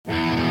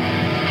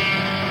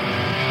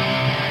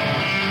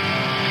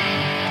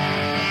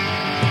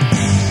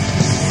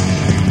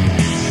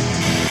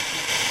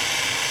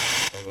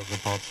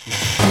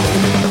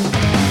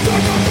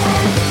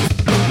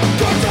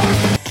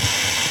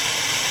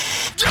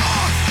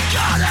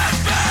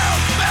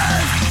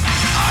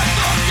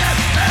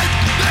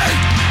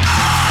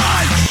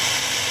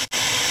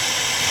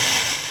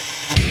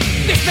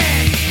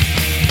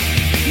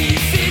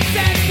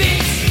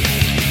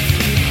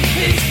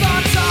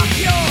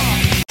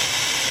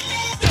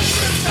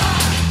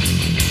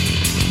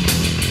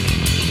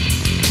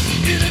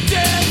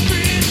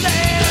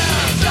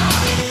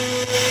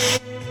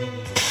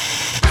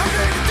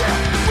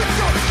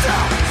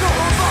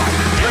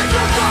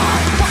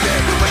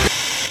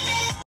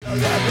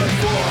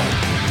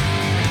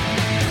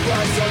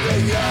Motherfucker.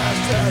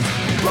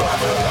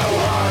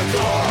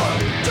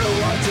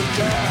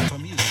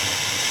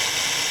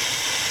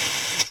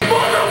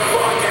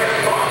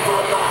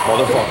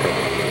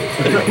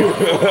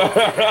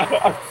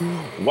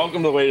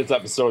 Welcome to the latest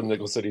episode of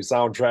Nickel City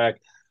Soundtrack.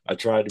 I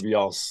tried to be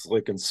all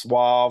slick and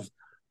suave,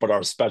 but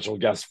our special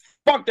guest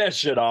fucked that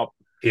shit up.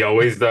 He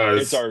always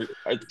does.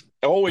 It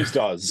always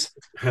does.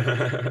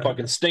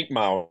 Fucking stink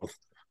mouth.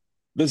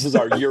 This is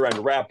our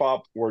year-end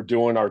wrap-up. We're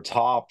doing our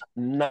top,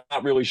 not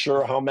really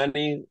sure how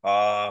many.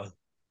 So,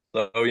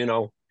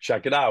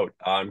 check it out.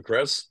 I'm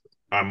Chris.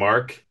 I'm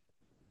Mark.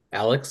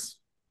 Alex.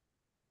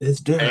 It's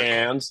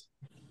Derek.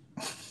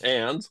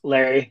 And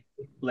Larry.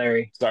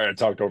 Sorry, I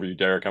talked over you,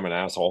 Derek. I'm an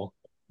asshole.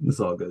 It's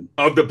all good.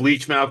 Of the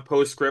Bleachmouth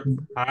Postscript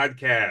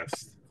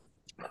podcast,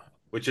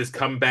 which has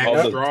come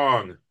back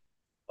strong.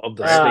 Of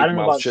the Steak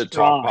Mouth Shit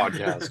strong. Talk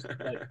podcast.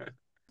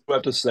 I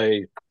have to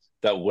say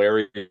that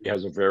Larry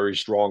has a very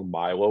strong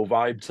Milo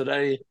vibe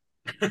today,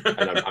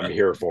 and I'm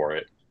here for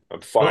it.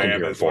 I'm fucking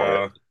here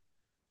for it.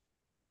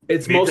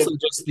 It's mostly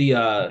just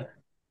the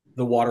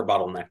water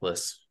bottle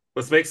necklace.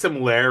 Let's make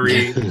some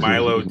Larry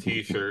Milo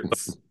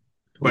t-shirts.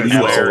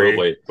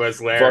 Absolutely.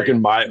 Where's Larry? Fucking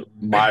Milo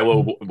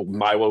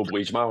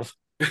Bleachmouth.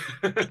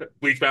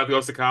 Bleachmouth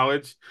goes to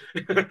college.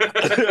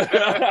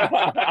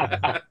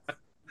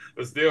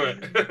 Let's do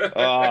it.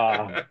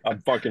 I'm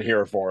fucking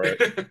here for it.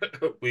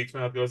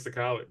 Bleachmouth goes to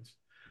college.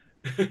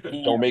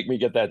 Don't make me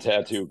get that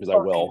tattoo because I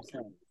will.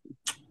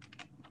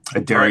 I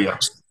dare you.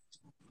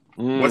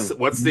 What's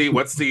the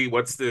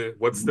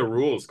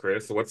rules,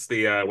 Chris? What's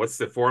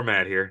the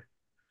format here?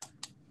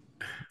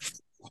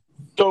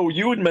 So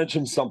you had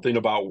mentioned something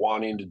about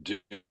wanting to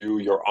do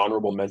your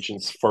honorable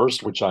mentions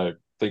first, which I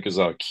think is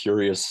a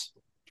curious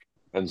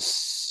and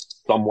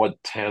somewhat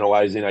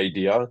tantalizing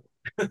idea.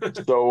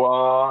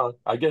 So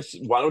I guess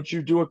why don't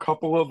you do a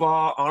couple of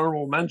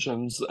honorable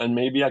mentions, and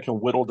maybe I can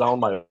whittle down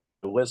my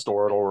list,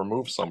 or it'll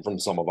remove some from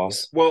some of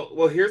us.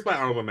 Well, here's my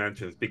honorable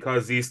mentions,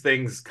 because these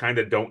things kind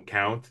of don't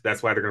count.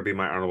 That's why they're going to be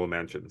my honorable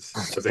mentions,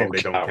 because they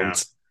don't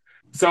count.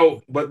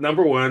 So, but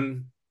number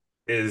one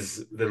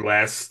is the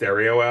last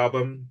Stereo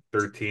album,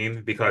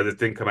 13, because it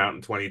didn't come out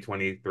in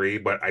 2023,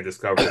 but I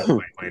discovered it in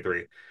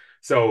 2023.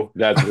 So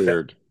that's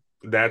weird.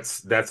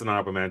 That's an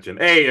honorable mention.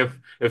 Hey,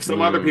 if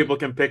some other people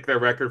can pick their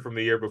record from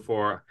the year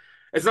before,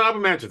 it's an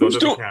honorable mention. Those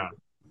doesn't count.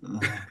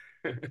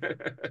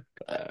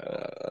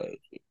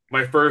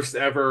 My first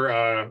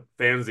ever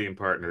fanzine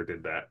partner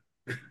did that,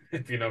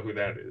 if you know who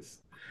that is.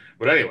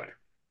 But anyway,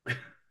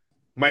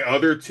 my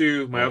other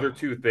two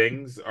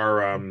things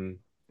are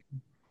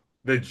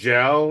the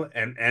Gel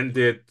and End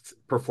It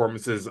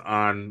performances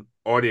on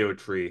Audio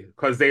Tree,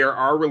 because they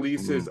are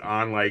releases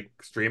on like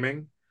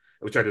streaming,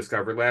 which I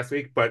discovered last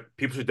week. But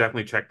people should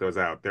definitely check those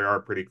out. They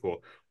are pretty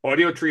cool.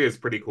 Audio Tree is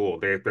pretty cool.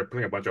 They're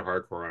putting a bunch of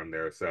hardcore on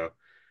there. So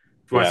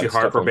if you want to see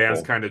hardcore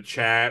bands kind of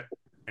chat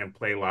and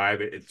play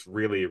live, it's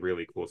really,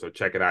 really cool. So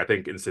check it out. I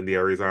think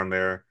Incendiary's on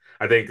there.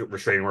 I think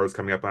Restraining Order's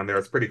coming up on there.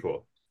 It's pretty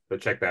cool. So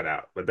check that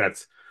out. But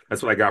that's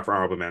what I got for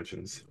honorable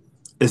mentions.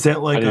 Is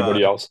that like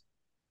anybody else?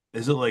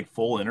 Is it like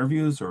full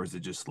interviews, or is it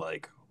just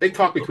like they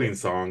talk between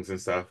songs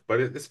and stuff? But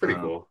it's pretty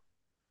cool.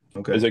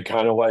 Okay. Is it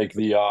kind of like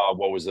the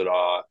what was it?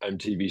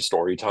 MTV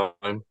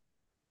Storytime?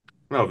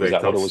 No, they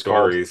tell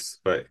stories,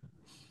 but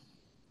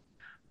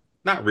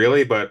not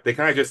really. But they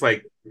kind of just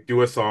like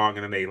do a song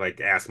and then they like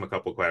ask them a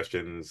couple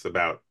questions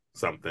about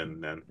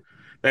something, and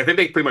I think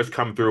they pretty much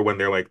come through when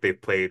they're like they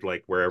played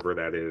like wherever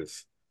that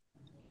is.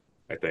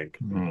 I think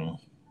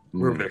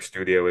wherever their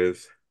studio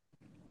is.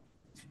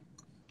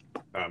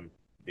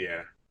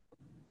 Yeah.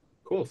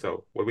 Cool.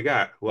 So what do we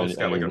got? Who else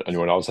got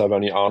anyone else have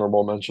any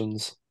honorable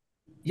mentions?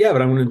 Yeah,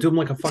 but I'm going to do them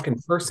like a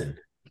fucking person.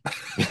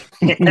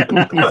 Do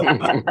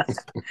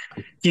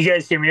you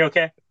guys hear me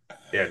okay?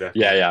 Yeah,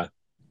 definitely. Yeah.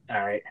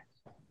 All right.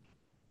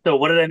 So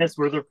what did I miss?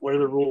 What are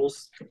the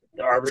rules?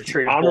 The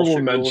arbitrary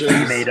honorable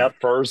mentions made up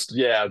first.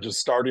 Yeah, just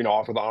starting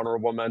off with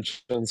honorable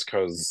mentions,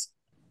 because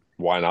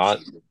why not?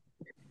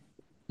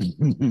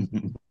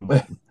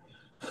 What?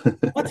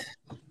 This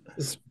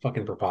is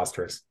fucking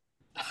preposterous.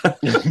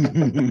 Let's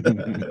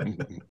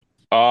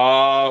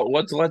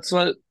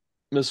let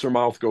Mr.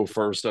 Mouth go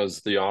first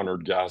as the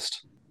honored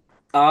guest.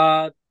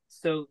 So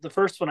the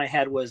first one I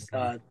had was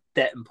that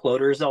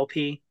Imploders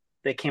LP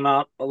that came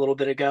out a little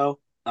bit ago.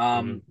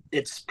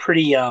 It's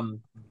pretty good.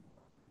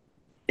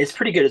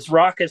 It's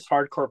rock, it's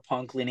hardcore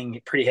punk, leaning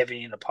pretty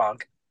heavy into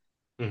punk.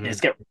 And it's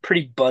got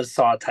pretty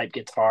buzzsaw type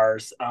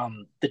guitars.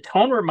 The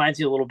tone reminds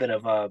me a little bit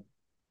of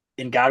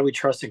In God We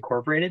Trust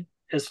Incorporated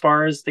as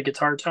far as the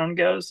guitar tone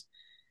goes.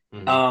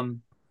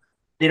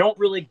 They don't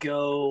really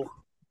go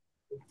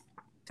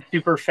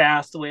super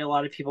fast the way a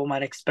lot of people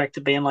might expect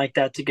a band like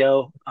that to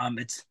go.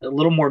 It's a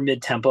little more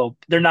mid-tempo.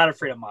 They're not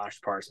afraid of mosh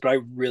parts, but I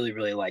really,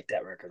 really like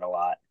that record a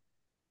lot.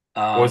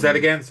 What was that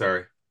again?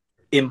 Sorry.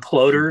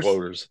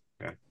 Imploders.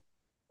 Yeah.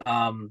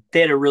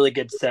 They had a really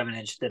good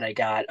 7-inch that I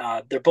got.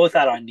 They're both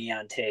out on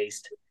Neon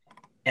Taste.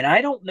 And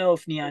I don't know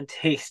if Neon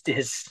Taste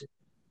is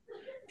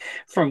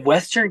from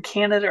Western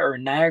Canada or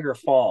Niagara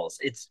Falls.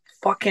 It's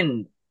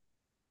fucking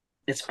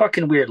it's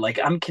fucking weird. Like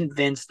I'm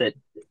convinced that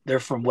they're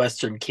from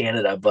Western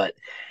Canada, but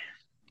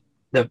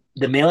the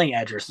mailing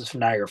address is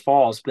from Niagara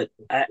Falls, but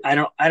I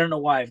don't know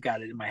why I've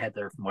got it in my head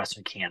they're from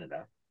Western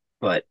Canada.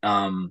 But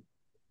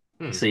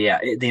so yeah,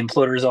 the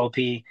Imploders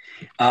LP,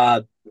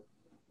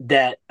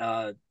 that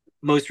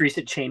most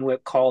recent Chain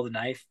Whip Call of the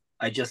Knife.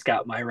 I just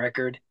got my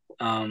record.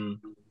 I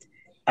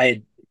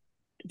had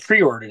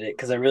pre-ordered it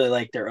because I really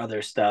like their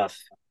other stuff,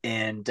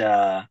 and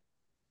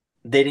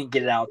they didn't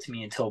get it out to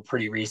me until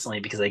pretty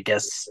recently because I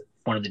guess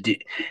one of the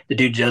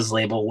Dude Jazz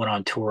label went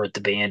on tour with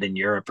the band in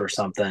Europe or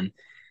something.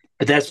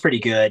 But that's pretty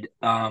good.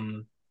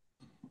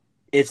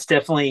 It's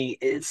definitely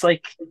it's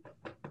like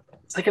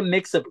a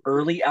mix of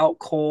early Out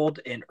Cold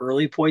and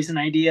early Poison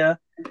Idea.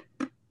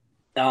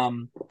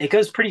 It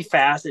goes pretty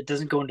fast. It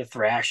doesn't go into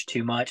thrash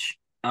too much.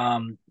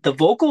 The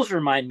vocals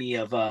remind me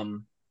of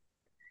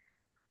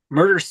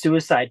Murder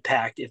Suicide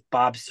Pact if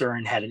Bob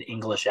Surin had an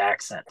English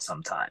accent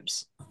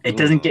sometimes. It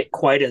doesn't get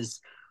quite as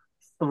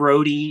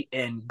throaty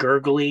and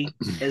gurgly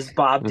as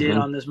Bob did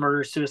on this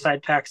Murder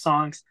Suicide Pact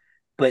songs,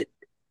 but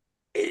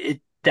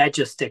that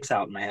just sticks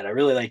out in my head. I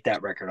really like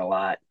that record a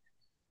lot.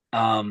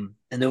 And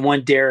the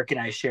one Derek and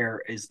I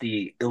share is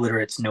the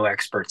Illiterates No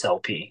Experts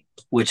LP,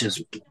 which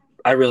is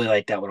I really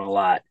like that one a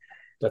lot.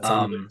 That's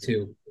on there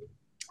too.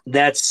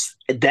 That's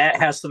a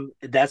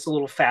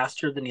little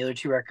faster than the other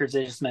two records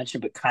I just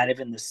mentioned, but kind of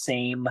in the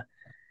same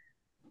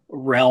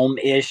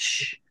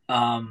realm-ish.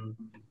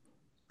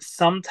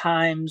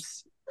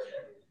 Sometimes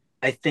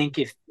I think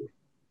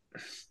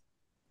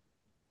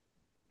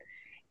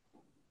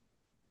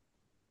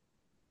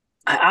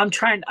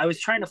I was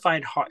trying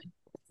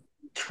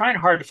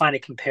hard to find a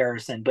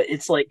comparison, but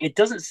it's like it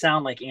doesn't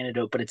sound like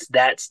Antidote, but it's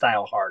that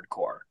style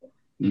hardcore.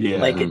 Yeah.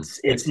 Like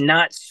it's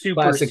not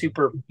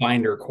super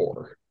binder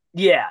core.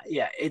 Yeah.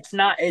 It's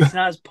not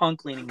as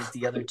punk leaning as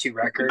the other two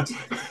records.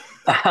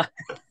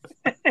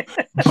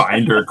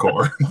 Binder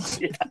core.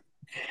 Yeah.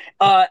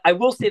 I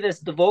will say this: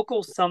 the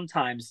vocals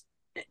sometimes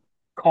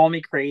call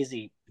me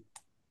crazy.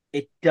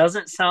 It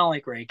doesn't sound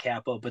like Ray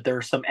Cappo, but there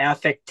are some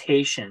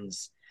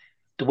affectations.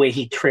 The way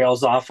he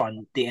trails off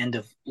on the end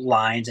of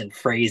lines and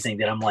phrasing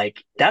that I'm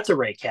like, that's a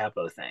Ray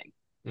Cappo thing.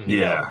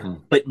 Yeah.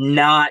 But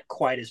not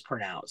quite as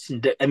pronounced.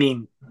 And I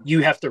mean,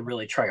 you have to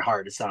really try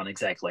hard to sound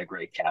exactly like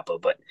Ray Cappo,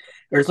 but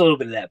there's a little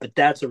bit of that. But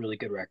that's a really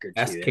good record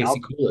too. Ask Casey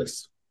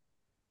Coulis.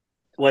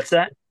 What's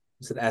that?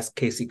 I said, ask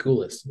Casey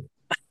Coulis.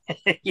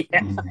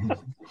 Yeah.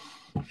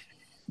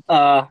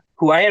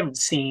 Who I haven't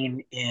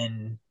seen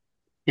in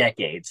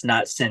decades,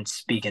 not since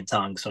Speak in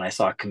Tongues when I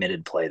saw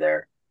Committed play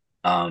there.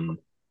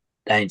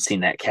 I ain't seen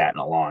that cat in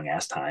a long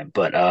ass time,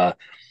 but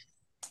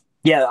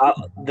yeah,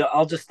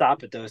 I'll just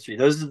stop at those three.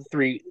 Those are the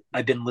three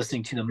I've been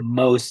listening to the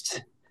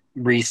most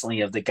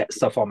recently of the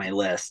stuff on my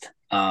list.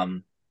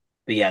 But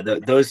yeah,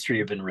 those three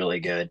have been really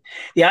good.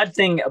 The odd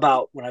thing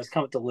about when I was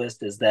coming up with the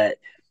list is that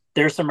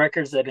there's some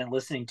records that I've been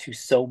listening to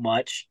so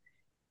much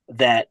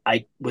that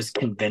I was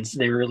convinced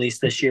they were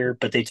released this year,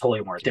 but they totally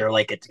weren't. They're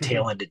like at the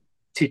tail end of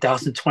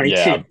 2022.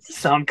 Yeah.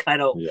 Sound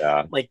kind of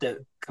like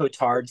the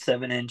Cotard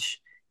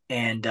 7-inch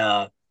and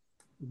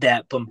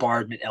that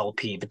Bombardment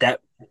LP, but that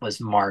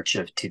was March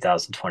of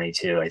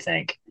 2022, I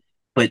think.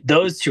 But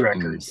those two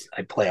records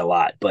I play a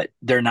lot, but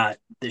they're not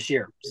this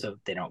year, so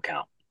they don't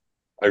count.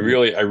 I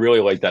really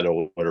like that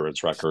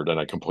Illiterates record, and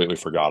I completely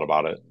forgot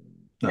about it.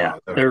 Yeah,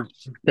 they're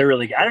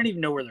really good. I don't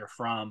even know where they're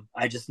from.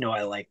 I just know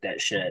I like that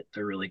shit.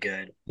 They're really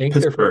good. I think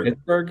they're from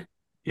Pittsburgh.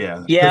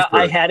 Yeah. Yeah,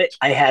 Pittsburgh.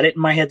 I had it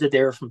in my head that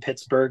they were from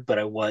Pittsburgh, but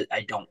I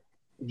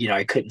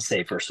couldn't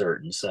say for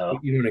certain. So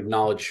you don't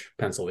acknowledge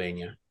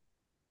Pennsylvania.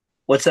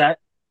 What's that?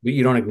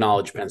 You don't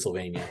acknowledge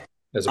Pennsylvania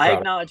as a I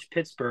product. acknowledge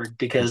Pittsburgh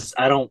because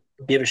I don't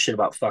give a shit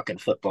about fucking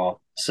football.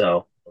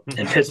 So,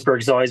 and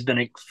Pittsburgh's always been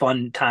a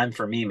fun time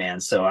for me, man.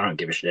 So I don't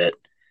give a shit.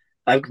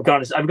 I've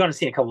gone to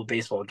see a couple of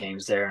baseball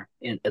games there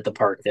at the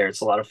park there.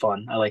 It's a lot of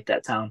fun. I like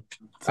that town.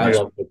 I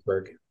love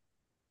Pittsburgh.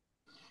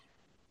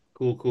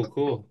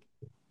 Cool.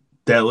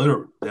 That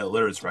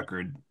Literates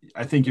record,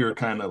 I think you're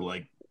kind of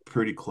like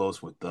pretty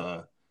close with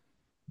the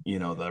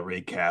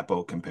Ray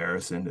Cappo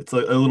comparison. It's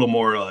like a little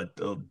more a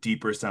little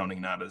deeper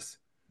sounding, not as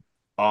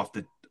off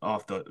the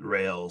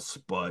rails,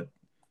 but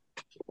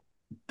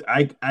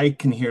I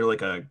can hear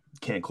like a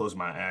Can't Close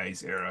My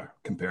Eyes era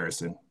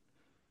comparison.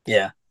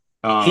 Yeah.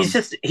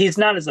 He's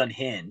not as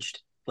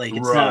unhinged. Like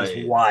it's not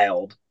as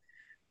wild,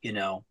 you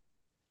know.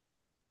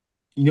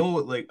 You know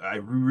what? Like I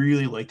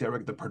really like that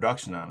record. The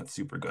production on it's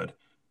super good.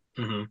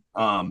 Mm-hmm.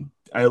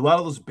 A lot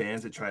of those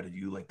bands that try to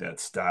do like that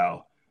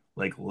style,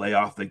 like lay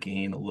off the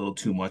gain a little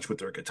too much with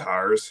their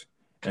guitars,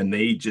 and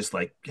they just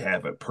like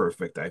have it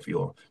perfect. I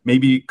feel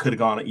maybe it could have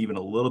gone even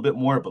a little bit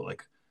more, but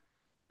like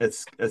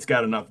it's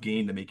got enough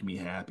gain to make me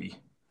happy.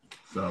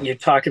 So You're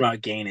talking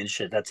about gain and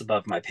shit. That's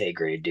above my pay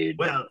grade, dude.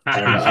 well, I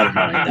don't know any of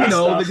that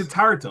stuff. the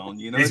guitar tone.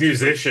 These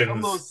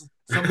musicians. Like,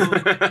 some of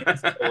those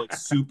bands are like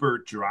super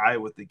dry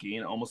with the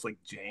gain, almost like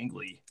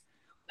jangly.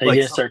 Are you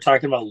gonna start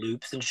talking about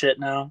loops and shit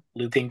now?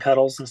 Looping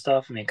pedals and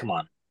stuff? I mean, come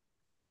on.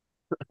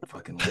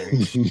 Fucking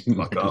lyrics.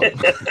 Fuck up.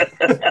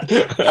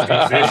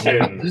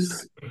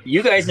 Musicians.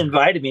 You guys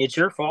invited me. It's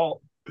your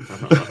fault.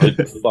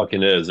 It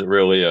fucking is. It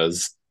really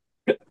is.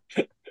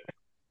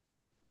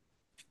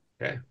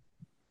 Okay.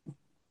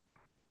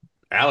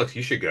 Alex,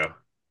 you should go.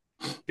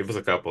 Give us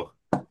a couple.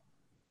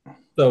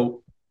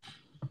 So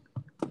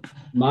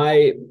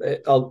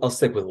I'll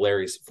stick with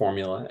Larry's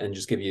formula and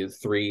just give you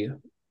three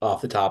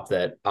off the top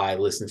that I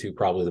listen to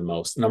probably the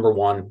most. Number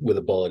one with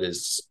a bullet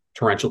is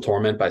Torrential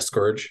Torment by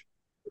Scourge.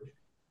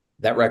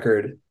 That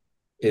record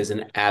is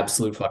an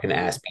absolute fucking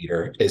ass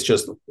beater. It's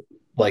just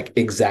like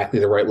exactly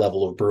the right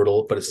level of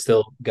brutal, but it's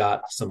still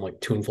got some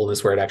like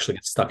tunefulness where it actually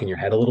gets stuck in your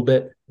head a little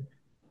bit.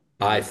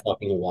 I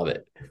fucking love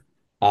it.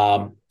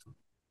 I'm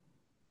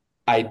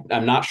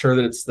not sure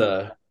that it's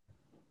the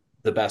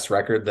best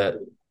record that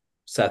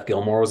Seth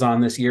Gilmore was on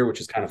this year, which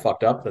is kind of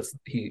fucked up.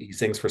 He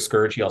sings for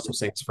Scourge. He also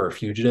sings for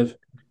Fugitive.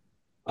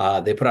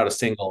 They put out a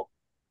single.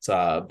 It's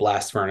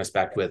Blast Furnace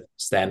backed with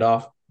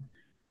Standoff.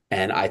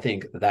 And I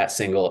think that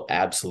single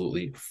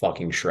absolutely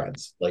fucking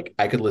shreds. Like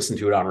I could listen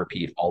to it on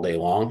repeat all day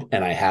long,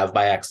 and I have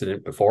by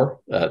accident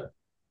before.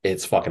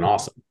 It's fucking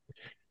awesome.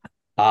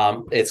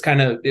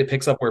 It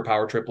picks up where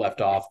Power Trip left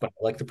off, but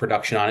I like the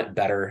production on it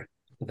better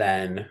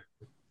than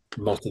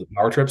most of the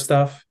Power Trip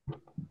stuff.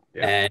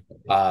 Yeah.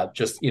 And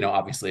just,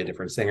 obviously a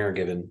different singer,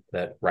 given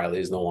that Riley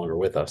is no longer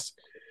with us.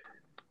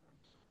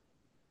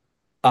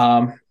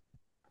 That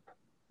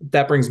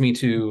brings me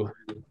to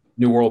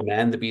New World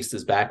Man, The Beast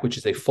is Back, which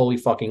is a fully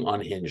fucking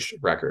unhinged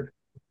record.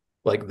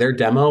 Like their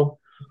demo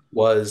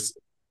was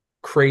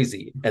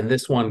crazy. And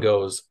this one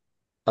goes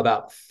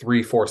about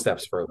 3-4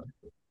 steps further.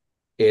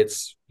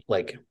 It's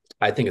like,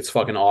 I think it's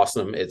fucking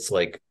awesome. It's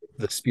like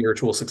the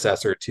spiritual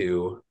successor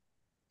to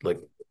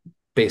like,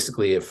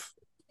 basically if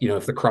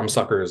the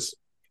Crumbsuckers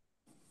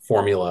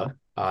formula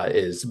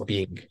is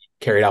being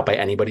carried out by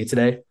anybody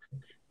today,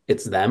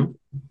 it's them.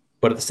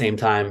 But at the same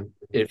time,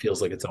 it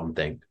feels like its own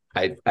thing.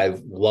 I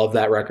love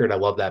that record. I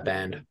love that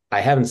band.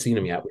 I haven't seen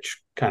them yet,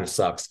 which kind of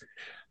sucks.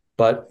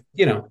 But,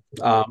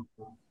 are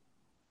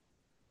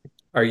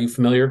you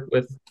familiar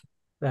with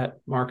that,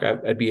 Mark?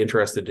 I'd be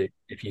interested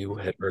if you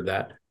had heard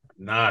that.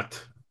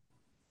 Not.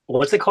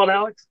 What's it called,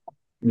 Alex?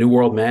 New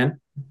World Man.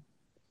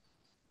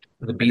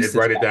 The Beast.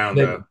 Write it down,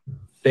 though.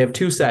 They have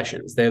 2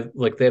 sessions. They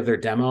have their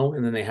demo,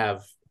 and then they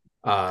have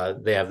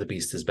The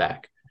Beast is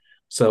Back.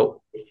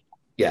 So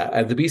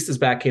yeah, The Beast is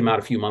Back came out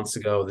a few months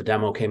ago. The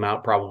demo came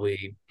out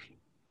probably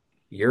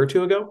a year or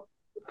 2 ago.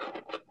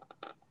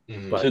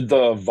 But did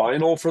the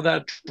vinyl for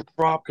that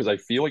drop? Because I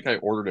feel like I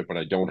ordered it, but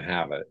I don't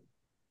have it.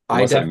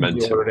 I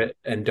definitely ordered it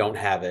and don't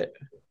have it.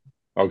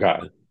 Okay.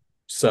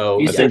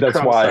 So I think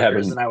that's why I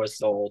haven't. And I was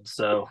sold.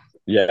 So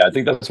yeah, I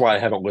think that's why I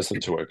haven't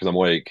listened to it, because I'm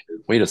like,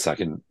 wait a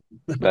second,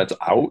 that's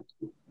out.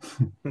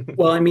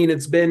 Well, I mean,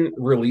 it's been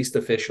released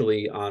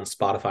officially on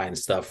Spotify and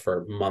stuff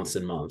for months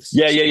and months.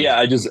 Yeah.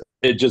 I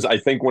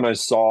think when I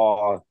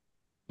saw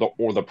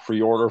the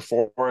pre-order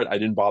for it, I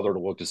didn't bother to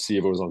look to see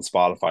if it was on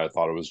Spotify. I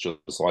thought it was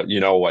just like,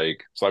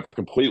 so I've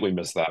completely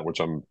missed that, which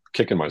I'm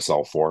kicking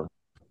myself for.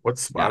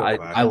 What's Spotify?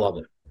 Yeah, I love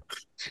it.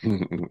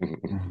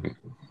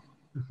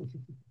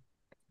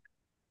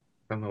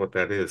 I don't know what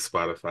that is,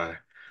 Spotify.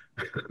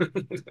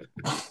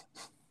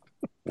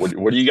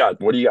 What do you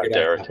got? What do you got,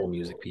 Derek? Apple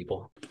Music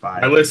people.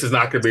 My list is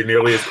not going to be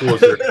nearly as cool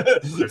as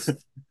yours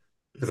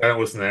because I don't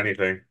listen to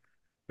anything.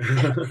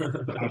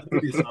 I'll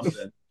give you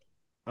something.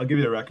 I'll give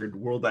you a record.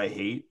 World I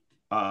Hate.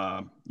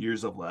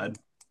 Years of Lead.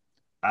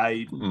 Have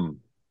you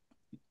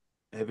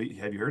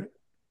heard it?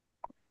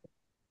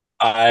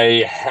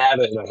 I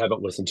haven't. I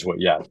haven't listened to it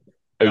yet.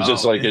 It was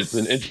just like it's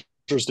an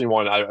interesting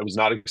one. I was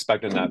not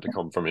expecting that to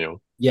come from you.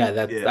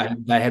 Yeah,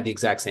 I had the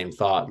exact same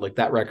thought. Like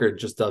that record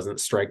just doesn't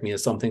strike me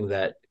as something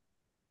that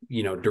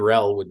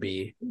Darrell would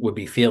be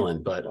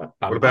feeling. But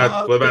what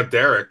about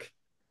Derek?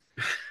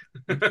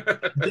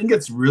 I think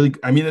it's really.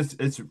 I mean,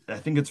 I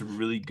think it's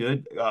really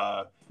good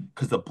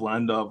because the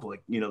blend of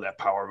that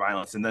power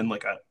violence and then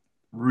like a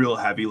real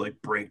heavy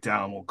like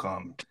breakdown will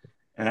come,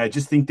 and I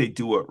just think they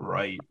do it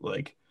right.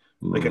 Like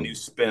a new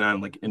spin on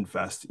like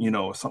Infest,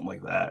 something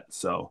like that.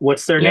 So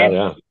what's their name?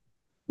 Yeah.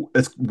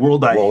 It's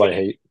World I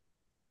Hate.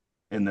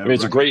 And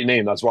it's a great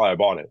name. That's why I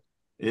bought it.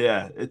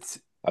 Yeah,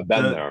 I've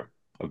been there.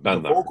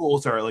 The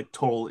vocals are like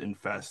total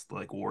Infest,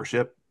 like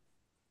worship.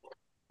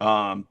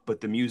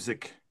 But the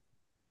music,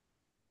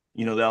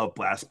 they'll have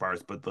blast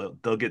bars, but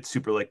they'll get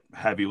super like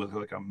heavy with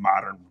like a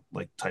modern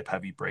like type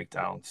heavy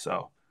breakdown.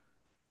 So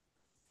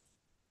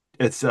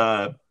it's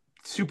a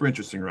super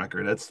interesting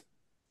record.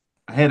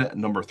 I had it at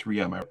number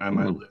 3 on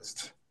my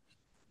list,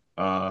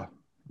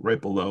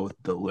 right below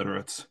the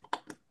Literates.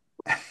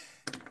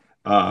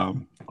 All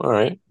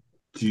right.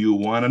 Do you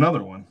want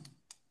another one?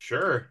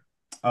 Sure.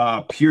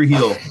 Pure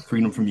Heal,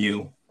 Freedom from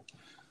You.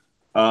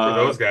 Who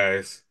are those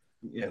guys?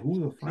 Yeah,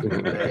 who the fuck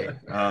are they?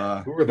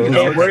 Who are those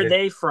guys? Where are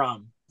they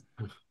from?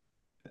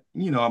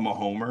 I'm a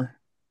homer.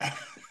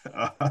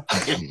 I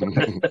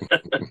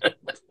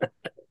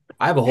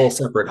have a whole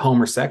separate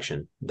homer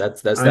section.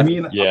 That's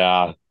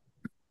yeah.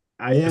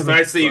 It's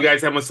nice that you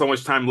guys have so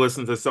much time to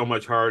listen to so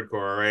much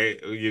hardcore,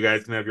 right? You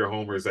guys can have your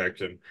homer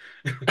section.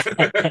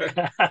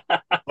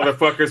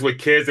 motherfuckers with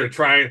kids are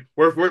trying.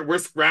 We're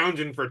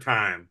scrounging for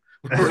time.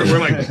 We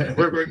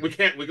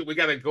can't we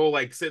gotta go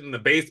like sit in the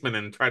basement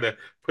and try to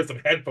put some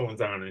headphones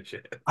on and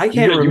shit. I You,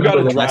 can't you got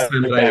remember to the last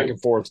drive time that back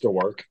and forth to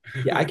work.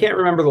 yeah, I can't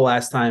remember the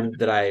last time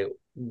that I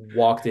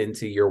walked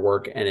into your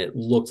work and it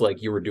looked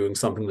like you were doing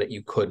something that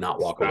you could not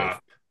walk away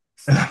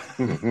Stop.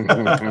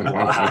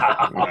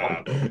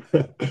 Wow.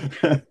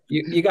 from.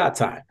 You got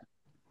time.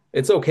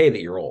 It's okay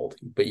that you're old,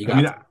 but you I got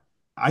mean, time.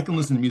 I can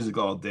listen to music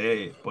all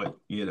day, but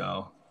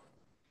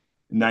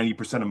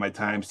 90% of my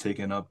time's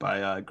taken up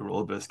by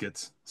Gorilla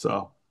Biscuits.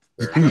 So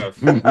Fair enough.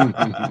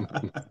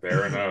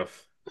 Fair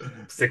enough.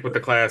 Stick with the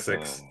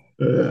classics.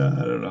 I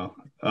don't know.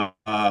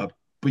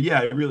 But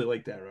yeah, I really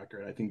like that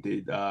record. I think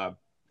they,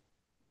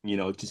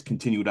 just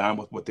continued on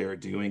with what they were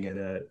doing,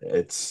 and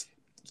it's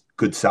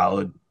good,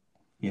 solid,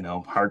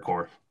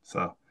 hardcore.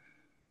 So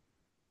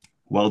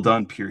well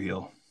done, Pure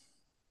Heel.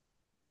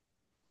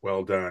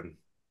 Well done.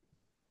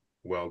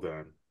 Well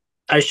done.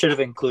 I should have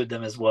included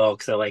them as well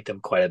because I like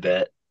them quite a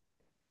bit.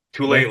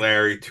 Too late,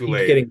 Larry. Too Keeps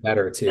late. getting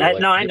better too.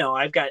 No, I know.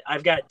 I've got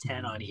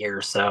 10 on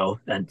here, so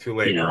and Too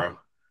late, bro.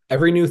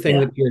 Every new thing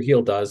Yeah. that Pure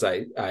Heel does,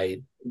 I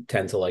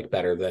tend to like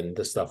better than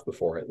the stuff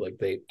before it. Like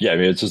Yeah, I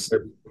mean, it's just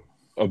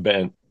a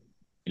band.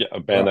 Yeah, a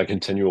band that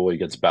continually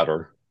gets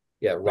better.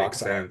 Yeah, rock Makes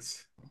solid.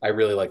 sense. I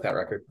really like that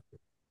record.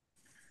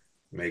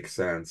 Makes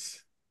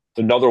sense.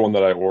 Another one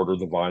that I ordered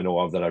the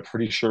vinyl of that I'm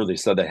pretty sure they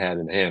said they had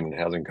in hand and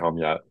hasn't come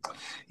yet.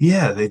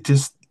 Yeah, they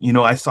just,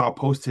 I saw a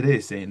post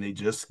today saying they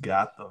just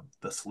got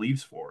the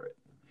sleeves for it.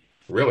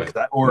 Really?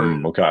 I ordered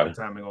it okay. a long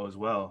time ago as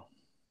well.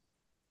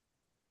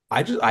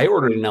 I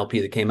ordered an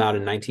LP that came out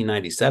in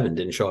 1997,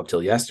 didn't show up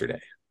till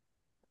yesterday.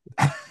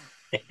 I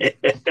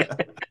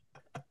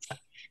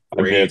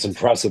mean, it's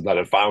impressive that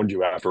it found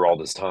you after all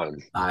this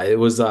time. It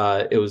was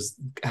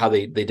how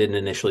they didn't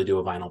initially do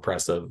a vinyl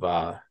press of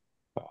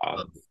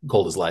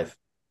Cold as Life.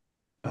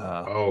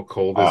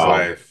 Cold as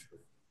Life.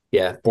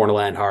 Yeah, Born to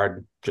Land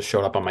Hard just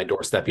showed up on my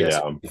doorstep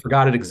yesterday. I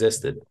forgot it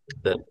existed,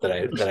 that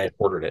I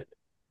ordered it.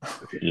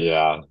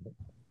 Yeah.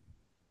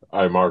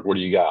 All right, Mark, what do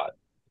you got?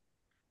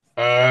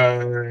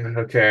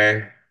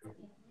 Okay.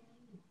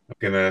 I'm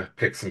gonna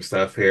pick some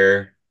stuff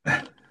here.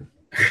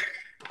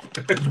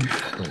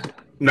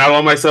 Not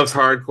all my stuff's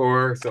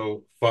hardcore,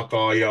 so fuck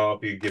all y'all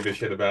if you give a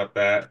shit about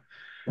that.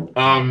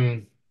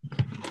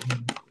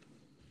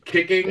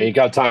 Kicking. Ain't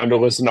got time to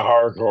listen to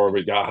hardcore.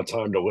 We got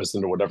time to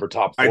listen to whatever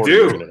top 40 I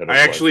you're do. gonna hit I us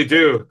actually with.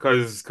 do,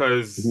 because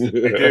I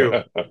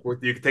do.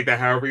 You can take that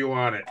however you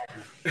want it.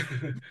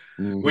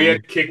 We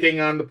had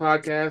Kicking on the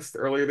podcast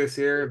earlier this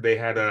year. They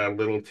had a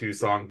little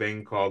 2-song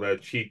thing called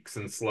Cheeks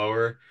and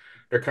Slower.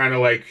 They're kind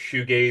of like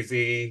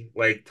shoegazy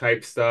like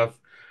type stuff.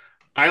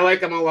 I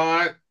like them a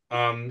lot.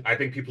 I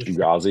think people should.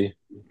 Fugazi.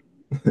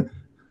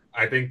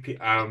 I think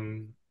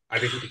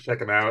people check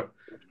them out.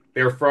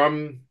 They're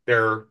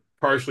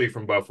partially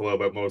from Buffalo,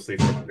 but mostly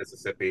from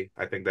Mississippi.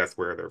 I think that's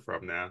where they're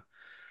from now.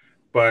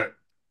 But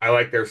I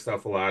like their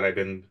stuff a lot. I've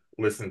been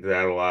listening to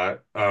that a lot.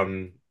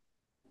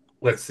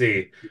 Let's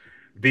see.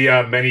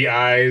 The Many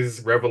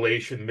Eyes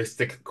Revelation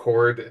Mystic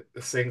Chord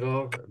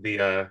single.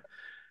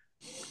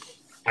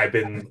 I've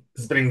been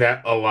spinning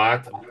that a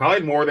lot,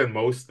 probably more than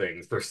most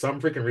things for some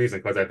freaking reason,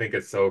 because I think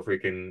it's so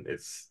freaking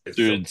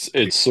Dude,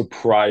 it's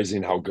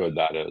surprising how good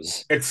that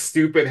is. It's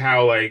stupid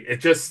how like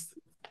it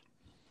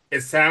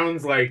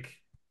sounds like,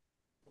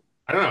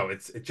 I don't know,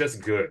 it's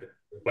just good.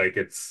 Like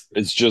it's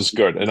just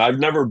good. And I've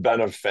never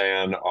been a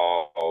fan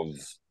of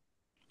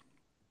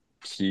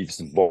Keith's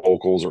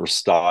vocals or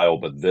style,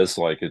 but this,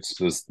 like, it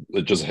just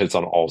hits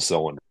on all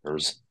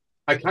cylinders.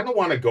 I kind of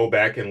want to go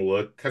back and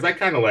look, because I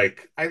kind of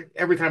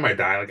Every Time I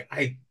Die, like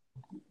I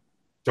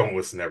don't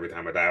listen to Every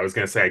Time I Die. I was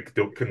gonna say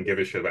couldn't give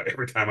a shit about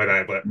Every Time I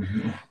Die, but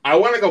I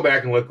want to go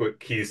back and look at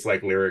Keith's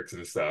like lyrics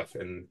and stuff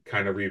and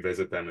kind of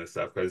revisit them and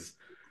stuff, because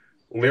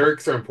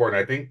lyrics are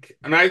important, I think.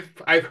 And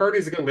I've heard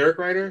he's a good lyric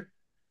writer,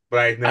 but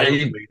I've never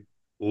really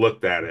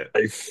looked at it.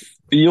 I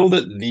feel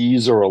that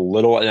these are a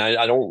little, and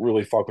I don't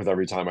really fuck with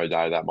Every Time I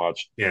Die that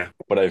much. Yeah.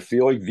 But I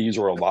feel like these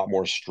are a lot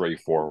more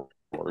straightforward.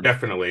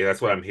 Definitely. That's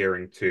what I'm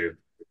hearing too.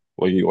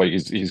 Like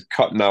he's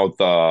cutting out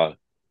the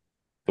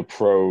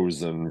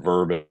prose and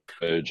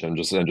verbiage and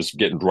just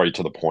getting right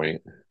to the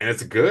point. And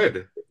it's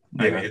good.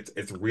 Yeah. I mean,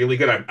 it's really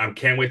good. I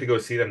can't wait to go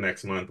see them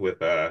next month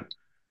with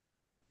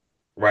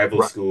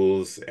Rival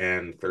Schools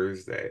and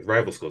Thursday.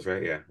 Rival Schools,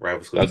 right? Yeah,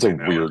 Rival Schools. That's a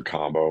weird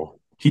combo.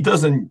 He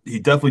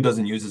definitely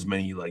doesn't use as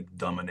many like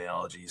dumb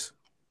analogies.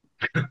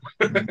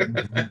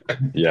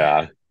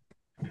 Yeah.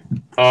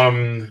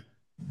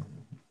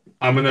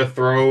 I'm gonna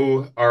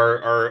throw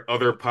our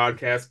other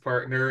podcast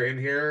partner in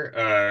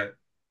here,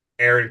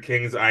 Aaron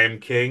King's "I Am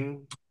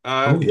King."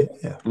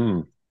 Yeah.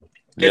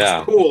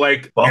 It's cool.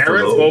 Like Buffalo.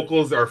 Aaron's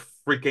vocals are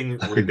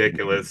freaking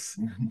ridiculous.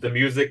 The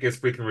music is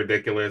freaking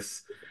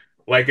ridiculous.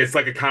 Like it's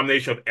like a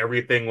combination of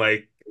everything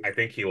like I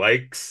think he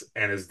likes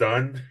and has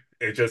done.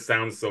 It just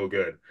sounds so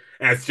good,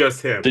 and it's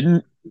just him.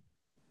 Didn't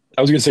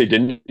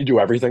you do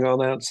everything on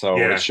that? So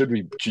Yeah. it should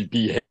be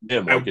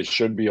him. Like it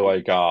should be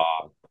like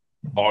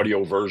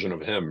audio version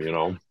of him, you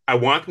know? I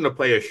want him to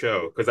play a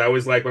show because I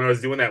was like, when I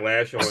was doing that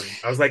last show, and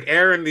I was like,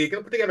 Aaron, are you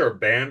gonna put together a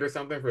band or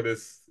something for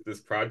this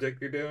project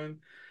you're doing?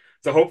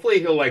 So hopefully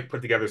he'll like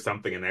put together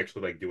something and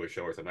actually like do a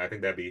show or something. I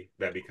think that'd be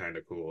kind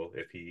of cool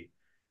if he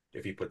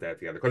put that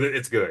together because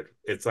it's good.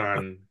 It's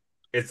on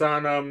what's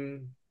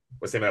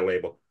the name of that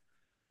label?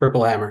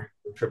 Purple Hammer.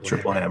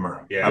 Triple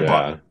Hammer. Yeah.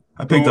 Yeah.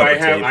 I picked up a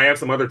tape. I have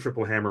some other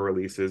Triple Hammer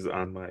releases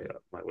on my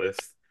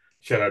list.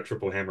 Shout out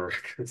Triple Hammer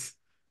Records.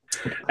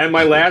 And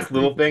my last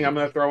little thing I'm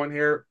gonna throw in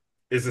here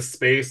is a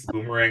Space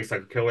Boomerang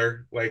Psycho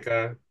Killer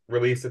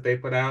release that they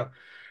put out.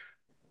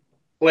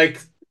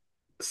 Like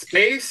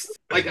Space,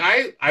 like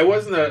I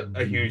wasn't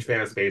a huge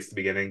fan of Space at the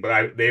beginning,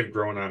 but they've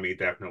grown on me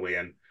definitely,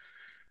 and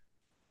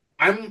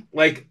I'm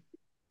like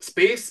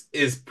Space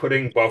is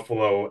putting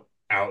Buffalo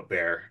out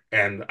there,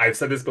 and I've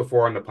said this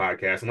before on the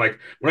podcast. I'm like,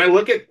 when I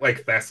look at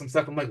like fests and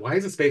stuff, I'm like, why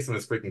isn't Space in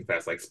this freaking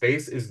fest? Like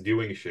Space is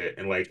doing shit,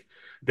 and like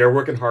they're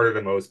working harder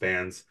than most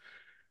bands.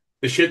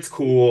 The shit's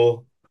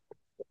cool.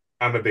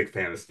 I'm a big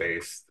fan of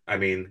Space. I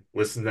mean,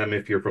 listen to them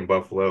if you're from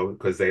Buffalo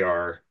because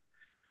they're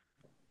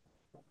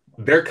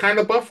kind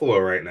of Buffalo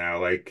right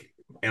now, like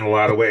in a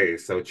lot of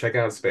ways. So check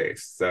out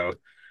Space. So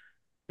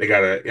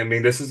I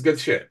mean, this is good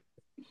shit.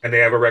 And they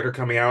have a record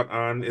coming out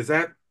on, is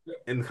that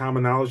in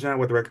common knowledge now?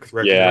 What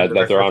Yeah,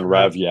 that they're on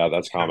Rev. Rev? Yeah,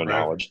 that's common Rev.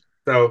 knowledge.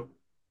 So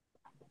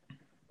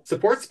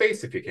support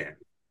Space if you can.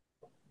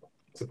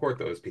 Support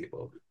those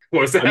people.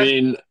 What was that? I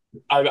mean,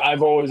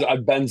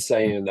 I've been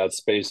saying that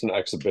Space and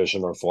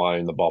Exhibition are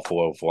flying the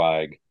Buffalo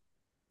flag.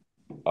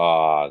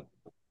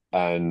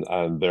 And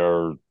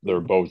they're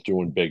both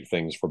doing big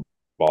things for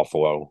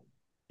Buffalo.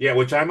 Yeah,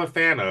 which I'm a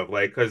fan of,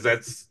 like, because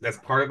that's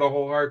part of the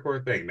whole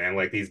hardcore thing, man.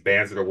 Like these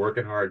bands that are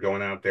working hard,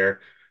 going out there,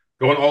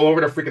 going all over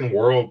the freaking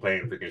world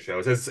playing freaking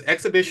shows.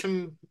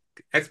 Exhibition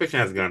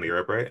hasn't gone to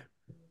Europe, right?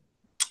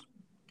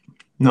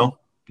 No.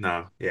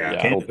 No, Yeah,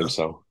 yeah. I don't think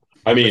so.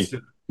 I mean,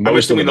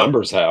 most of the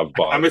members have,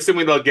 but I'm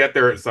assuming they'll get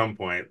there at some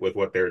point with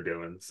what they're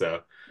doing.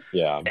 So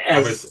yeah.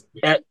 As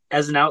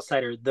an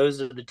outsider,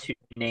 those are the two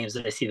names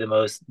that I see the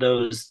most.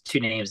 Those two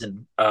names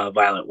in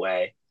Violent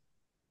Way.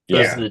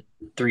 Those are the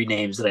three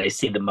names that I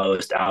see the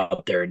most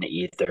out there in the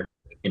ether.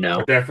 You know,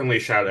 but definitely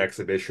shout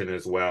Exhibition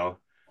as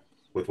well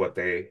with what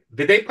they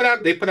put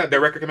out. They put out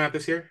their record come out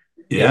this year.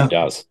 Yeah.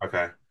 Yes.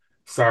 Okay.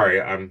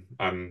 Sorry, I'm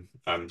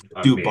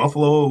Dude, being...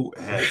 Buffalo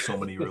had so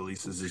many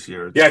releases this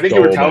year. Yeah, I think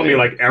you were telling me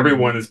like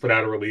everyone has put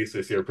out a release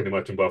this year, pretty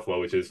much in Buffalo,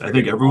 which is I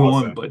think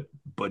everyone, awesome.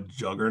 but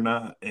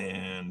Juggernaut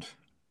and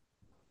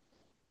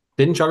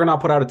didn't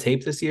Juggernaut put out a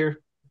tape this year?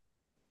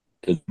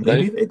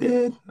 Maybe they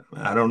did.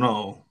 I don't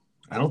know.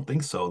 I don't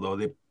think so though.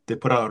 They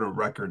put out a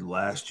record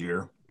last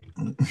year.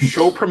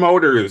 Show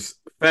promoters,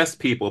 fest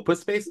people, put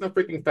Space in the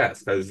freaking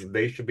fest because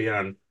they should be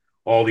on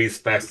all these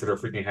fests that are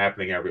freaking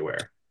happening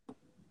everywhere.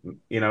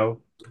 You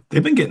know,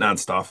 they've been getting on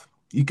stuff.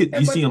 You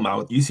see them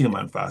out. You see them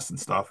on fest and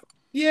stuff.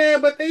 Yeah,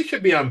 but they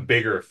should be on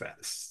bigger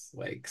fests.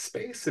 Like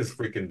Space is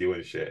freaking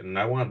doing shit, and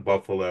I want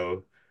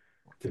Buffalo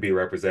to be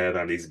represented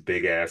on these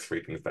big ass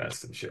freaking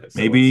fests and shit. So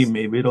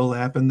maybe it'll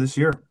happen this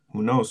year.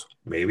 Who knows?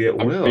 Maybe it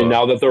will. I mean,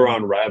 now that they're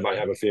on Rev, I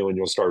have a feeling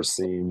you'll start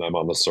seeing them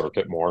on the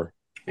circuit more.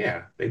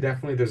 Yeah, they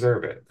definitely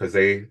deserve it because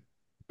they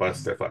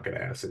bust their fucking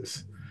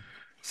asses.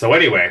 So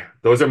anyway,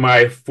 those are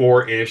my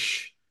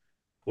 4-ish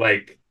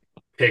like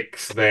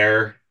picks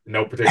there.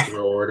 No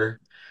particular order.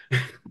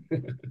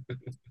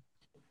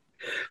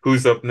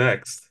 Who's up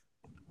next?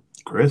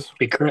 Chris.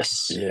 Be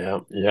Chris. Yeah,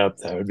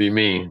 that would be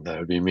me. That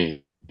would be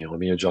me. You know, let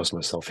me adjust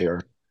myself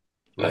here.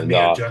 Let me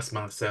adjust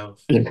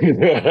myself.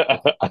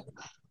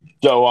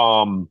 So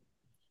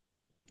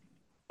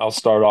I'll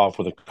start off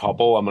with a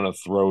couple. I'm gonna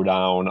throw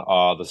down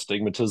the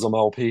Stigmatism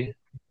LP.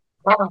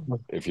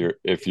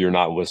 If you're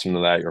not listening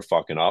to that, you're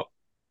fucking up.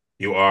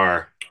 You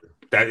are.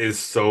 That is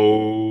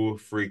so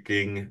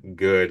freaking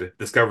good.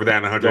 Discover that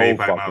in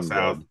 185 miles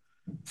south.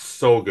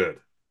 So good.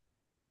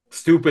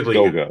 Stupidly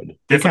so good.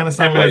 They kind of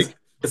sound like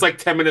it's like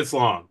 10 minutes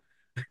long.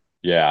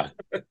 Yeah.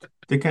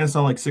 They kind of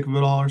sound like Sick of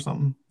It All or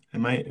something.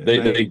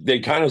 They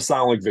kind of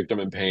sound like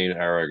Victim in Pain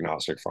era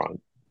Agnostic Front.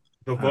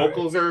 The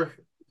vocals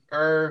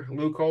are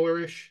Lou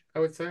Kohler-ish, I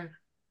would say.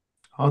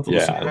 I'll have to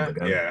listen to them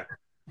again. Yeah.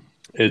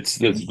 It's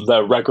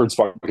the record's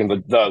fucking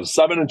the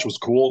 7-inch was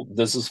cool.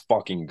 This is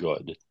fucking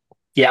good.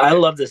 Yeah, I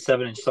love the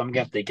 7-inch, so I'm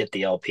gonna have to get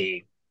the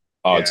LP.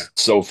 Oh, it's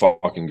so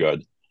fucking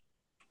good.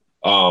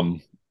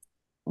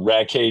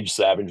 Rat Cage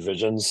Savage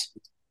Visions.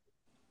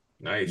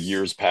 Nice.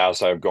 Years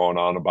past, I've gone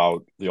on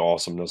about the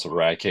awesomeness of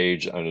Rat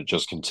Cage, and it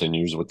just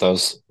continues with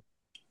this.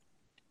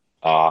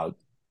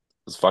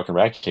 It's fucking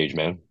Rat Cage,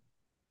 man.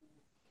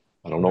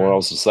 I don't know what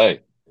else to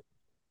say.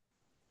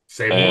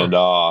 Say more. And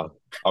I'll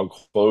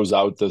close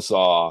out this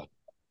little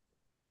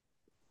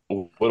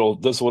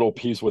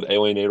piece with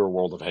Alienator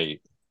World of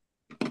Hate.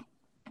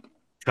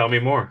 Tell me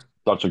more.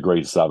 Such a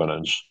great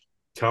 7-inch.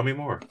 Tell me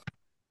more.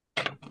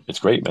 It's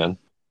great, man.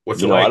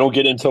 What's it like? I don't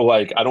get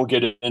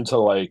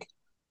into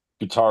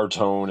guitar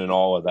tone and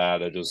all of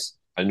that.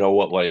 I know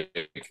what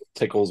like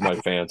tickles my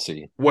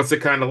fancy. What's it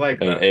kind of like?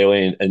 An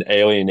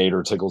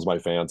Alienator tickles my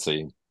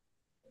fancy.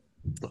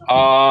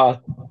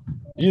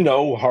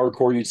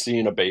 Hardcore you'd see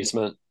in a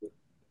basement,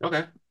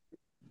 Okay.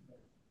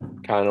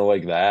 kind of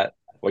like that.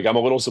 Like I'm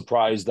a little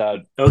surprised that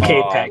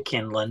Okay, Pat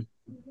Kindlin.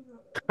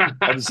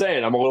 I'm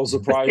saying I'm a little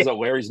surprised that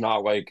Larry's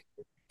not like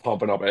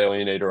pumping up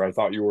Alienator. I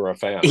thought you were a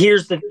fan.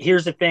 Here's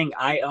the thing.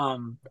 I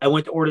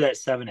went to order that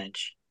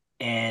 7-inch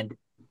and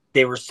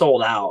they were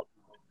sold out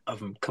of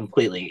them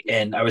completely.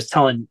 And I was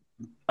telling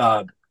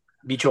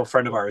mutual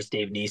friend of ours,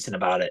 Dave Neeson,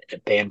 about it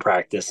at band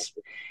practice.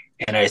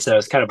 And I said I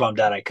was kind of bummed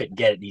out I couldn't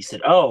get it. And he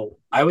said, "Oh,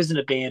 I was in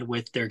a band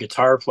with their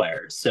guitar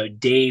player. So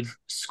Dave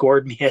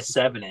scored me a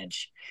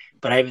 7-inch,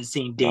 but I haven't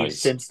seen Dave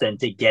since then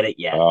to get it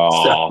yet."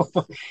 Oh.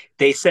 So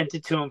they sent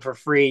it to him for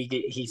free.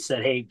 He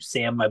said, "Hey,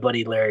 Sam, my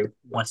buddy Larry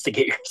wants to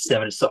get your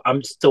 7-inch." So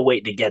I'm still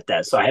waiting to get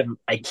that. So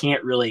I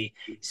can't really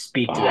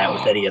speak to that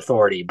with any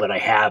authority, but I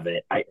have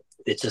it.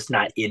 It's just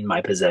not in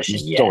my possession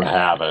yet. Don't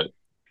have it.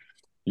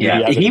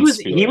 Yeah, he was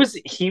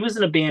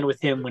in a band with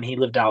him when he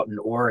lived out in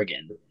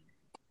Oregon.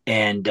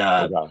 And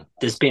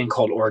this band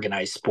called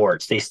Organized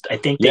Sports. I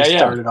think they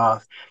started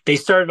off. They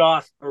started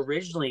off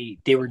originally.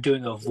 They were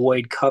doing a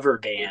Void cover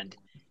band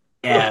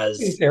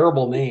as a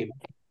terrible name.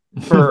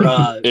 For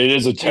it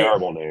is a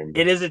terrible name.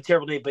 It is a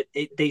terrible name. But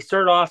they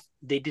started off.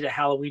 They did a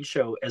Halloween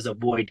show as a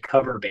Void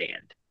cover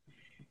band,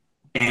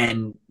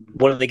 and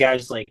one of the guys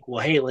was like,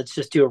 "Well, hey, let's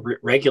just do a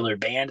regular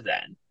band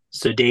then."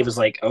 So Dave was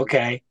like,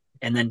 "Okay."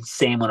 And then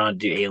Sam went on to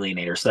do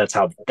Alienator. So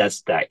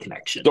that's that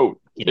connection.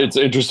 So it's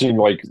interesting,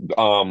 like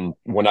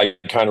when I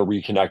kind of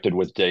reconnected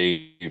with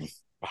Dave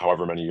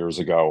however many years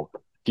ago,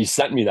 he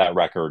sent me that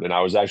record and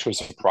I was actually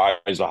surprised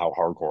at how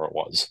hardcore it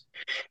was.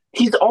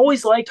 He's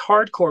always liked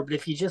hardcore, but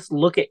if you just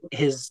look at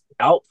his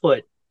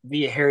output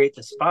via Harriet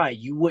the Spy,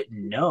 you wouldn't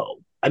know.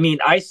 I mean,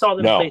 I saw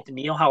them play at the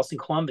Neil House in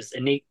Columbus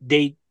and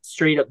they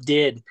straight up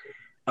did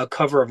a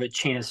cover of a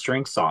Chain of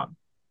Strings song.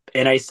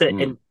 And I said,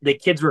 and the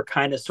kids were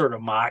kind of sort of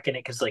mocking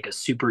it because like a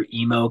super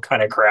emo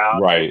kind of crowd,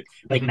 right?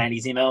 Like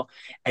 90s emo.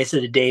 I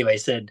said to Dave,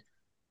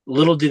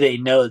 little do they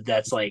know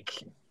that's like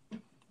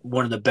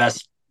one of the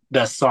best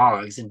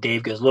songs. And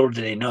Dave goes, little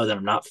do they know that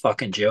I'm not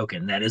fucking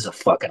joking. That is a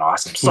fucking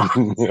awesome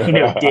song.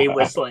 Dave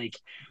was like,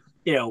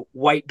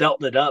 white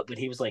belting it up, but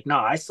he was like, no,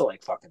 I still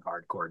like fucking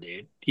hardcore,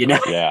 dude.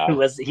 Yeah.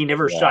 He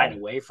never shied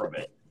away from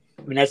it.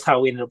 I mean, that's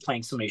how we ended up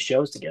playing so many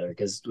shows together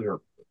because we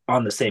were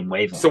on the same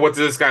wavelength. So what's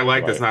this guy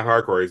like that's not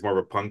hardcore? He's more of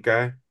a punk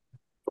guy?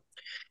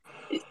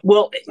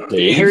 Well,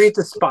 Harriet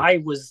the Spy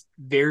was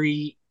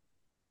very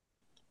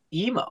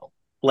emo,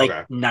 like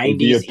 90s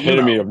the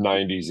epitome emo. of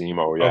 90s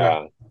emo,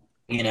 yeah.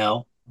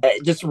 Okay.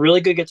 Just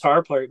really good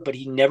guitar player, but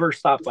he never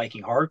stopped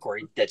liking hardcore.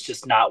 That's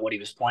just not what he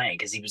was playing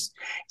because he's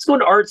going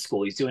to art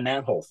school. He's doing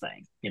that whole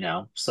thing,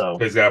 so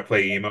he's got to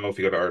play emo if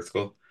you go to art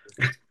school.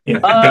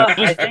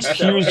 I think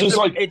so. He was just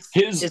like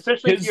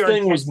his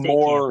thing was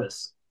more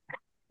campus.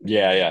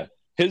 Yeah.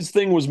 His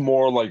thing was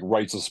more like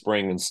Rites of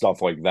Spring and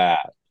stuff like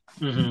that.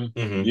 Mm-hmm.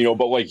 Mm-hmm.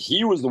 But like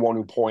he was the one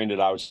who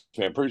pointed out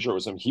to me, I'm pretty sure it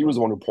was him. He was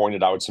the one who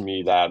pointed out to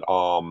me that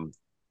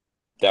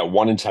that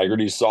One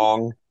Integrity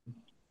song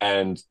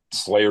and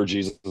Slayer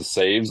Jesus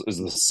Saves is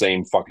the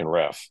same fucking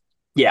riff.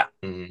 Yeah.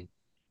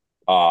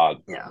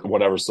 Mm-hmm.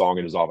 Whatever song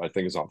it is off, I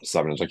think it's off the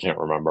 7-inch. I can't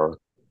remember.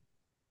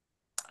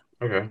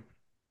 Okay.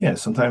 Yeah,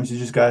 sometimes you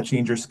just gotta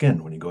change your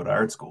skin when you go to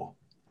art school.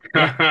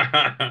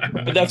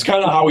 But that's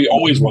kind of how he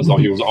always was, though.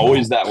 He was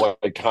always that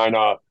like kind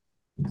of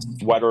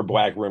sweater,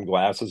 black rim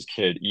glasses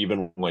kid,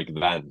 even like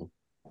then.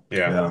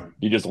 Yeah.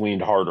 He just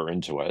leaned harder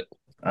into it.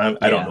 I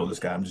don't know this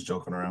guy. I'm just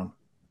joking around.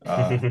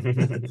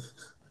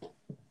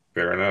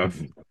 Fair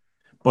enough.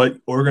 But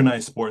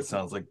Organized Sports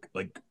sounds like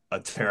a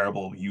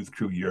terrible youth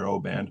crew Euro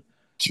band.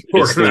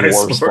 It's the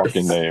worst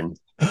fucking name.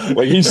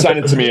 Like he sent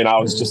it to me and I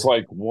was just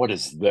like, what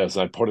is this?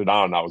 And I put it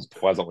on and I was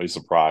pleasantly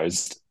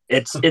surprised.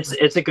 It's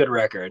a good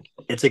record.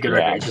 It's a good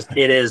record.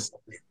 It is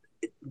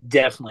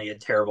definitely a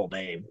terrible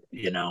name,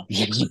 Yeah.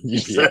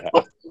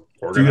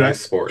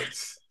 Organized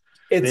Sports.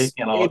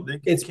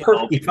 It's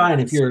perfectly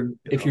fine if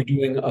you're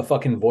doing a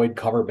fucking Void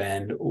cover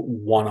band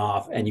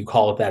one-off and you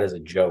call it that as a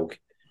joke.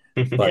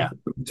 But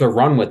to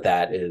run with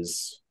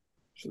that's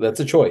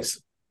a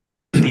choice.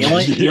 The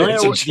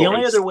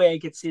only other way I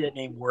could see that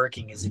name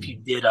working is if you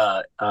did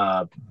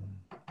a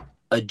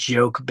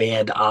joke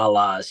band a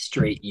la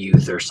Straight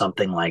Youth or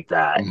something like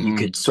that. Mm-hmm. You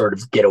could sort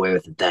of get away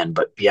with it then,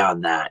 but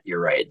beyond that, you're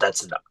right.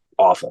 That's an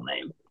awful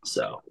name.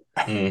 So,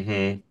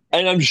 and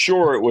I'm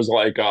sure it was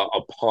like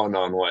a pun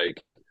on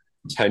like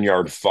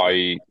 10-yard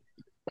fight,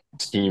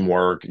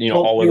 teamwork.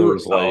 All of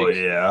those like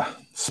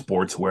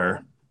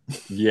sportswear.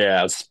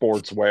 Yeah,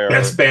 sportswear.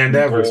 Best band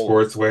ever,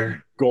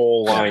 sportswear.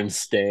 Goal line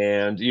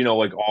stand.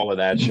 Like all of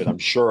that shit. I'm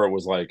sure it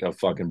was like a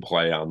fucking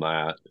play on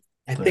that.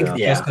 I think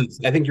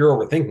I think you're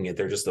overthinking it.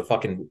 They're just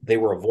they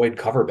were a Void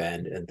cover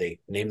band and they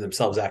named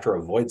themselves after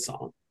a Void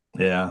song.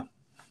 Yeah.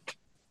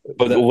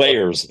 But the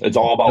layers, it's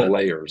all about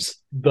layers.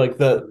 Like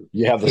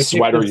you have the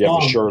sweater, you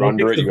have the shirt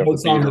under it, you have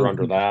the beater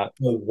under that.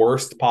 The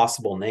worst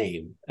possible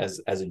name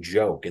as a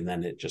joke, and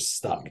then it just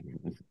stuck.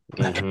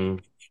 Mm-hmm.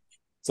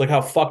 It's like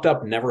how Fucked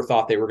Up never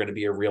thought they were going to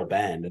be a real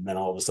band, and then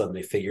all of a sudden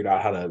they figured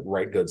out how to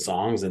write good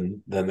songs,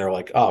 and then they're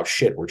like, oh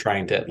shit, we're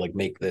trying to like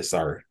make this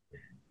our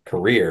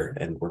career,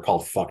 and we're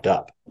called Fucked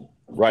Up.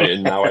 Right,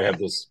 and now I have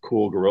this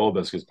cool Gorilla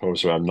Biscuits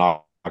poster. I'm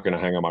not going to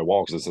hang on my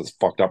wall because it says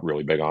 "fucked up"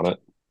 really big on it.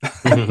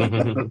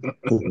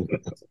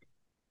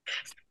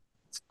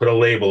 Put a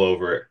label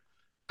over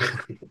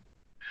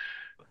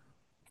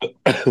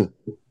it.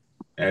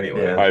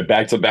 Anyway, all right,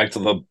 back to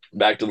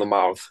the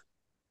mouth.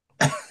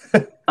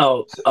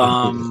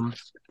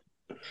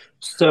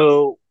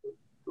 So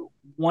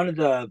one of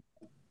the,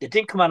 it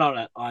didn't come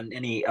out on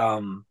any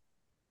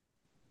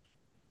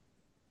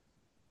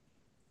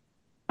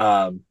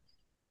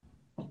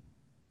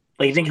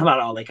like it didn't come out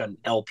on like an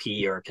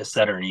LP or a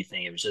cassette or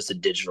anything. It was just a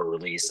digital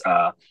release.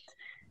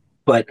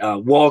 But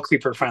Wall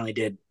Creeper finally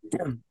did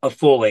a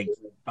full length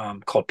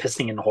called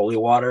 "Pissing in Holy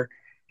Water,"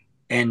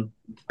 and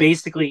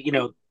basically,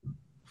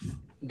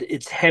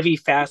 it's heavy,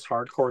 fast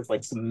hardcore with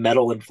like some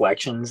metal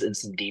inflections and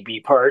some D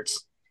beat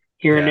parts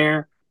here and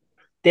there.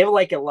 They have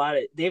like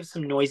they have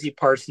some noisy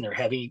parts and their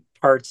heavy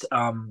parts.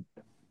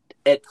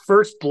 At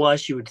first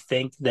blush, you would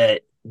think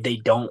that they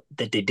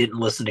didn't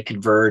listen to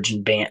Converge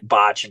and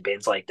Botch and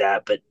bands like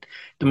that, but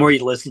the more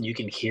you listen, you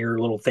can hear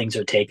little things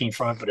they're taking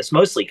from it. But it's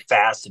mostly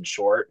fast and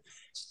short.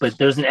 But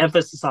there's an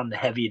emphasis on the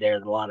heavy there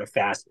that a lot of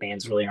fast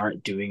bands really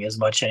aren't doing as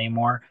much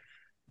anymore.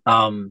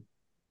 I'm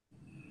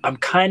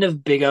kind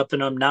of big up in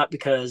them, not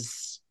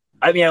because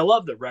I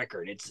love the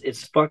record.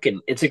 It's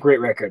a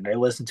great record and I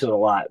listen to it a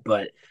lot,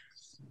 but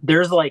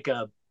there's like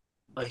a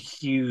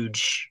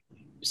huge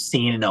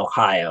scene in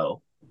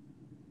Ohio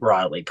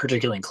broadly,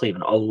 particularly in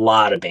Cleveland. A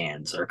lot of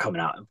bands are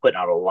coming out and putting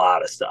out a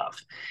lot of stuff.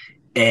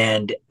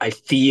 And I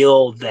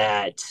feel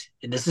that,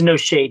 and this is no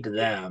shade to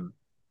them,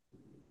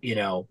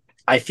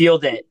 I feel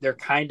that they're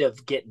kind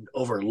of getting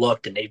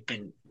overlooked and they've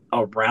been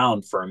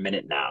around for a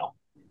minute now.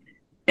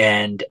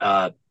 And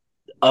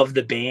of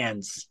the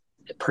bands,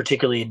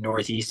 particularly in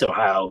Northeast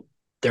Ohio,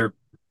 they're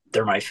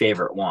my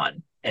favorite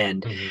one.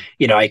 And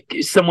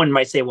someone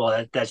might say,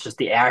 well, that's just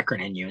the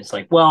Akron in you. It's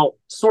like, well,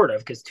 sort of,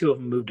 because two of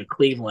them moved to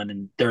Cleveland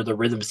and they're the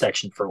rhythm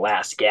section for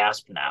Last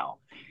Gasp now.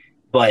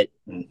 But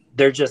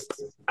I just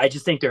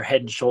think they're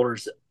head and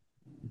shoulders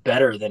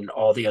better than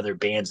all the other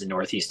bands in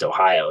Northeast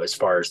Ohio as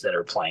far as that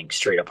are playing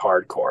straight up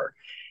hardcore.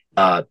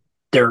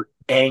 They're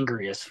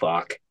angry as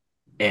fuck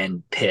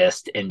and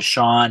pissed. And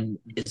Sean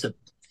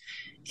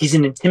he's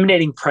an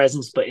intimidating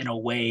presence, but in a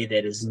way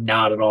that is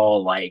not at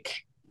all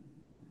like,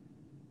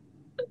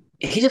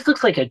 he just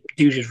looks like a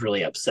dude who's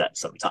really upset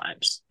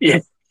sometimes.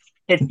 Yeah.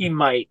 And he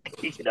might,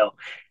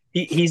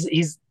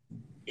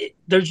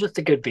 they're just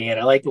a good band.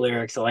 I like the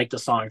lyrics. I like the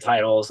song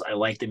titles. I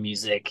like the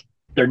music.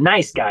 They're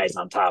nice guys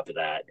on top of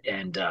that.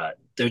 And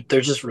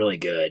they're just really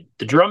good.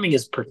 The drumming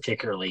is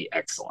particularly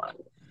excellent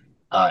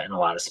in a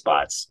lot of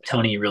spots.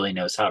 Tony really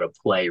knows how to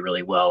play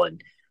really well.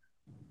 And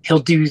he'll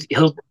do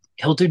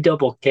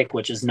double kick,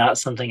 which is not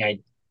something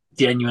I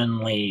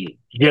generally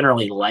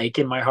like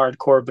in my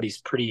hardcore, but he's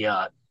pretty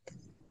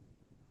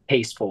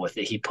tasteful with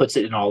it. He puts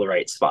it in all the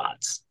right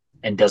spots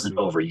and doesn't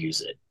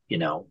overuse it.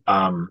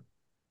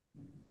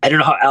 I don't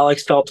know how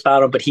Alex felt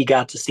about him, but he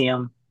got to see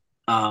him.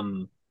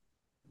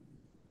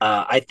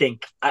 I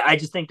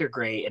just think they're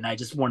great, and I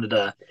just wanted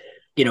to,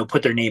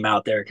 put their name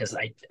out there because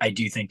I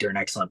do think they're an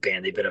excellent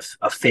band. They've been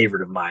a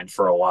favorite of mine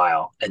for a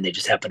while, and they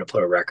just happened to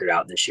put a record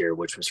out this year,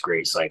 which was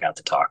great. So I got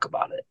to talk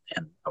about it,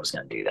 and I was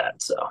going to do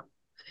that. So,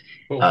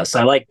 cool.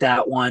 So I like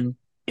that one,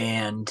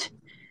 and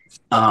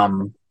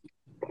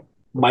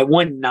my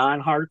one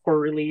non-hardcore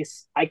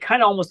release, I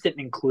kind of almost didn't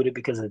include it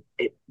because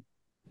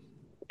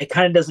it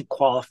kind of doesn't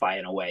qualify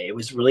in a way. It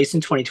was released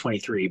in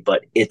 2023,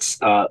 but it's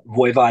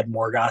Voivod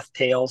Morgoth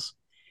Tales.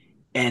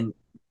 And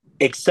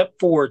except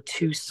for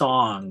 2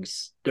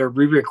 songs, they're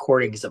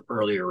re-recordings of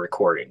earlier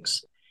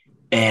recordings.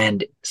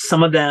 And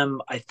some of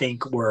them, I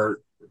think,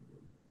 were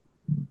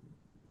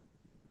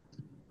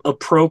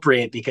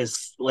appropriate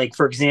because, like,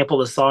 for example,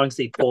 the songs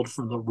they pulled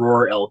from the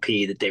Roar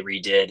LP that they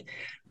redid,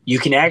 you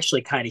can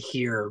actually kind of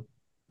hear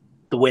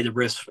the way the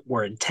riffs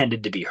were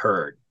intended to be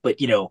heard. But,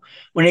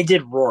 when they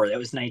did Roar, that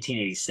was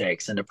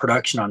 1986, and the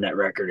production on that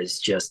record is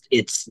just,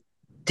 it's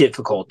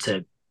difficult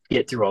to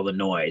get through all the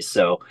noise.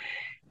 So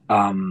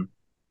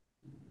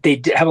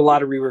they have a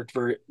lot of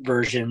reworked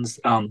versions.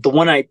 The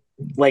one I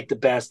like the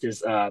best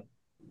is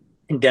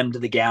Condemned to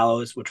the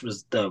Gallows, which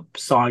was the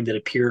song that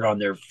appeared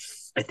on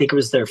I think it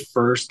was their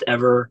first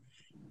ever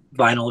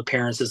vinyl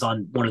appearances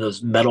on one of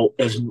those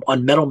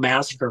on Metal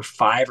Massacre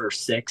 5 or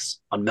 6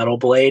 on Metal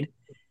Blade.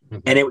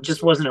 And it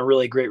just wasn't a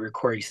really great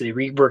recording. So they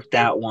reworked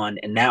that one,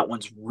 and that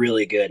one's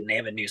really good. And they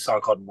have a new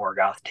song called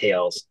Morgoth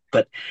Tales.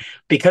 But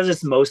because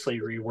it's mostly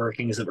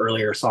reworkings of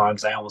earlier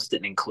songs, I almost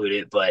didn't include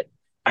it. But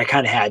I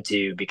kind of had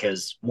to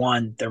because,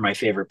 1, they're my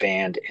favorite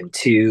band. And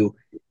 2,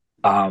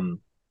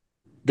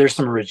 there's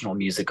some original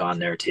music on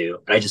there, too.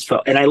 And I just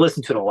felt, and I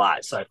listened to it a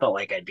lot. So I felt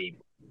like I'd be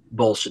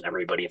bullshitting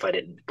everybody if I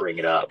didn't bring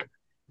it up.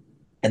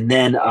 And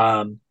then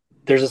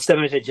there's a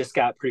 7 I just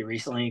got pretty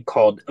recently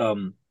called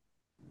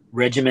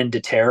Regimen de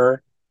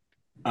Terror.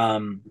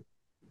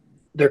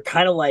 they're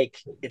kind of like,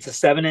 it's a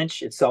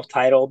 7-inch, it's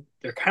self-titled.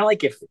 They're kind of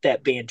like if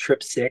that band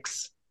Trip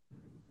Six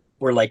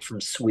were like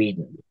from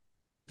Sweden,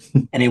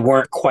 and they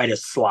weren't quite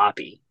as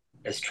sloppy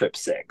as Trip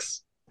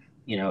Six.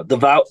 You know, the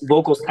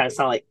vocals kind of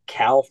sound like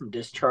Cal from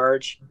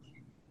Discharge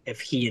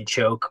if he and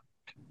Choke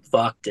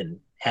fucked and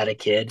had a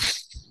kid.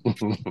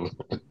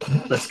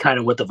 That's kind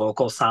of what the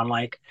vocals sound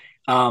like.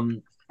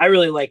 I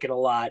really like it a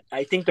lot.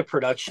 I think the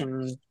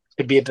production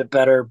could be a bit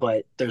better,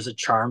 but there's a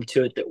charm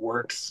to it that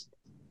works.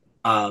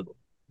 But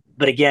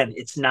again,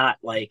 it's not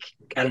like,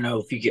 I don't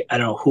know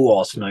who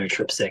all's familiar with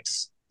Trip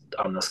Six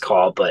on this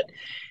call, but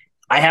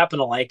I happen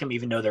to like them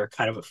even though they're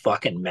kind of a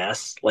fucking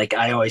mess. Like,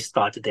 I always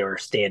thought that they were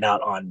staying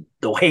out on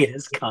The Way It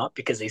Is comp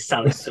because they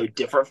sounded so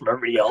different from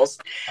everybody else.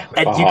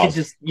 And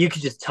you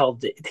could just tell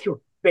that they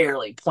were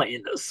barely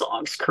playing those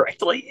songs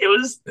correctly. It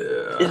was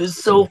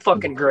so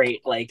fucking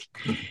great. Like,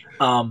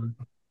 and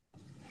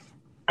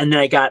then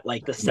I got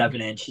like the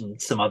 7-inch and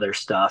some other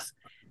stuff.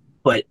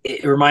 But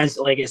it reminds,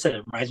 like I said,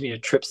 it reminds me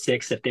of Trip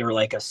Six if they were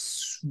like a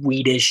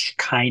Swedish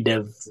kind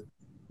of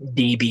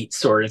D beat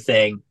sort of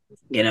thing,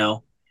 you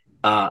know.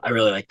 I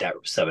really like that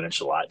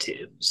 7-inch a lot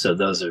too. So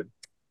those are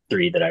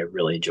 3 that I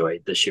really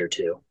enjoyed this year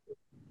too.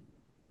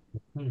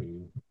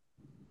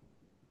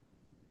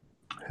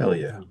 Hell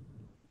yeah.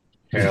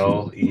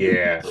 Hell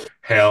yeah.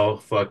 Hell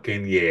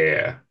fucking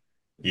yeah.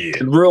 Yeah.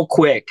 And real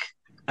quick,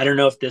 I don't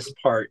know if this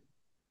part,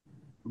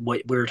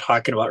 what we were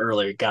talking about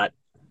earlier,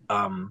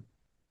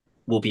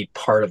 will be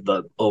part of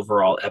the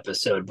overall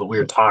episode, but we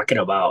were talking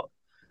about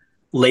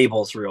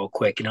labels real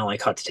quick, and I only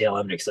caught the tail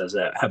end because I was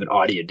having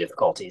audio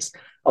difficulties.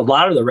 A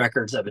lot of the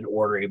records I've been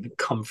ordering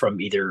come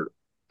from either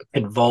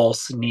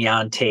Convulse,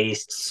 Neon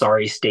Taste,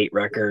 Sorry State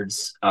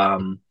Records,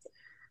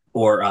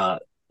 or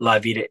La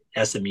Vida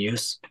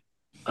SMUs.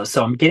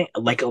 So I'm getting,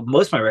 like,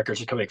 most of my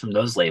records are coming from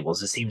those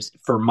labels. It seems,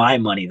 for my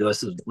money,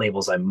 those are the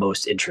labels I'm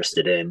most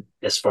interested in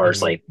as far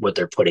as like what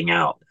they're putting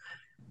out.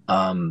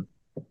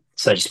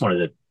 So I just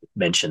wanted to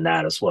mention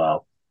that as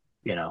well.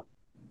 You know,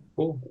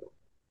 Cool.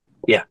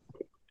 Yeah,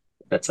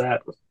 that's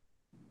that.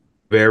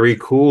 Very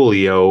cool,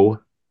 yo.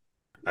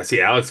 I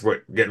see Alex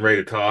getting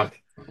ready to talk.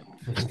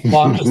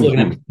 Well, I'm just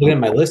looking at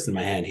my list in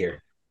my hand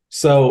here.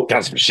 So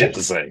got some shit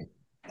to say.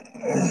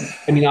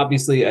 I mean,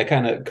 obviously, I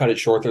kind of cut it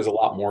short. There's a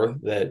lot more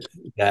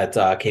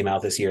that came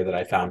out this year that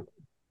I found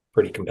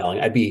pretty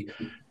compelling. I'd be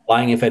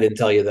lying if I didn't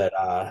tell you that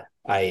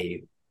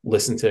I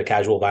listened to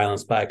Casual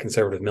Violence by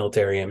Conservative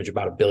Military Image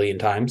about 1 billion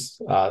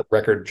times.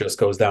 Record just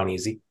goes down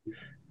easy.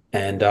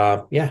 And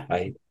yeah,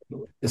 I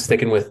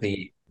sticking with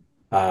the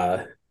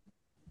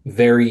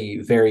very,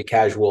 very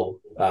casual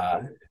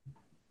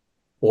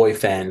boy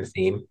fan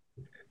theme.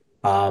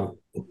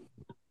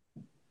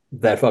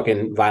 That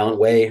fucking Violent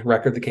Way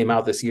record that came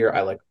out this year,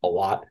 I like a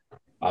lot.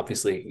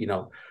 Obviously, you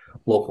know,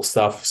 local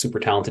stuff, super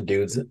talented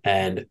dudes.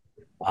 And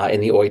in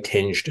the oi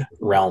tinged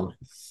realm,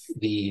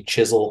 the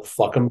Chisel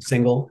Fuck 'em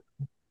single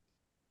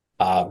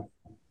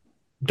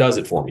does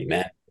it for me,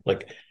 man.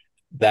 Like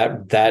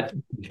that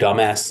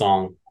dumbass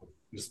song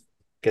just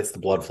gets the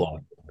blood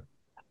flowing.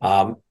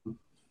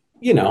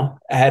 You know,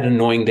 I had an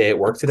annoying day at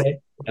work today,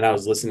 and I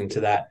was listening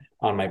to that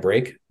on my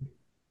break.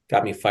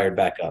 Got me fired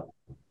back up.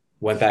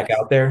 Went back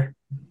out there,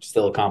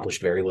 still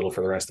accomplished very little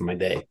for the rest of my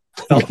day.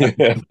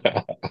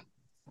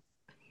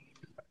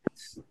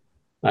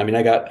 I mean,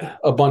 I got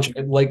a bunch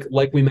of, like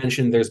we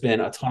mentioned, there's been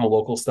a ton of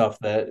local stuff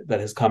that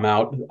has come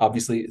out.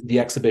 Obviously, the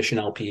Exhibition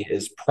LP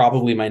is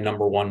probably my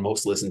number 1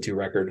 most listened to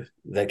record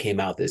that came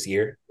out this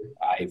year.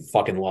 I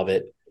fucking love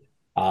it.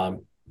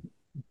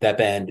 That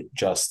band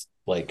just,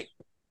 like,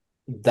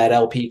 that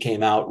LP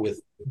came out with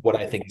what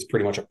I think is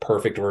pretty much a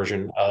perfect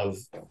version of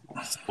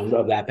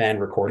that band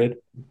recorded.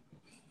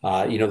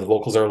 You know, the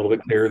vocals are a little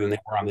bit clearer than they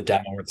were on the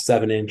demo or the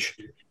 7-inch,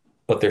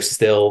 but they're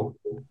still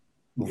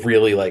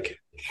really, like,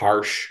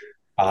 harsh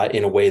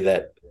in a way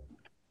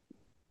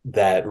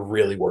that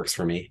really works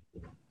for me.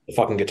 The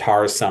fucking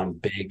guitars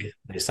sound big.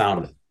 They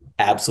sound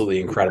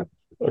absolutely incredible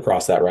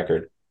across that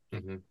record.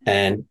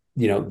 And,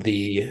 you know,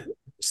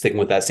 sticking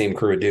with that same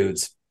crew of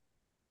dudes,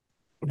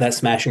 that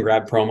Smash and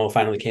Grab promo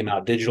finally came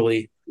out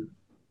digitally.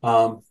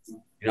 You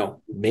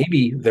know,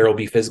 maybe there will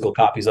be physical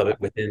copies of it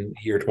within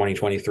the year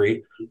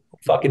 2023. Who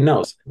fucking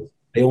knows?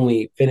 They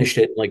only finished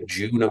it in like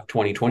June of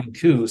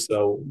 2022,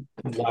 so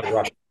a lot of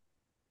rush.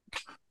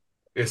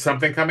 Is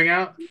something coming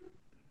out?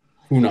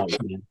 Who knows,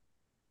 man?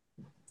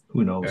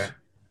 Who knows?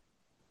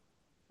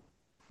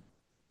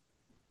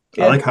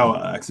 Yeah. I like how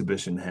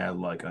Exhibition had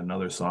like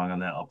another song on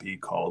that LP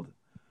called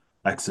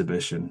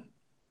Exhibition.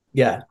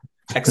 Yeah,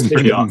 It's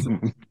pretty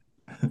awesome.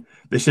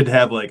 They should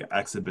have like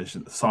a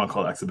song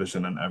called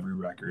Exhibition on every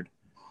record.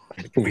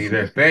 It could be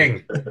their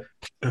thing.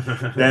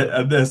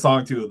 That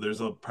song too.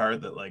 There's a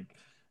part that, like,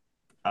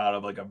 out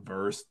of like a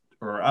verse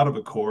or out of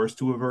a chorus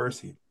to a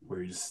verse,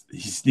 where he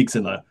sneaks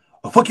in a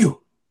 "fuck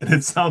you," and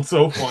it sounds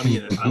so funny,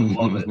 and I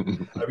love it.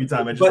 Every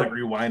time I just like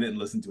rewind it and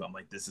listen to it, I'm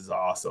like, this is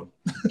awesome.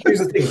 Here's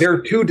the thing: there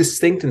are 2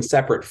 distinct and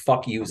separate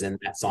 "fuck yous" in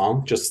that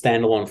song, just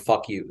standalone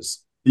 "fuck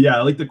yous." Yeah,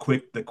 I like the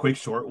quick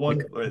short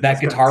one.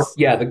 That guitar,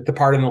 the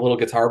part in the little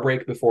guitar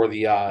break before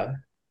the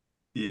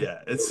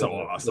Yeah, it's so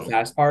awesome. The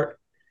fast part.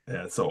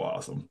 Yeah, it's so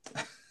awesome.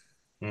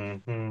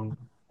 Mm-hmm.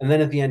 And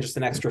then at the end, just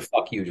an extra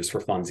fuck you just for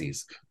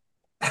funsies.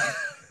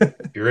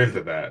 If you're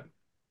into that.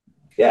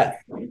 Yeah.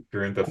 If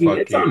you're into I mean, fuck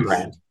it's on yous.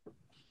 brand.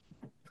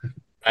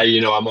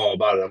 I'm all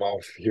about it. I'm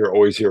all here,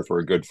 always here for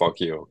a good fuck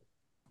you.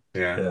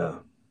 Yeah. Yeah.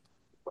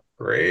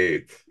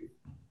 Great.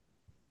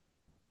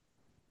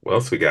 What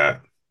else we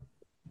got?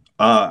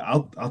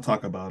 I'll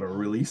talk about a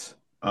release.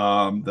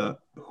 The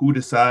Who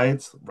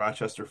Decides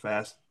Rochester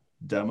Fast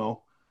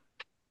demo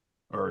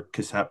or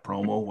cassette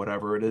promo,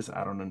 whatever it is.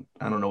 I don't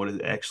know what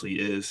it actually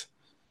is.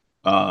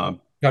 Talking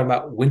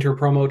about Winter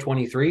Promo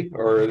 23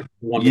 or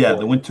one Yeah, before?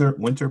 the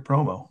winter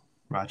promo,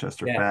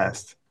 Rochester Yeah.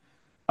 Fast.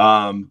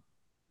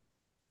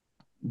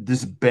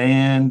 This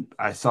band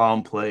I saw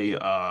him play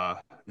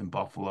in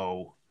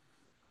Buffalo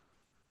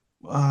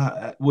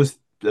was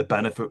a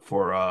benefit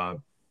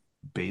for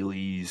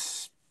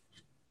Bailey's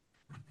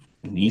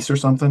niece or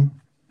something.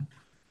 You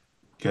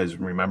guys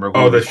remember who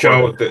Oh, it the was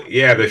show. for?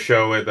 The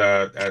show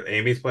at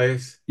Amy's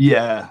place.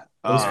 Yeah.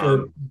 It was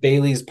for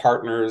Bailey's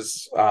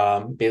partner's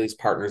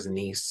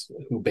niece,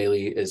 who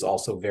Bailey is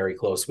also very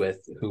close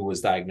with, who was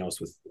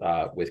diagnosed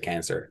with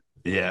cancer.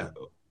 Yeah.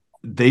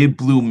 They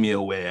blew me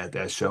away at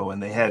that show,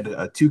 and they had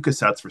two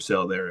cassettes for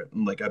sale there.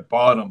 And like I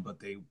bought them, but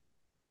they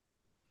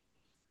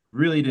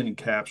really didn't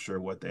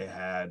capture what they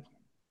had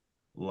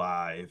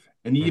live.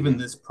 And even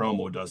this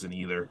promo doesn't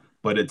either,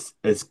 but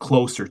it's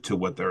closer to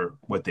what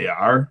they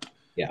are.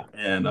 Yeah.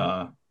 And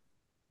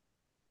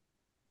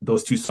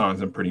those two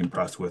songs I'm pretty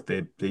impressed with.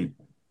 They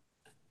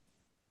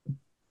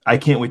I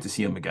can't wait to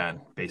see them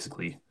again,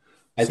 basically.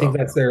 I think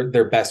that's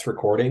their best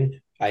recording.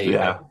 I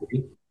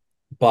agree.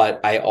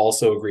 But I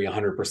also agree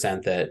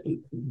 100% that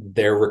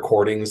their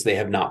recordings, they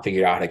have not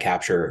figured out how to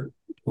capture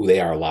who they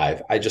are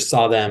live. I just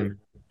saw them.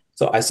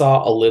 So I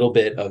saw a little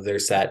bit of their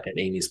set at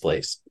Amy's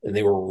place, and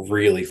they were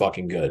really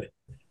fucking good.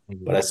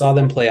 But I saw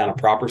them play on a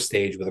proper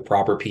stage with a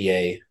proper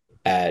PA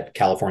at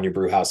California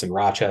Brew House in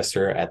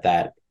Rochester at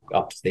that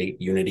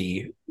Upstate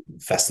Unity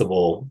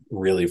Festival,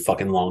 really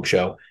fucking long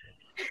show.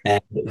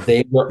 And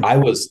I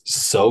was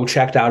so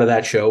checked out of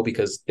that show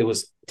because it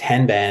was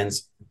 10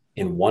 bands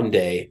in one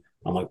day.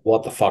 I'm like,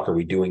 what the fuck are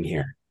we doing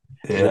here?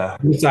 Yeah.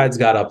 And the sides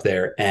got up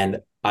there, and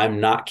I'm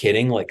not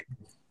kidding. Like,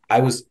 I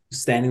was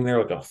standing there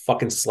like a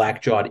fucking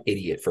slack-jawed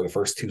idiot for the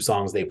first two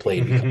songs they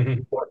played because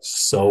they were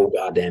so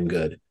goddamn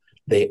good.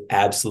 They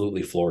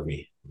absolutely floored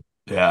me.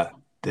 Yeah.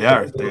 They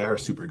are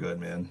super good,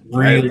 man.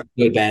 Really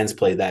good bands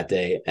played that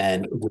day,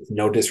 and with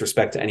no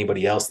disrespect to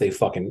anybody else,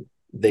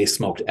 they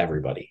smoked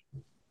everybody.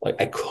 Like,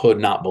 I could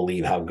not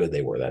believe how good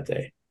they were that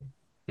day.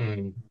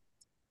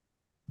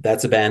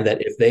 That's a band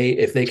that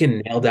if they can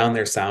nail down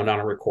their sound on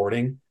a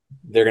recording,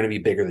 they're going to be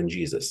bigger than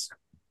Jesus.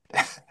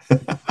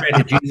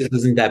 Granted, Jesus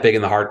isn't that big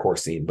in the hardcore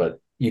scene,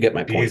 but you get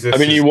my point. Jesus I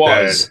mean, he is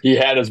was. dead. He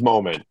had his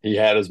moment.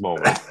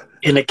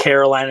 In the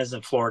Carolinas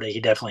and Florida, he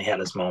definitely had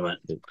his moment.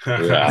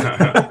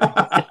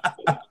 Yeah.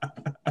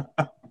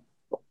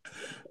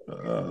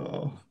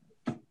 Oh.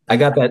 I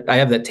got that. I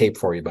have that tape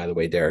for you, by the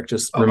way, Derek.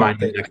 Just remind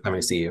me next time I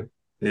see you.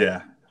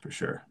 Yeah, for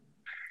sure.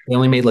 They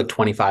only made like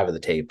 25 of the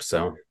tape,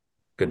 so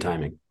good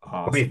timing.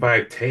 Awesome.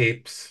 25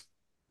 tapes.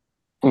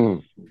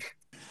 All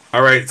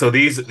right, so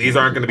these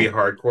aren't going to be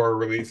hardcore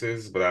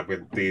releases, but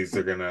these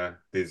are gonna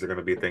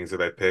be things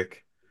that I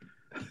pick.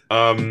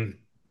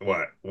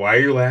 What? Why are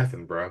you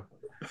laughing, bro?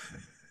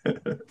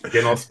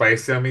 Getting all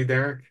spicy on me,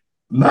 Derek?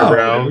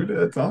 No, dude,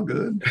 it's all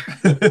good.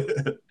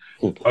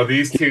 Oh,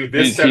 these two.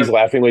 He's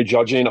laughingly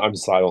judging. I'm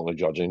silently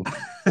judging.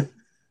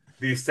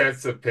 These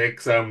sets of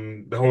picks.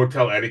 The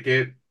Hotel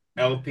Etiquette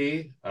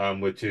LP,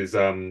 which is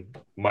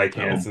Mike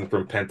Hansen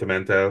from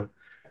Pentimento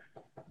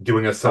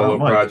doing a solo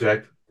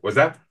project. Was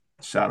that?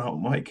 Shout out,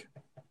 Mike.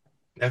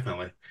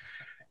 Definitely.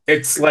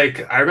 It's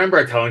like I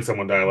remember telling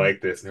someone that I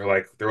like this, and they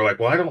were like,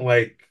 well, I don't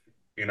like,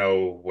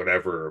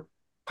 whatever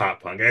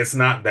pop punk. And it's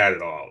not that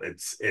at all.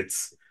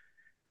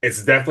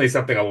 It's definitely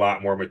something a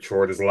lot more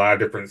mature. There's a lot of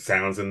different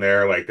sounds in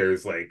there. Like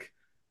there's like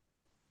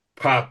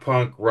pop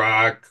punk,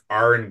 rock,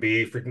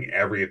 R&B, freaking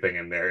everything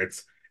in there.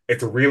 It's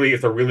a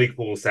really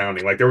cool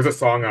sounding. Like there was a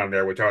song on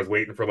there which I was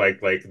waiting for like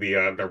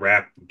the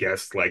rap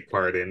guest like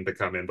part in to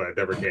come in, but it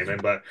never came in.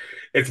 But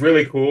it's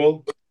really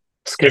cool.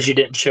 It's because you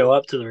didn't show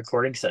up to the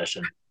recording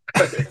session.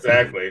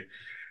 Exactly.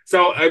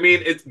 So I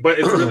mean, it's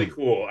really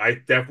cool. I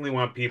definitely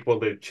want people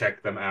to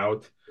check them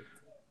out.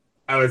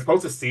 I was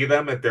supposed to see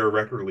them at their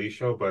record release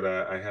show, but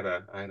I had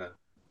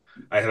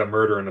a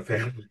murder in the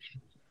family.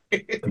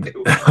 It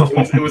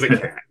was a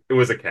cat. It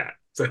was a cat.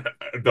 It's a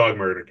dog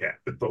murder cat,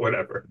 but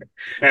whatever.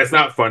 And it's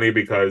not funny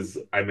because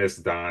I miss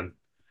Don.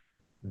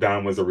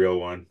 Don was a real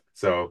one.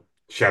 So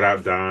shout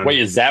out Don. Wait,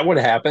 is that what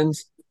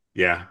happens?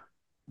 Yeah.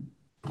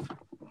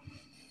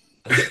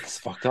 It's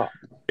fucked up.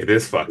 It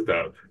is fucked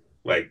up.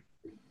 Like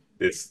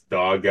this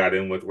dog got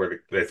in with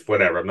it's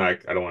whatever. I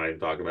don't want to even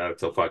talk about it,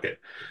 so fuck it.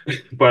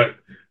 But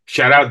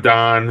shout out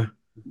Don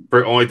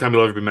for only time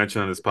he'll ever be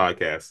mentioned on this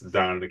podcast.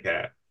 Don the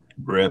cat.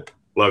 Rip.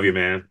 Love you,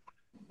 man.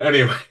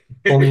 Anyway.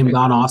 Full name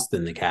Don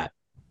Austin, the cat.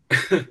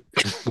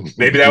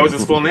 Maybe that was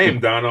his full name,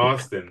 Don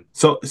Austin.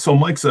 So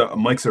Mike's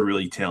a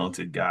really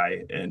talented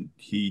guy, and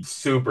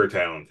Super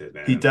talented,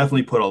 he man.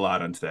 definitely put a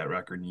lot into that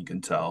record, and you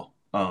can tell.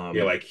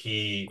 Yeah, like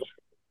he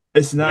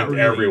It's not went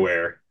really.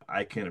 everywhere.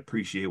 I can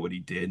appreciate what he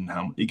did and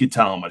how you could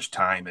tell how much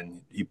time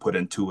and he put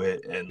into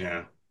it and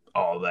Yeah.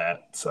 all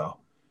that. So,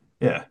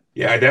 yeah,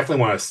 Yeah, I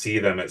definitely want to see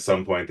them at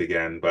some point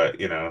again, but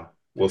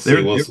we'll see.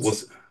 they're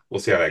We'll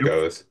see how that they're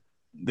goes.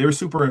 they were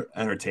super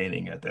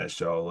entertaining at that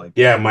show. Like,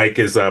 Yeah, Mike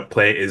is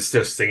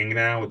just singing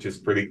now, which is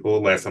pretty cool.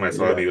 Last time I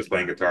saw him, yeah, he was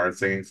playing guitar and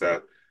singing,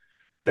 so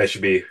that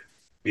should be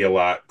a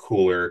lot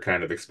cooler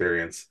kind of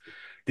experience.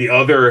 The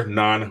other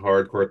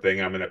non-hardcore thing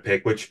I'm gonna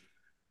pick, which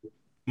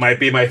might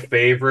be my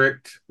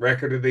favorite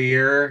record of the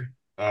year,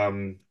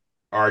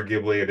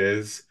 arguably it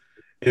is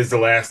the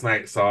Last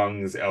Night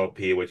Songs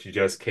LP, which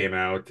just came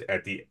out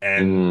at the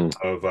end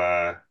Mm,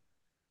 of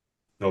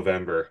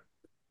November.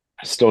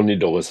 I still need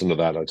to listen to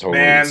that. I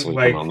totally been Man,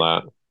 sleeping on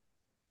that.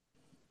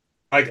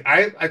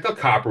 I thought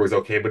Copper was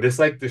okay, but this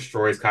like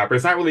destroys Copper.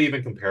 It's not really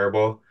even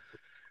comparable.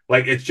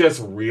 Like it's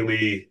just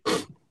really,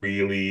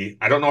 really,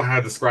 I don't know how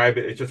to describe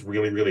it. It's just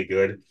really, really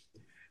good.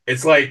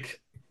 It's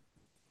like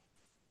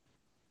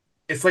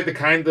it's like the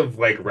kind of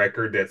like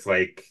record that's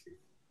like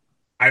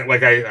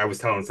I was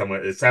telling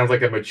someone, it sounds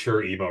like a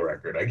mature emo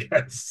record, I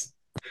guess.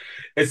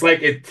 It's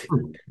like it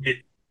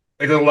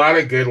it's a lot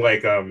of good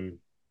like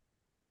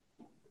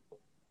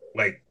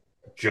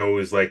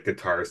Joe's like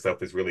guitar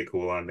stuff is really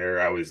cool on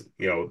there. I was,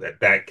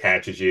 that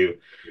catches you.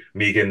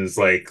 Megan's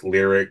like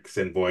lyrics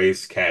and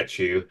voice catch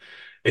you.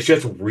 It's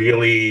just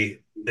really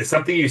it's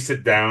something you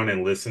sit down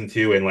and listen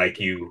to and like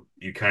you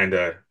kind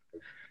of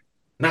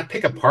not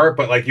pick apart,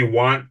 but like you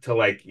want to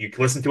like you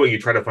listen to it, you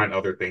try to find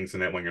other things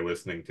in it when you're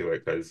listening to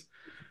it because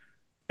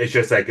it's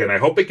just that good. And I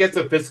hope it gets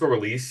a physical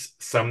release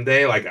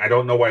someday. Like I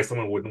don't know why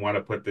someone wouldn't want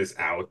to put this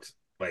out.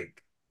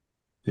 Like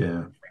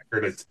yeah,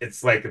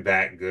 it's like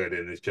that good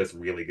and it's just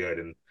really good.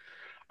 And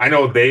I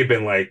know they've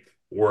been like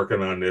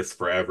working on this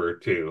forever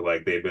too.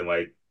 Like they've been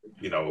like,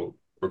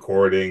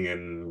 recording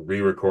and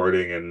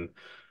re-recording and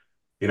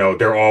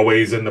they're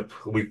always in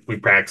we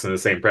practice in the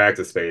same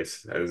practice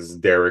space as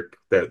Derek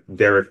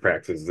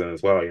practices in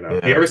as well. You yeah,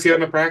 ever see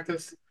them in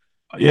practice?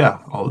 yeah,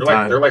 all the They're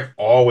time. like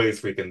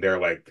always freaking they're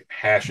like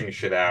hashing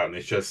shit out and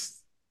it's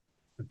just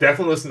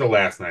definitely listen to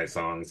last night's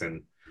songs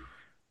and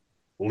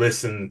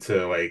listen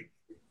to like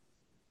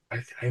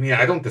I mean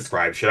I don't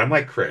describe shit. I'm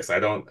like Chris. I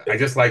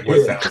just like what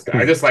Yeah, sounds good.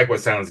 I just like what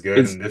sounds good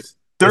Is and they're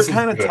this is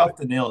kind of good. tough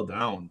to nail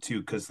down too,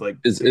 because like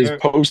is they're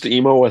post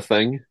emo a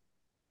thing?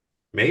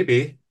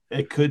 Maybe.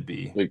 it could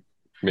be. Like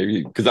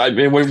maybe because I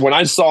mean when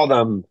I saw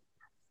them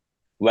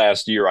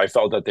last year, I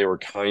felt that they were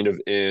kind of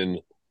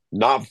in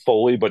not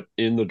fully, but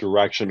in the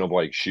direction of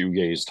like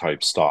shoegaze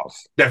type stuff.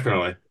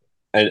 Definitely.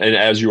 And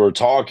as you were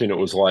talking, it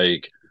was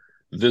like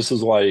this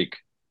is like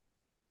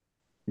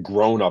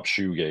grown up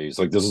shoegaze,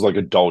 like this is like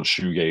adult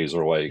shoegaze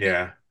or like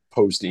Yeah.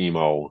 post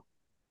emo.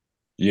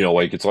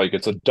 Like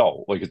it's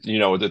adult, like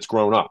it's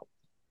grown up.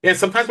 Yeah,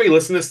 sometimes when you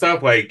listen to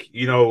stuff like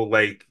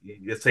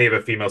let's say you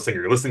have a female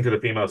singer, you're listening to the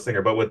female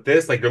singer, but with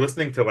this, like you're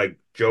listening to like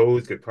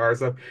Joe's guitar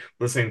stuff,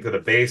 listening to the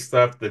bass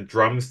stuff, the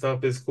drum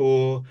stuff is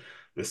cool.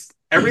 This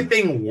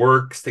everything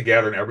works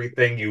together and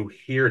everything you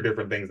hear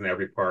different things in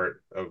every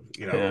part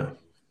Yeah,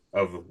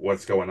 of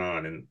what's going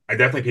on. And I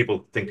definitely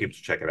people should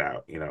check it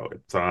out.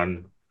 It's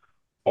on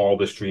all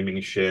the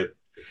streaming shit.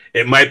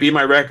 It might be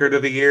my record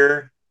of the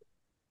year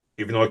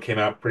even though it came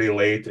out pretty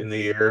late in the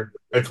year.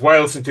 It's what I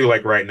listen to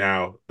like right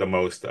now the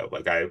most of.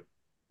 Like I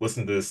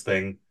listen to this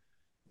thing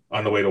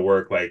on the way to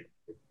work, like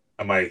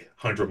on my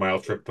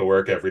 100-mile trip to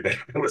work every day.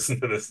 I listen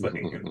to this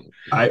thing.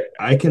 And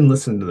I can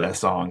listen to that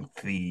song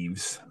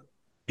 "Thieves"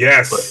 but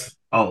yes,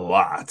 a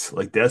lot.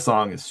 Like that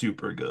song is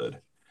super good.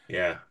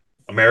 yeah,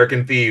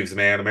 American Thieves,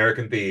 man,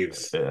 American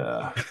Thieves.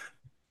 Yeah,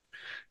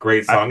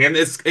 Great I song, and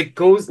it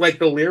goes like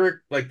the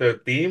lyric, like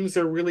the themes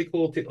are really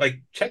cool too.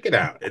 Like check it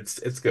out, it's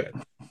good.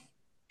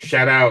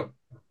 Shout out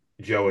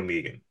Joe and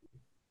Megan,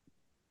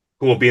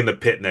 who will be in the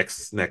pit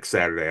next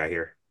Saturday. I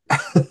hear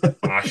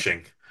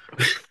moshing.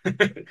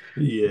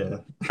 yeah,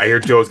 I hear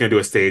Joe's gonna do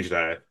a stage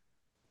dive.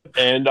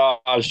 And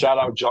shout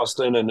out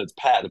Justin, and it's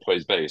Pat that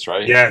plays bass,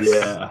 right? Yes,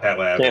 yeah. Pat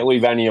Lab. Can't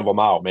leave any of them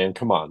out, man.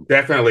 Come on.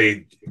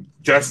 Definitely.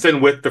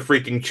 Justin with the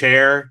freaking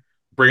chair,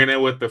 bringing it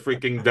with the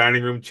freaking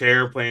dining room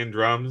chair, playing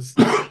drums.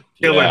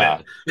 Killing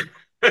Yeah,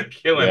 it.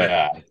 Killing it.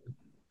 yeah.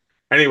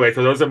 Anyway,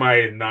 so those are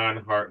my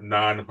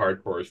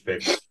non-hardcore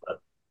picks.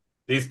 But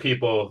these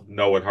people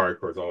know what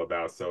hardcore is all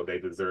about, so they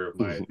deserve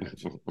my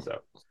attention.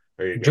 So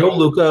there you Joe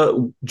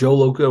go.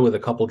 Luca with a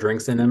couple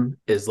drinks in him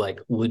is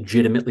like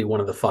legitimately one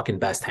of the fucking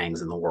best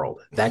hangs in the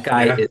world. That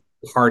guy Yeah. is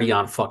party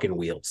on fucking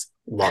wheels.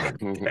 Love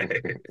him.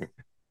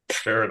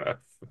 Fair enough.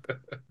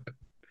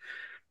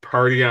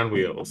 Party on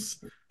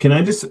wheels. Can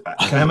I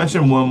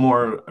mention one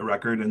more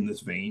record in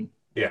this vein?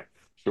 Yeah.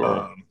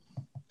 Sure.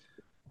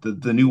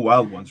 The new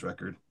Wild Ones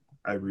record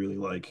I really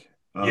like.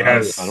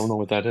 Yes. I don't know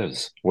what that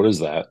is. What is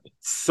that?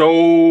 So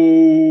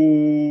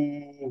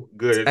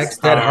good. It's Ex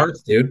Dead Tom.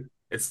 Hearts, dude.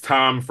 It's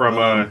Tom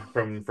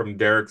from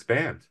Derek's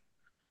band.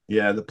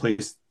 Yeah, the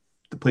place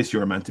you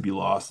were meant to be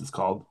lost is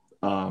called.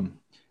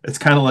 It's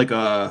kind of like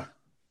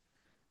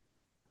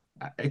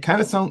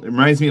it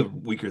reminds me of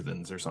Weaker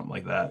Thans or something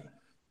like that.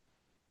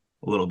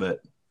 A little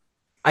bit.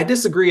 I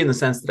disagree in the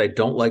sense that I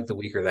don't like the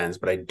Weaker Thans,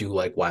 but I do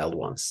like Wild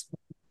Ones.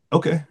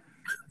 Okay.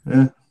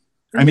 Yeah.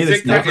 I mean,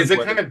 it's different. Is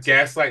it kind of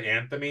Gaslight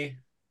Anthemy?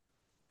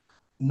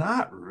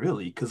 Not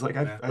really, because like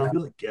Yeah. I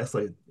feel like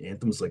Gaslight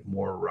Anthem's like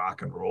more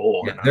rock and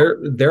roll. Yeah,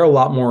 And they're a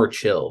lot more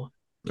chill.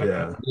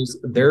 yeah.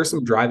 There are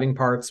some driving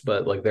parts,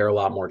 but like they're a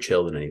lot more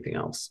chill than anything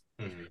else.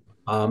 Mhm.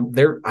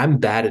 I'm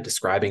bad at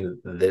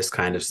describing this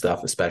kind of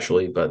stuff,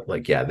 especially, but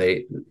like yeah,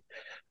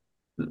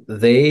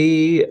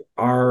 they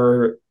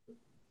are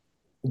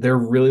they're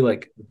really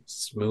like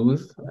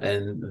smooth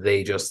and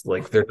they just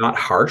like they're not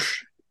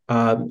harsh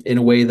in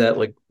a way that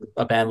like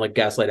a band like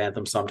Gaslight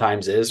Anthem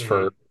sometimes is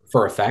for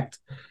effect.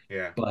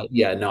 Yeah. But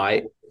yeah, no,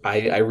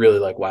 I really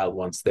like Wild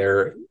Ones.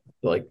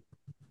 Like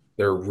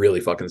they're a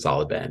really fucking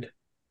solid band.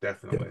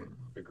 Definitely.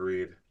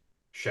 Agreed.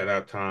 Shout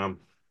out Tom.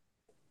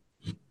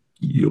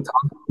 You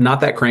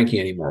Not that cranky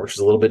anymore, which is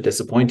a little bit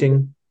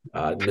disappointing.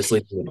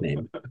 Misleading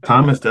nickname.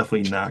 Tom is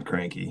definitely not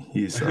cranky.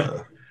 He's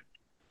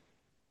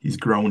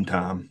grown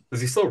Tom.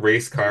 Does he still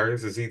race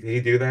cars? Did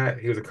he do that?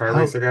 He was a car How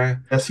racer guy?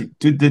 yes,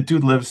 the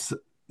dude lives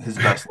his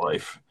best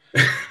life.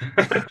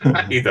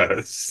 He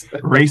does.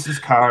 Races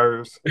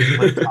cars,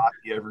 plays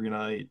hockey every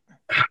night.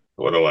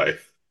 What a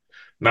life.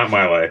 Not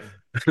my life.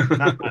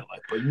 Not my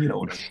life, but you know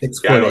what I mean.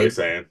 6 Yeah, I know foot what you're 8,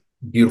 saying.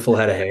 beautiful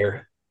head of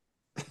hair.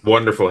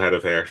 Wonderful head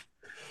of hair.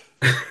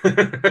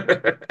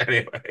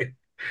 Anyway,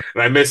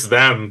 and I miss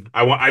them.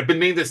 I've been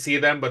meaning to see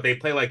them, but they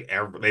play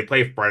they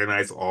play Friday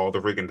nights all the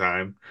freaking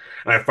time.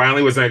 And I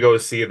finally was gonna go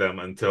see them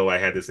until I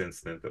had this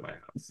incident at my house.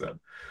 So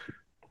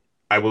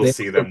I will They,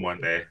 see them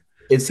one day.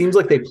 it seems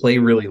like they play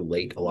really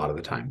late a lot of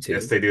the time too.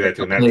 Yes, they do that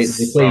too. And that They play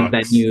sucks.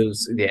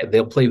 venues. Yeah,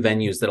 they'll play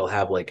venues that'll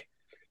have like,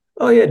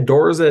 oh yeah,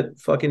 doors at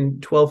fucking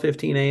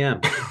 12:15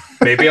 a.m.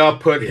 Maybe I'll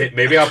put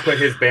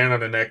his band on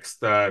the next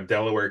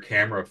Delaware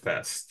Camera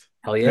Fest.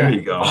 Hell There yeah.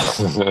 you go.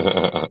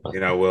 You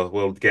know,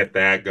 we'll get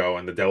that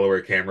going. The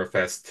Delaware Camera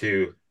Fest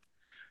too.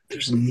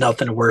 There's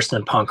nothing worse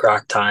than punk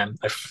rock time.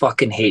 I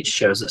fucking hate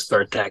shows that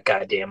start that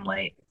goddamn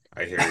late.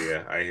 I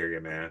hear you,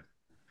 man.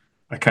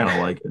 I kind of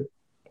like it.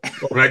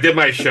 When I did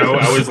my show,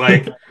 I was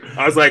like,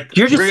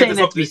 You're just bringing saying this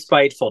that up to be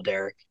spiteful,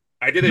 Derek.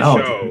 I did a No,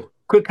 show.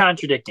 Quit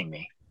contradicting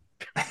me.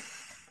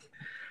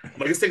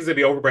 Like this thing's gonna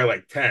be over by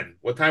like 10.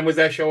 What time was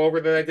that show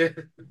over that I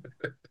did?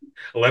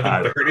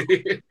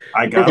 11:30.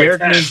 I got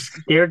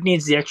Derek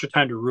needs the extra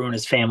time to ruin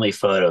his family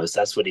photos.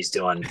 That's what he's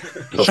doing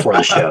before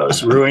the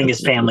shows, ruining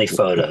his family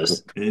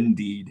photos.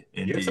 Indeed.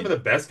 You have some of the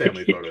best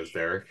family photos,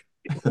 Derek.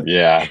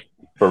 Yeah,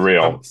 for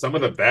real. Some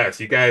of the best.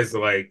 You guys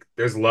like.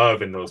 There's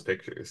love in those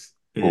pictures.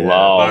 Yeah.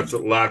 Love.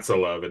 Lots of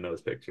love in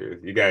those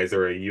pictures. You guys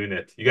are a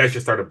unit. You guys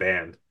should start a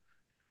band.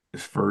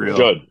 For real.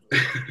 Should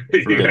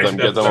You guys should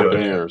get them start a up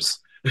in band. ears.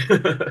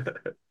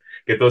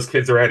 Get those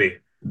kids ready.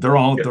 They're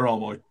all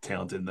more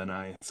talented than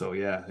I, so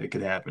yeah, it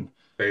could happen.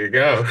 There you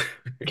go.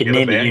 You can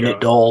name it Unit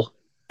Dole.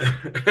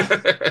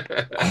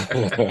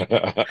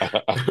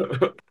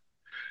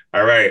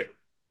 All right.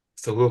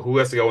 So who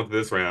has to go into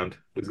this round?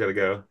 Who's got to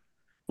go?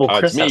 Well,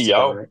 Chris it's me, has to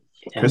yo. go, right?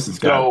 Yeah. Chris has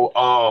got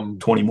So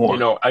 20 more. You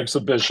know,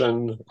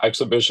 exhibition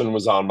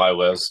was on my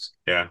list.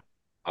 Yeah.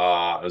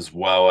 As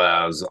well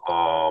as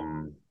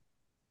the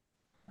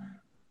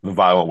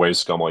Violent Way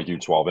Scum Like You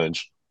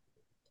 12-inch.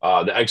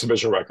 The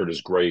exhibition record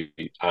is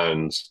great,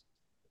 and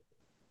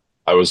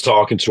I was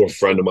talking to a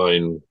friend of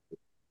mine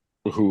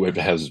who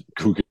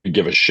could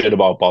give a shit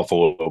about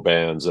Buffalo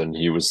bands, and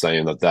he was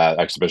saying that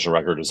exhibition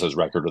record is his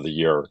record of the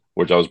year,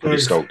 which I was pretty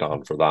stoked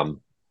on for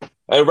them.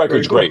 And the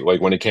record's great. Like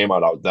when it came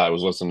out, I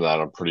was listening to that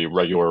on a pretty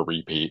regular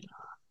repeat.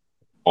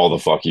 All the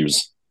fuck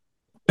yous.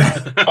 In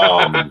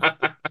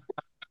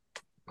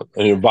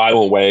a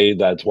Violent Way,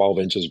 that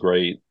 12-inch is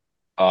great.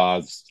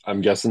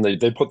 I'm guessing they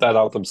put that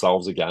out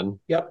themselves again.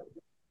 Yep.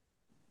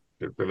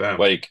 Good for them.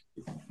 Like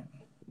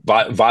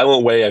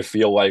Violent Way, I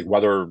feel like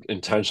whether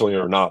intentionally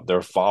or not,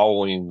 they're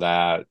following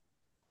that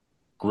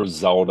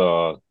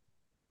Griselda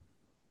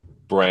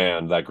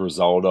brand, that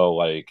Griselda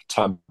like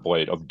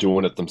template of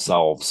doing it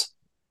themselves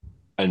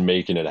and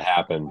making it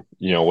happen.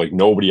 You know, like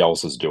nobody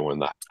else is doing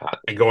that.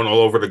 And going all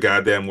over the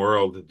goddamn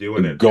world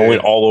doing it. Going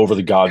all over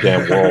the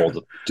goddamn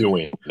world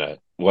doing it.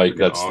 Like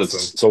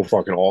that's so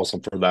fucking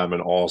awesome for them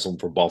and awesome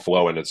for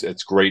Buffalo, and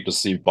it's great to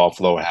see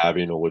Buffalo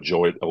having a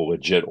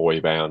legit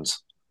Oi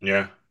bands.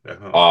 Yeah,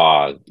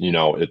 definitely. You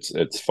know,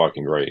 it's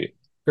fucking great.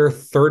 There are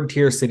third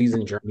tier cities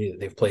in Germany that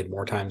they've played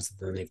more times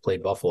than they've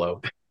played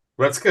Buffalo.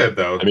 That's good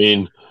though. I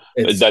mean,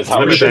 that's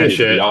how it should be,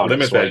 to be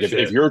honest. Like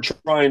if you're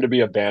trying to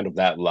be a band of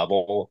that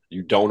level,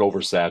 you don't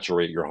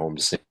oversaturate your home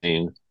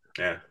scene.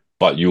 Yeah.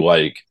 But you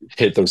like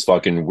hit those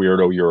fucking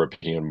weirdo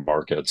European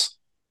markets.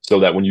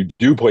 So that when you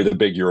do play the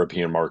big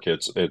European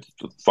markets, it's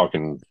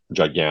fucking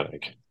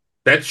gigantic.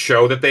 That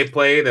show that they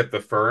played at the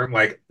Firm,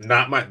 like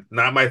not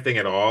my thing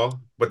at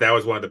all, but that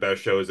was one of the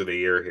best shows of the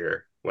year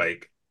here.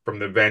 Like from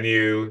the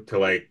venue to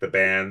like the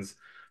bands,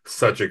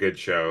 such a good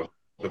show.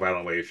 the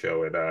Violent Ways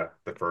show at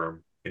the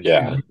Firm in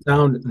Yeah.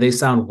 Chicago. They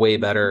sound way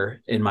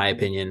better, in my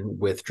opinion,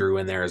 with Drew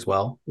in there as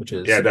well, which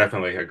is Yeah,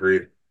 definitely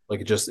agreed.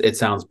 like it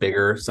sounds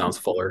bigger, sounds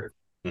fuller.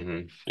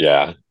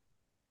 Yeah.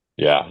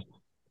 Yeah.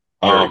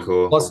 Very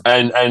cool.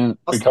 And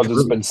Plus because it's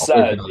Drew been is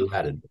always said, value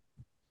added.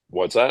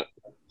 what's that?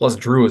 Plus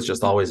Drew is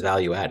just always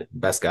value added.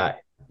 Best guy.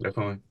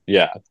 Definitely.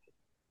 Yeah.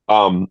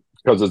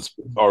 Because it's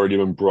already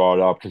been brought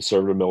up,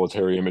 conservative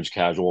military image,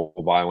 casual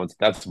violence.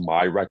 That's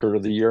my record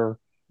of the year.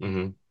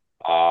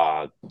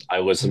 I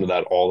listen to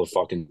that all the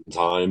fucking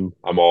time.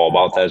 I'm all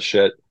about that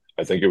shit.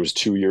 I think it was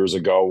 2 years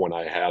ago when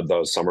I had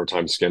the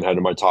Summertime Skinhead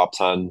in my top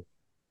 10.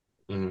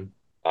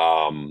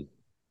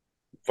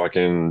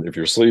 Fucking, if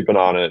you're sleeping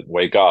on it,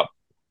 wake up.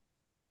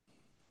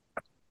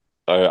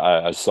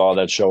 I saw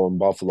that show in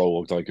Buffalo.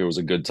 Looked like it was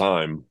a good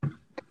time.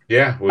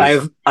 Yeah,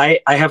 I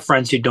have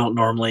friends who don't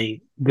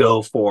normally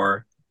go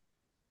for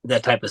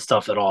that type of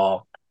stuff at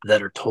all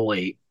that are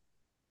totally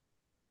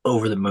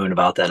over the moon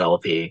about that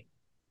LP.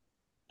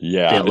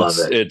 Yeah, They love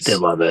it. They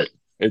love it.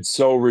 It's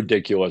so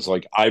ridiculous.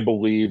 Like, I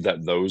believe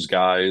that those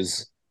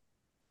guys,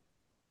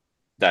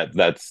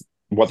 that's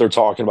what they're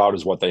talking about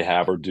is what they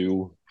have or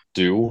do.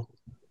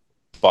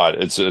 But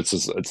it's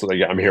like,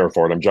 I'm here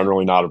for it. I'm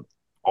generally not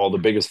all the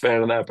biggest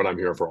fan of that, but I'm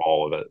here for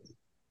all of it.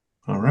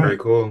 All right. Very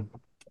cool.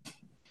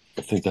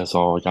 I think that's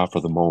all I got for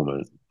the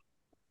moment.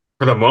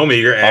 For the moment,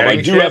 you're adding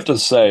I do shit? have to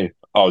say,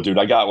 oh, dude,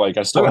 I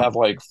still have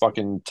like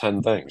fucking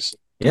 10 things.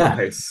 Yeah.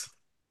 Nice.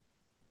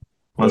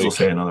 Might as well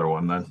say another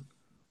one then.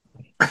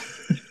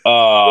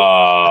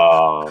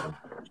 I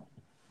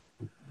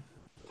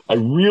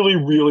really,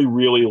 really,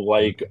 really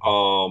like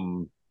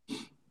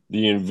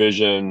the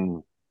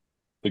Envision,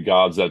 the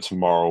Gods That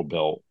Tomorrow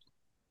Built,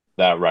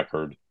 that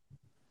record.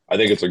 I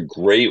think it's a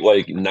great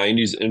like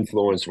 90s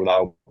influence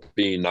without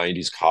being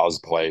 90s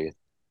cosplay.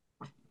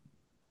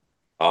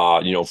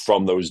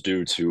 From those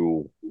dudes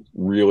who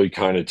really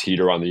kind of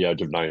teeter on the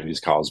edge of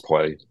 90s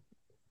cosplay.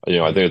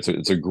 I think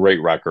it's a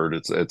great record.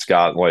 It's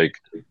got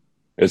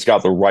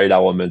the right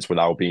elements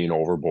without being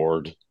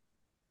overboard.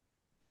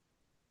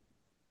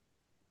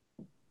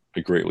 I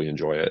greatly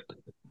enjoy it.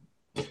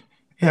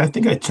 Yeah, I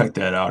think I checked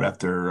that out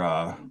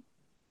after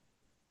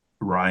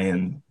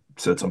Ryan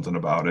said something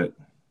about it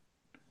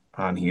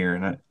on here,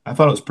 and I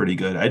thought it was pretty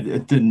good.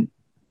 It didn't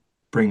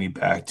bring me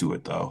back to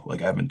it though.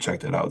 Like I haven't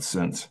checked it out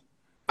since.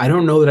 I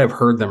don't know that I've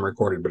heard them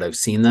recorded, but I've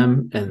seen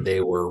them and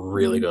they were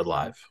really good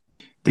live.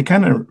 They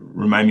kind of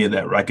remind me of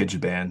that Wreckage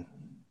band,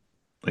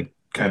 like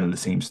kind of the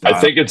same style.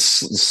 I think it's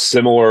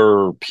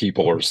similar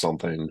people or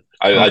something.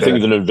 I think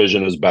that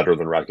Envision is better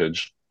than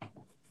Wreckage.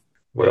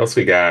 What else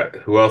we got?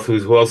 Who else?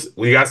 Who else?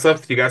 We got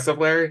stuff? You got stuff,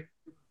 Larry?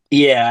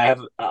 Yeah, I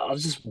have. I'll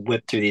just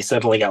whip through these.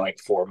 I've only got like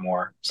 4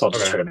 more, so I'll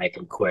just try to make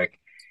them quick.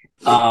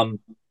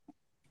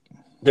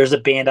 There's a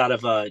band out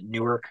of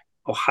Newark,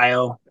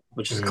 Ohio,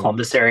 which is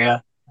Columbus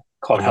area,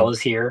 called Hell Is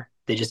Here.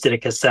 They just did a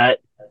cassette,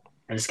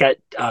 and it's got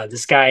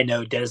this guy I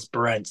know, Dennis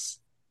Brentz,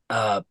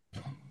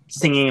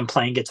 singing and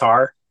playing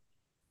guitar.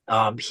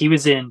 He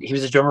was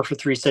a drummer for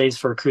Three Studies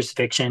for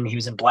Crucifixion. He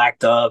was in Black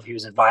Dove. He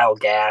was in Vile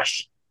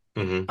Gash.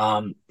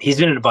 He's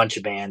been in a bunch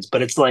of bands,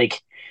 but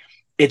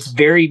it's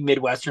very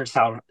Midwestern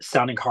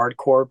sounding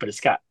hardcore, but it's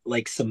got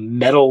like some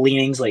metal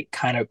leanings, like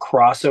kind of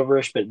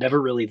crossoverish, but it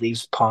never really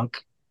leaves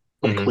punk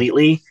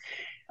completely.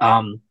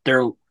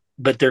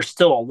 There's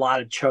still a lot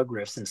of chug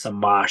riffs and some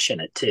mosh in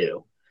it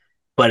too.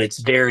 But it's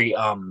very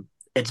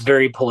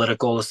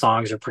political. The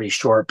songs are pretty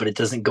short, but it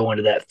doesn't go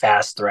into that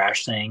fast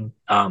thrash thing.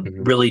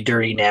 Really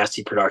dirty,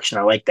 nasty production.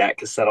 I like that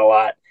cassette a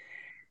lot.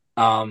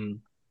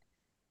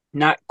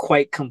 Not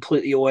quite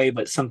completely Oi,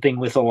 but something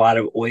with a lot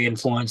of Oi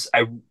influence.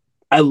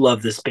 I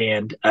love this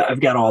band. I've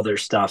got all their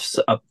stuff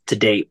up to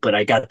date, but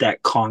I got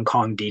that Kong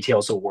Kong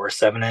Details of War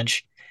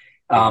 7-inch.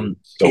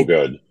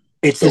 Good.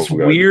 It's so this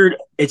good. weird.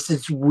 It's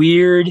this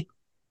weird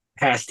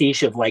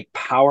pastiche of like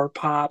power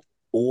pop,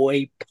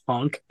 Oi,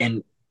 punk,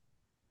 and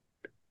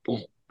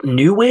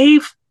new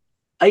wave.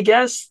 I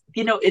guess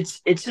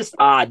it's just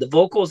odd. The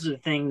vocals are the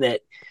thing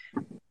that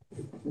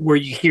where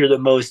you hear the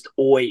most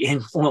Oi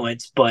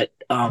influence, but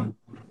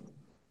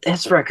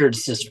this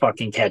record's just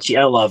fucking catchy.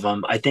 I love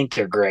them. I think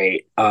they're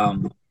great.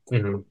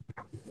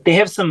 They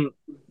have some,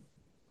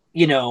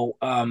 they're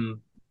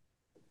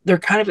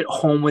kind of at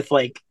home with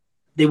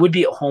they would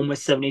be at home with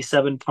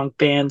 77 punk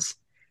bands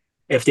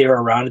if they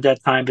were around at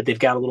that time, but they've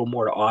got a little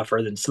more to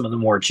offer than some of the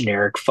more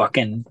generic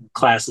fucking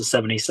class of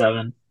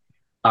 77.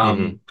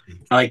 I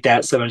like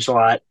that 7-inch a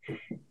lot.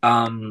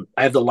 I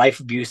have the Life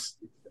Abuse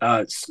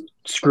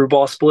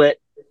Screwball split.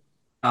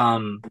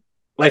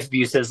 Life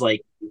Abuse has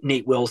like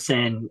Nate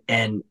Wilson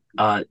and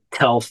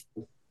Telf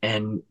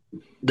and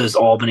those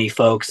Albany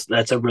folks.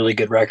 That's a really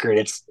good record.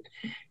 It's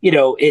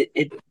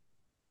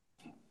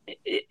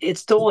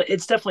it's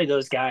definitely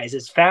those guys.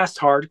 It's fast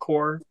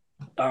hardcore,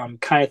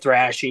 kind of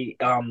thrashy.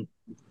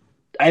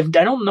 I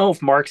don't know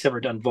if Mark's ever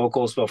done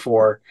vocals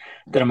before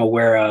that I'm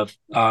aware of,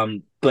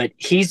 but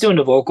he's doing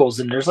the vocals,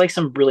 and there's like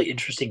some really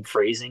interesting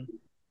phrasing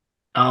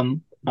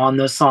on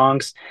those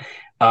songs.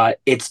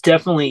 It's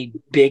definitely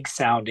big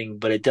sounding,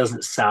 but it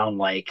doesn't sound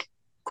like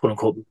quote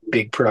unquote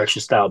big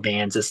production style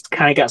bands. It's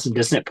kind of got some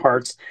dissonant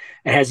parts.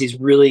 It has these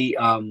really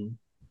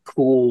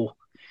cool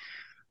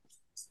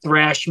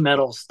thrash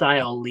metal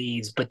style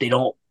leads, but they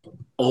don't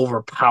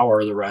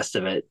overpower the rest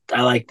of it.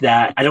 I like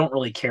that. I don't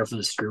really care for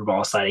the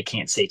screwball side. I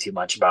can't say too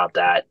much about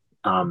that.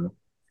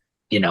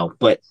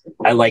 But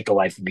I like the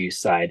Life Abuse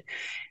side.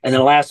 And then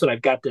the last one,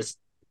 I've got this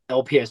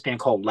LP I was band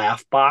called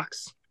Laugh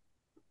Box,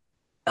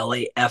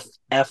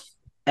 LAFFF,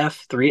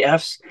 3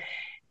 Fs.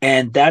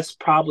 And that's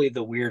probably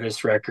the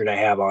weirdest record I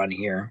have on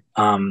here.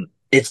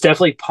 It's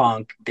definitely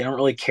punk. They don't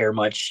really care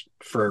much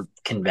for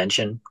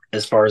convention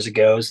as far as it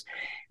goes.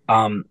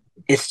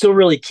 It's still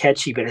really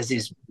catchy, but it has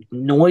these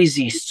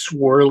noisy,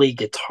 swirly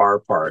guitar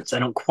parts. I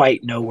don't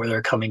quite know where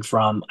they're coming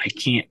from. I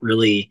can't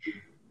really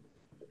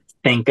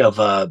think of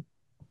a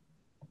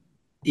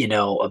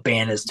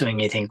band that's doing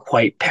anything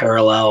quite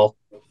parallel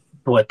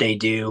to what they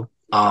do.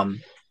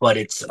 But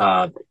it's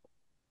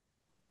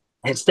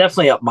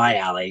definitely up my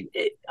alley.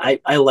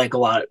 I like a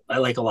lot. I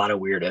like a lot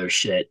of weirdo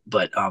shit,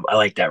 but I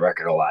like that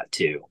record a lot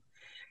too.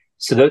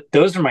 So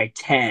those are my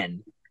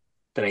 10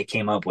 that I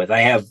came up with. I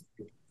have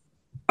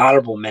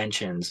honorable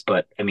mentions,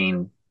 but I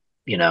mean,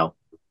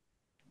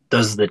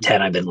 those are the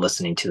 10 I've been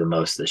listening to the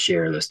most this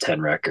year. Those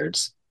 10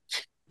 records.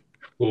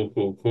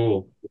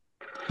 Cool.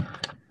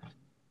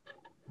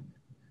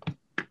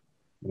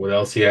 What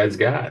else you guys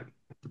got?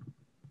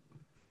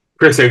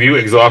 Chris, have you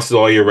exhausted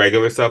all your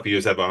regular stuff? You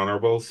just have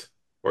honorables,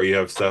 or you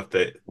have stuff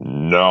that?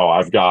 No,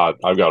 I've got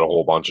a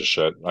whole bunch of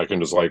shit. I can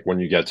just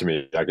when you get to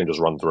me, I can just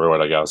run through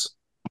it, I guess.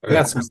 I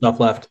got some stuff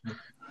left.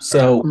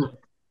 So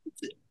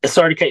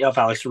sorry to cut you off,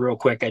 Alex, real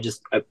quick.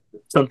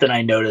 Something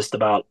I noticed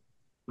about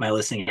my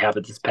listening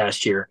habit this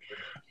past year.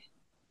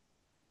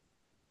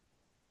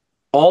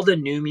 All the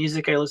new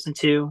music I listened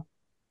to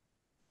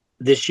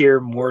this year,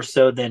 more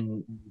so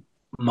than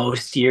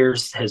most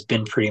years, has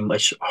been pretty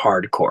much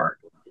hardcore.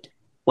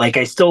 Like,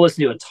 I still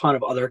listen to a ton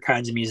of other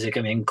kinds of music.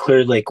 I mean,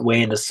 clearly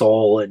way into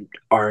soul and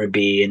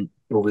R&B and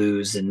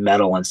blues and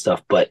metal and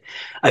stuff. But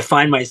I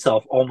find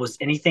myself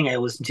almost anything I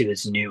listen to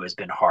that's new has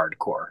been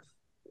hardcore,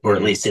 or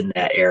at least in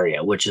that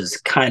area, which is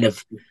kind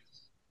of,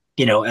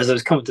 as I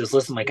was coming to this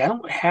list, I'm like, I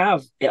don't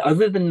have,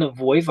 other than the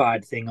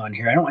Voivod thing on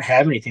here, I don't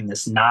have anything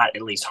that's not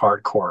at least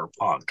hardcore or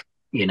punk,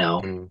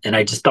 And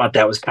I just thought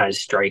that was kind of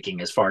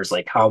striking as far as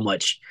how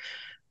much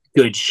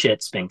good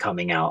shit's been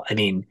coming out. I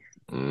mean,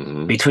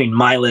 between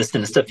my list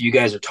and the stuff you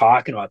guys are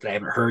talking about that I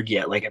haven't heard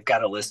yet, I've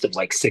got a list of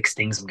 6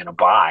 things I'm going to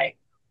buy.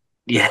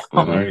 Yeah.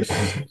 Nice.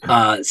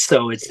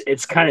 So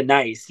it's kind of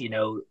nice,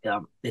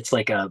 it's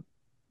like a,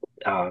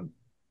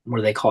 what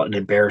do they call it? An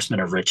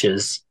embarrassment of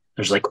riches.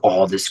 There's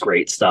all this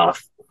great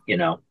stuff,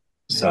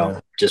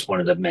 so just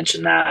wanted to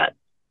mention that.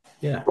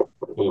 Yeah.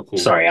 Cool.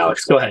 Sorry,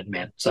 Alex, go ahead,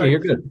 man. Sorry. Oh, you're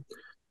good.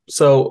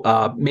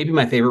 So maybe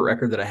my favorite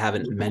record that I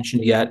haven't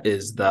mentioned yet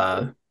is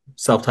the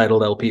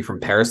self-titled LP from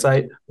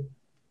Parasite,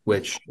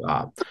 which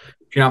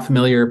if you're not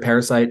familiar,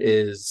 Parasite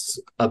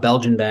is a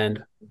Belgian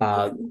band.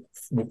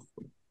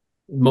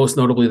 Most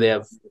notably, they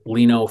have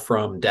Lino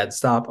from Dead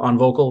Stop on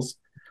vocals,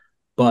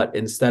 but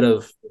instead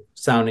of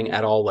sounding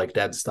at all like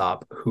Dead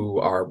Stop, who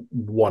are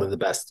one of the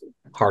best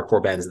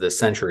hardcore bands of this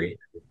century,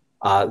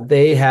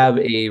 they have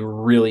a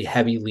really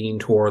heavy lean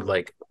toward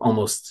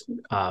almost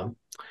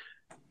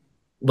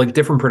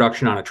different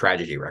production on a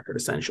tragedy record,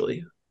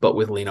 essentially, but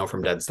with Lino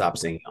from Dead Stop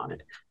singing on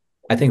it.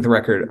 I think the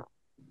record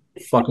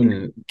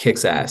fucking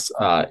kicks ass.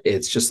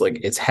 It's just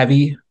it's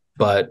heavy,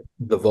 but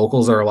the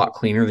vocals are a lot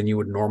cleaner than you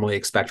would normally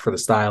expect for the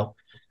style.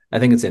 I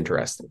think it's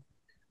interesting.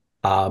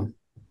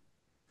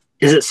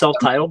 Is it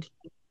self-titled?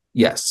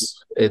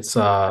 Yes, it's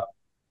on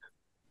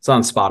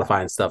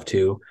Spotify and stuff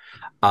too.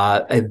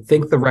 I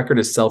think the record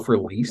is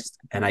self-released,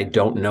 and I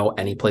don't know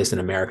any place in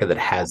America that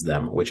has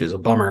them, which is a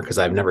bummer because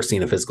I've never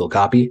seen a physical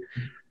copy.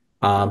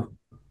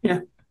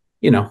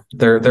 Yeah,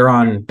 they're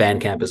on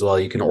Bandcamp as well.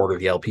 You can order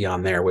the LP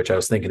on there, which I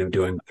was thinking of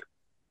doing.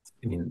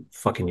 I mean,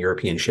 fucking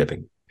European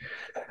shipping.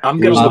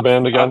 Who's the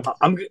band again?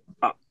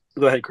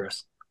 Go ahead,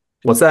 Chris.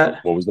 What's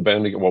that? What was the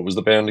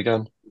band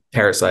again?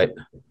 Parasite.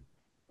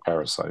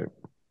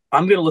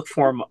 I'm gonna look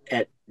for them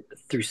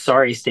through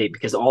Sorry State,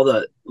 because all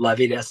the La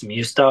Vida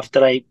SMU stuff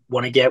that I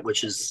want to get,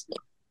 which is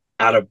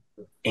out of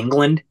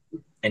England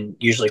and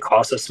usually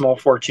costs a small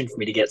fortune for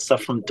me to get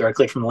stuff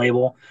directly from the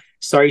label.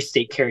 Sorry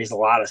State carries a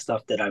lot of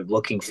stuff that I'm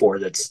looking for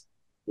that's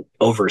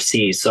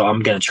overseas, so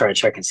I'm gonna try to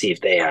check and see if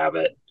they have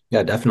it.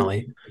 Yeah,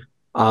 definitely.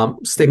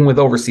 Sticking with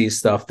overseas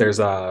stuff, there's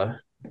a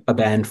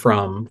band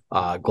from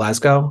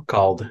Glasgow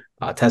called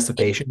Test of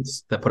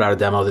Patience that put out a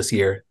demo this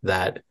year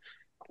that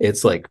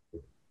it's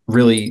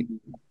really,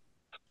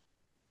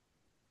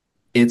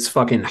 it's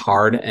fucking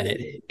hard, and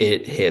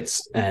it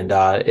hits, and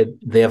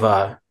they have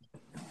a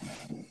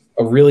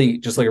really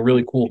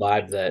cool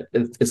vibe that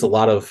it's a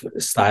lot of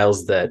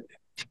styles that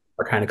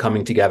are kind of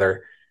coming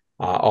together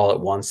all at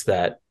once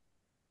that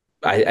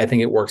I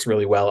think it works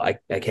really well.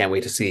 I can't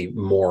wait to see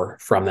more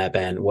from that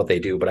band, what they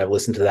do, but I've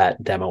listened to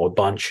that demo a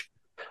bunch.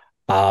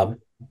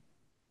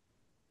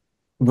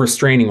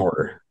 Restraining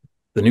Order,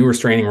 the new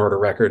Restraining Order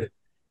record,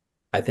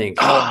 I think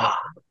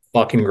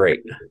fucking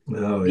great.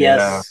 Oh yeah.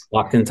 Yes.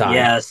 Locked in Time.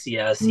 Yes.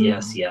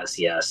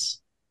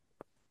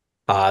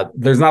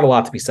 There's not a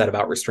lot to be said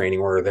about Restraining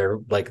Order. They're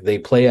like, they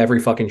play every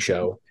fucking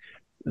show.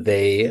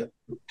 They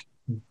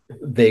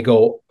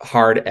go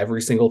hard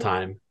every single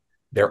time.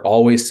 They're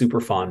always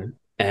super fun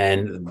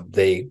and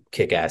they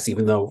kick ass.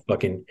 Even though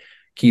fucking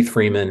Keith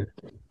Freeman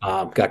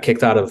got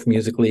kicked out of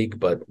Music League,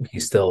 but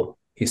he's still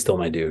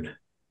my dude.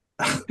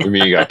 You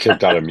mean you got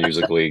kicked out of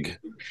Music League?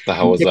 The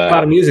hell was Kicked him out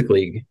that? of Music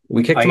League.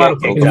 We kicked I him out got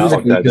of kicked fucking out. Music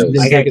Fuck League that because we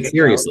is. didn't I got take it kicked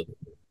seriously.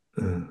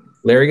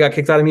 Larry got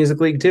kicked out of Music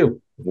League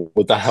too.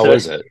 What the hell So-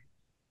 is it?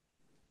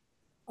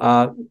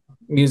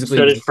 Music So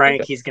League. did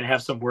Frank. He's going to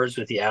have some words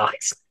with you,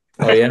 Alex.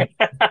 Oh yeah.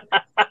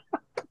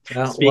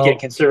 Yeah, Speaking well, of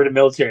conservative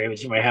military,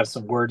 which you might have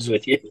some words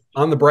with you.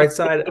 on the bright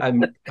side,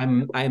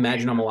 I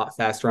imagine I'm a lot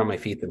faster on my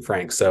feet than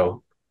Frank.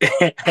 So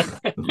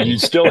You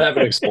still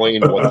haven't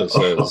explained what this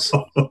is.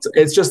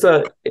 it's just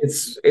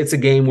it's a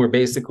game where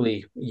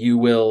basically you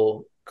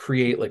will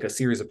create like a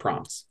series of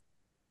prompts.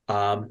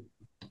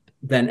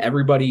 Then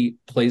everybody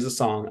plays a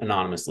song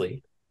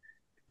anonymously.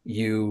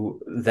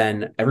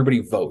 Then everybody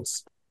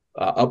votes,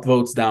 up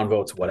votes, down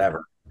votes,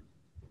 whatever,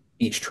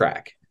 each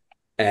track,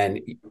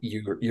 and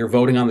you're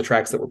voting on the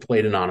tracks that were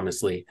played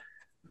anonymously,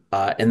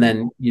 and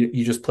then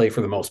you just play for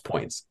the most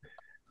points.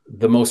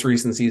 The most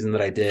recent season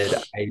that I did,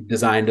 I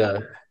designed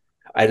the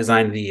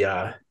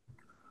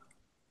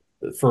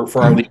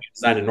for our league, I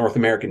designed a North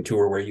American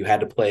tour where you had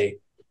to play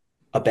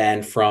a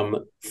band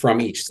from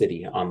each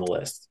city on the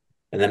list,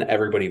 and then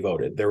everybody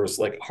voted. There was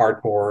like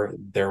hardcore,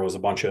 there was a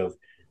bunch of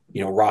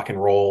rock and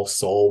roll,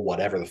 soul,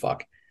 whatever the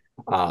fuck,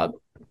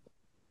 all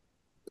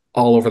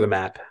over the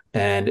map.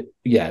 And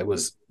yeah,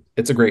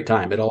 it's a great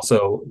time. It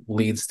also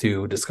leads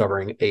to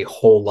discovering a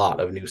whole lot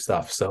of new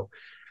stuff. So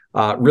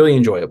really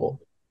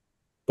enjoyable.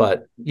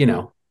 But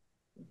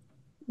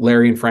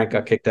Larry and Frank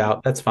got kicked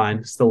out. That's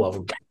fine. Still love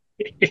them.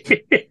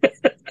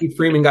 Keith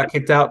Freeman got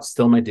kicked out.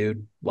 Still my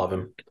dude. Love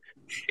him.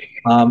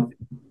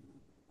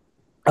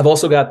 I've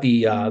also got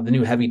the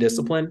new Heavy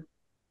Discipline,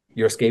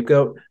 Your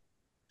Scapegoat.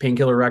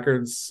 Painkiller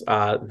Records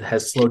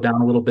has slowed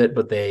down a little bit,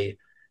 but they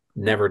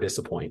never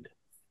disappoint.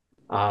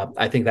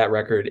 I think that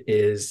record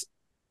is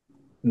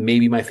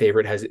maybe my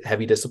favorite. Has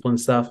Heavy Discipline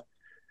stuff.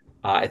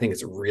 I think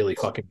it's really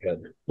fucking good.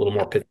 A little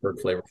more Pittsburgh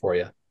flavor for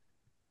you.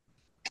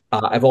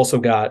 I've also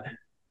got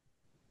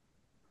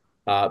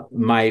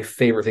my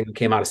favorite thing that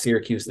came out of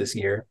Syracuse this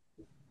year,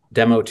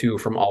 Demo 2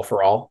 from All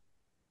for All,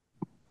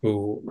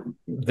 who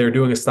they're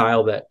doing a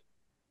style that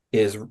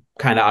is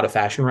kind of out of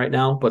fashion right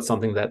now, but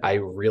something that I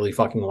really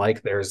fucking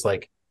like. There's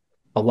like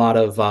a lot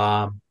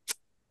of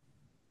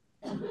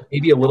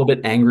maybe a little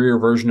bit angrier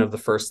version of the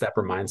First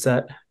Stepper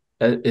mindset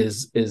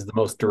is the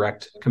most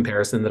direct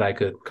comparison that I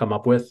could come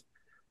up with.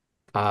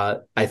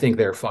 I think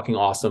they're fucking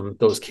awesome.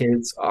 Those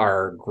kids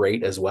are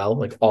great as well.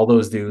 Like all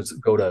those dudes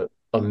go to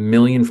a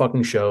million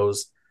fucking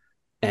shows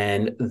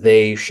and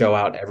they show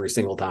out every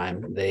single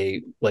time.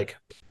 They like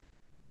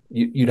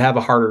you'd have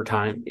a hard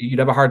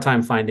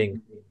time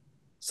finding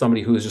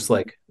somebody who's just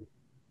like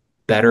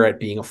better at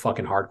being a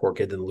fucking hardcore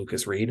kid than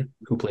Lucas Reed,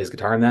 who plays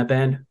guitar in that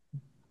band.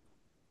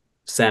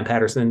 Sam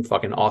Patterson,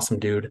 fucking awesome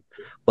dude.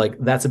 Like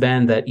that's a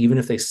band that even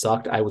if they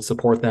sucked, I would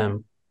support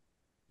them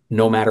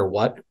no matter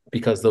what,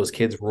 because those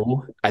kids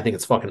rule. I think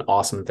it's fucking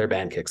awesome that their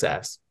band kicks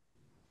ass.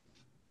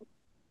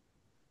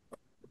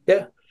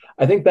 Yeah,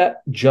 I think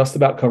that just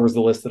about covers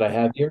the list that I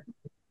have here.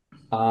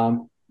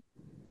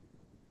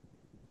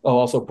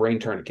 Also Brain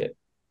Tourniquet,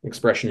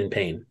 Expression in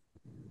Pain.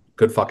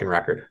 Good fucking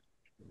record.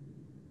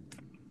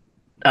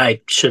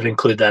 I should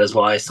include that as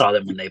well. I saw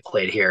them when they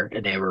played here,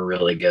 and they were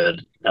really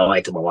good. I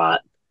liked them a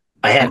lot.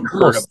 I hadn't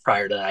heard them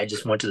prior to that. I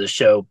just went to the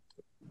show,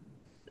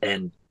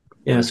 and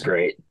it was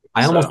great.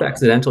 I almost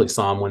accidentally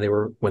saw them when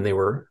they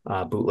were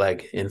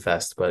bootleg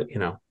Infest, but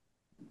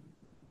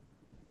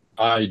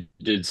I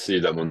did see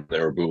them when they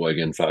were bootleg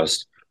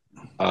Infest.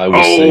 I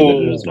will say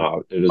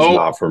that it is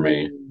not for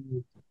me.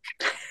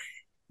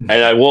 And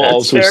I will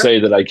also say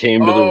that I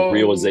came to the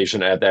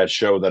realization at that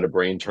show that a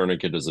brain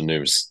tourniquet is a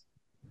noose.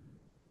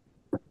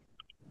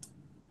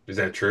 Is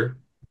that true?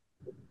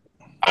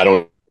 I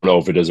don't know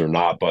if it is or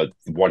not, but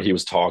what he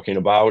was talking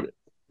about,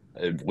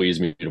 it leads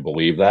me to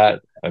believe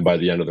that. And by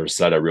the end of their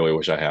set, I really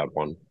wish I had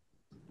one.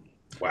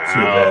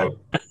 Wow.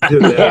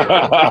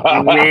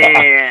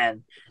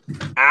 Man.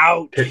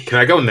 Ouch. Can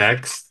I go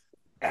next?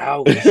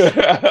 Ouch.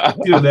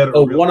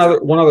 One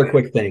other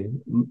quick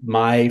thing.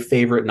 My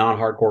favorite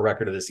non-hardcore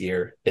record of this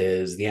year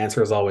is The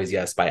Answer Is Always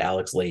Yes by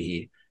Alex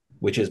Leahy,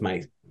 which is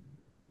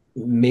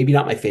maybe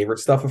not my favorite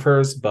stuff of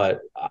hers, but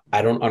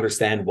I don't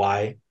understand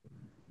why,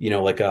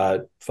 like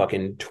a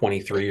fucking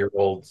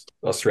 23-year-old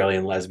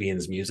Australian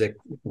lesbian's music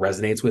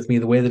resonates with me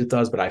the way that it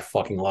does, but I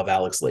fucking love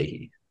Alex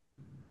Leahy.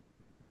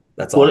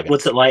 That's all.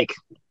 What's it like?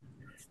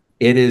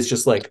 It is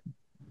just like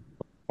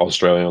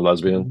Australian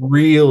lesbian.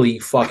 Really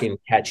fucking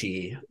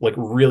catchy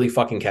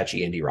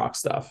indie rock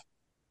stuff.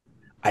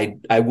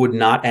 I would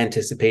not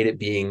anticipate it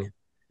being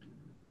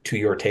to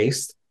your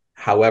taste.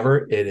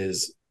 However, it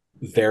is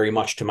very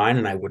much to mine,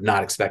 and I would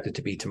not expect it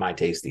to be to my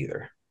taste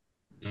either.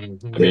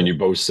 Mhm. I mean, you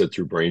both sit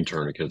through brain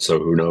tourniquets, so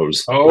who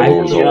knows? Oh,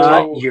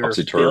 Shut your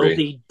Topsy-turvy.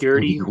 filthy,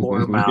 dirty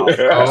whore mouth.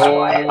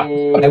 oh,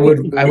 I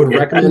would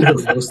recommend her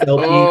first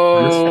LP.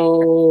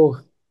 Oh,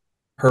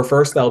 Her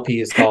first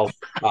LP is called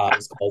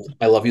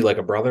 "I Love You Like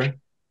a Brother,"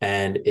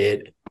 and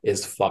it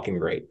is fucking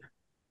great.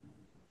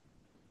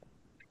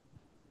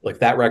 Like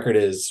that record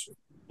is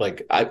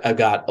like I've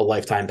got a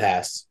lifetime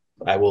pass.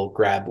 I will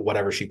grab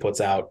whatever she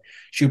puts out.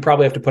 She would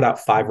probably have to put out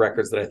 5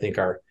 records that I think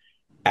are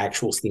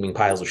actual steaming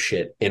piles of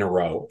shit in a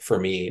row for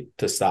me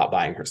to stop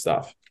buying her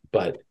stuff.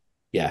 But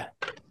yeah,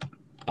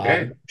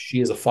 okay.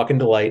 she is a fucking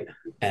delight,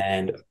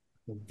 and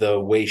the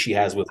way she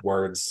has with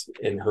words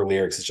in her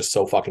lyrics is just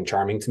so fucking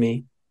charming to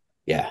me.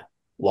 Yeah,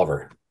 love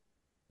her.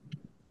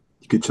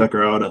 You could check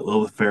her out at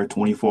Lilith Fair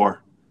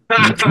 24.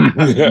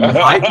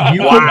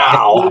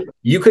 Wow.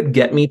 You could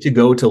get me to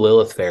go to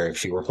Lilith Fair if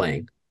she were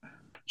playing.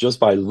 Just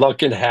by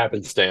luck and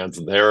happenstance,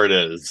 there it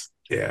is.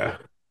 Yeah.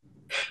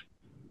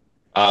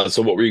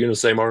 So what were you going to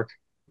say, Mark?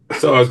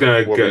 So I was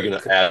gonna What were you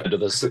going to add to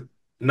this?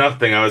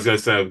 nothing. I was gonna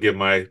say give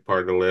my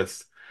part of the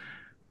list,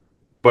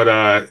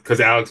 but because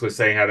Alex was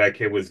saying how that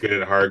kid was good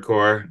at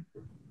hardcore.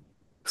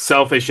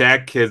 Selfish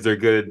Act kids are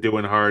good at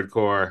doing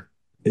hardcore.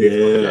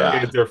 Yeah.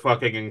 Kids are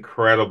fucking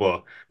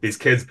incredible. These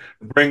kids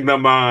bring the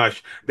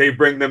mosh, they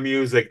bring the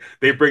music,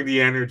 they bring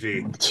the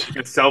energy.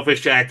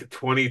 Selfish Act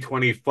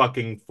 2020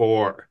 fucking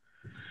 4.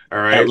 All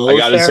At right. I Lilith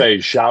gotta Fair? say,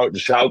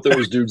 shout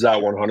those dudes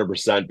out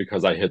 100%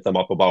 because I hit them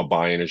up about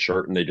buying a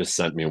shirt and they just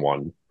sent me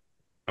one.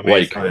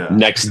 Amazing. Like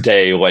next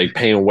day, like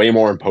paying way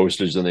more in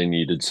postage than they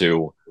needed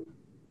to.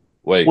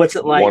 Like What's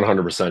it like?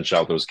 100%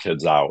 shout those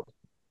kids out.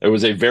 It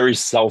was a very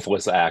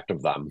selfless act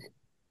of them.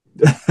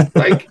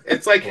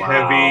 It's like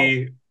Wow.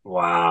 heavy.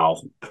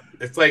 Wow.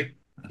 It's like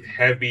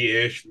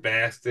heavy-ish,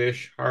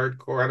 fast-ish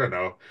hardcore. I don't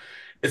know.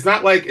 It's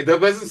not like it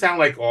doesn't sound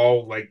like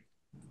all like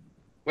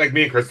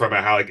me and Chris talking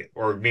about how like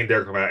or me and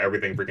Derek talking about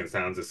everything freaking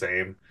sounds the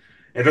same.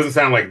 It doesn't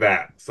sound like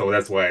that, so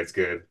that's why it's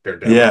good. Their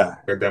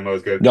demo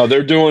is good. No,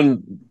 they're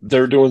doing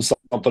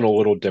something a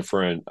little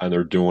different and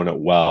they're doing it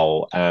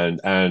well.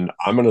 And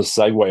I'm gonna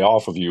segue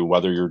off of you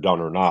whether you're done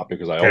or not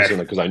because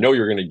I know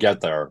you're gonna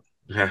get there.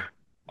 Yeah.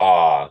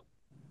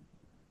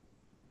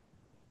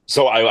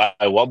 So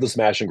I love the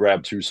Smash and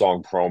Grab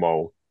 2-song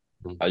promo.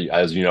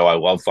 As you know, I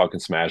love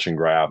fucking Smash and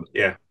Grab.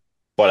 Yeah.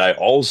 But I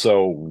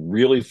also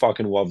really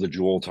fucking love the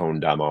Jewel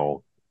Tone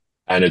demo.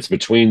 And it's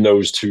between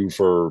those two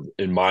for,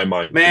 in my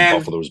mind,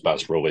 Buffalo's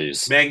best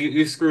release. Man,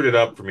 you screwed it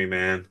up for me,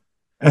 man.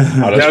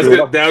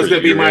 That was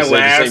gonna be my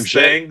last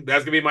thing. That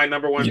was gonna be my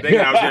number one thing.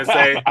 And I was gonna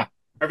say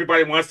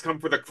everybody wants to come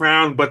for the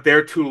crown, but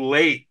they're too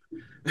late.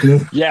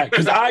 Yeah,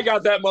 because I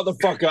got that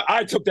motherfucker.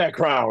 I took that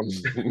crown.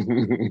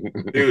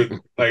 Dude,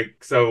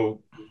 like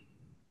so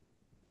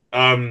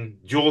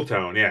Jewel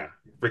Tone, yeah.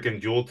 Freaking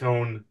Jewel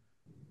Tone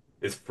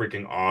is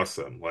freaking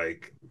awesome.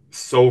 Like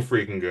so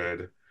freaking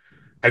good.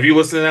 Have you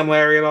listened to them,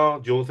 Larry, at all?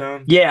 Jewel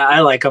Tone? Yeah,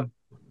 I like them.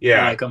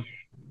 Yeah. I like them.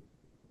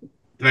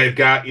 And they've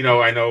got,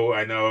 I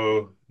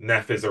know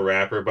Neff is a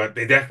rapper, but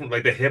they definitely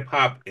like the hip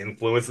hop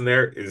influence in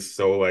there is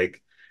so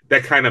like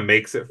that kind of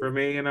makes it for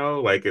me,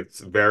 like it's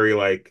very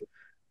like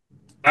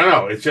I don't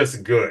know, it's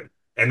just good.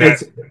 And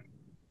that's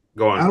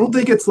go on. I don't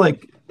think it's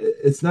like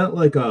it's not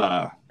like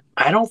I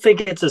don't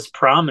think it's as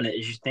prominent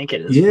as you think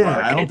it is. Yeah,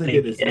 Mark. I don't think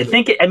it is. I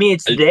think I mean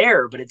it's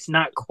there, but it's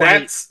not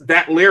quite.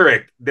 That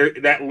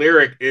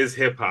lyric is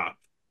hip hop.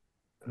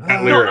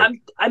 No,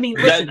 I mean,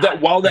 listen.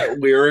 While that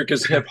lyric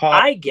is hip hop,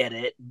 I get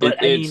it,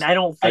 but I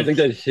don't think. I think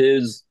that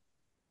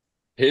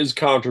his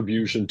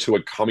contribution to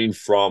it coming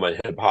from a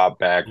hip hop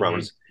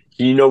background is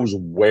he knows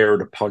where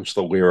to punch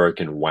the lyric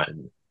and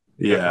when.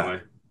 Yeah,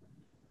 definitely.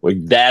 Like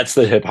that's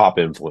the hip hop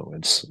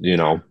influence,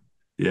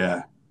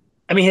 Yeah.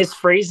 I mean, his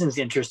phrasing's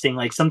interesting.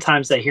 Like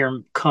sometimes I hear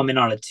him come in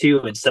on a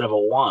 2 instead of a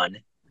 1,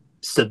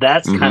 so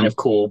that's kind of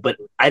cool. But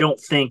I don't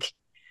think,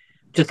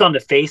 just on the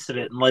face of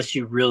it, unless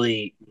you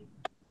really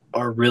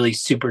are really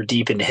super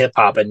deep into hip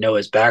hop and know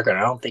his background,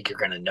 I don't think you're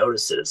going to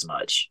notice it as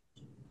much.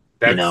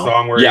 That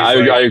song where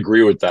I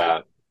agree with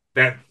that.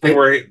 That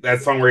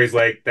song where he's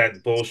like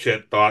that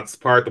bullshit thoughts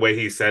part, the way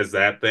he says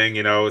that thing,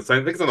 I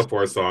think it's on the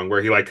 4th song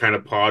where he like kind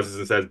of pauses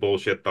and says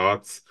bullshit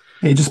thoughts.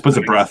 He just puts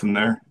a breath in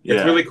there.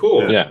 It's really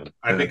cool. Yeah.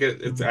 I think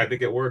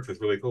it works. It's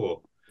really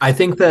cool. I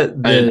think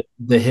that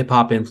the hip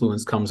hop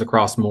influence comes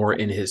across more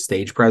in his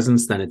stage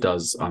presence than it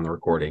does on the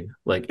recording.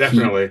 Like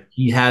definitely,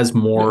 he has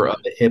more of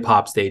a hip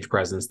hop stage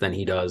presence than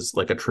he does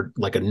like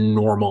a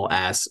normal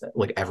ass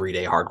like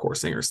everyday hardcore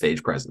singer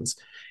stage presence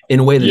in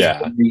a way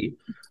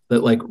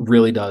that like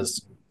really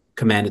does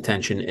command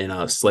attention in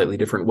a slightly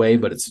different way,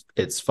 but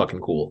it's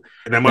fucking cool.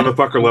 And that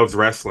motherfucker loves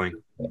wrestling.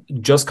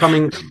 Just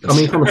coming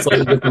from a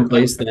slightly different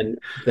place than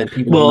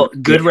people. Well,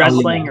 good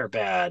wrestling or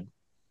bad?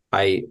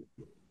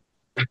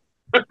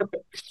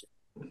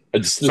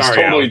 It's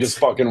totally Alex. Just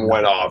fucking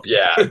went off.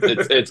 Yeah,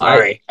 it's all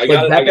right. I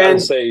gotta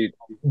say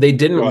they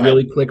didn't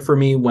really click for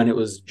me when it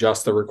was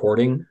just the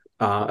recording.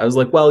 I was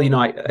like, well,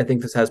 I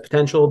think this has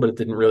potential, but it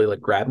didn't really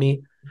like grab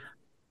me.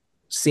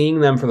 Seeing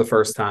them for the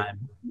first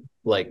time,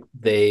 like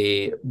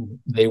they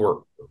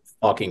were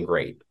fucking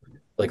great.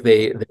 Like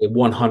they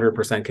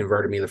 100%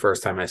 converted me the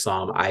first time I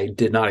saw them. I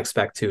did not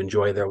expect to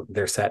enjoy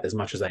their set as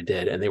much as I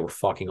did, and they were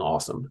fucking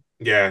awesome.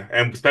 Yeah,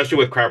 and especially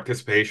with crowd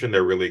participation,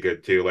 they're really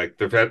good too. Like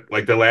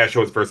the last show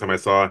was the first time I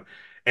saw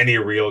any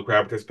real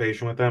crowd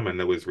participation with them, and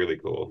it was really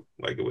cool.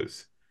 Like it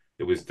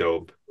was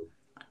dope.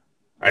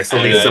 I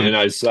still need some. And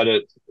I said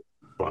it.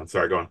 Go on,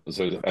 sorry, go on.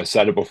 So I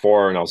said it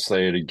before, and I'll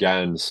say it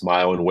again.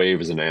 "Smile and Wave"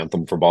 is an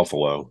anthem for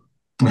Buffalo.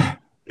 It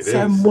is.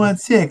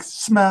 716,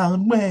 smile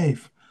and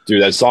wave.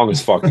 Dude, that song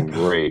is fucking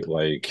great.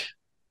 Like,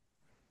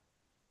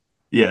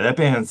 Yeah, that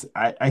band's.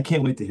 I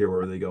can't wait to hear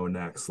where they go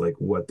next. Like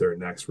what their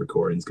next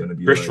recording is going to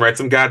be. Christian, like. write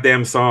some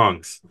goddamn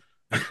songs.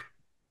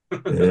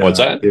 Yeah, what's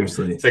that?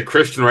 Seriously, Say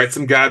Christian, write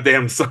some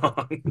goddamn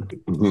song.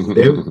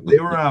 they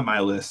were on my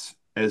list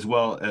as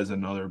well as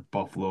another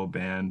Buffalo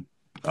band.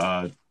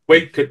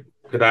 Wait, could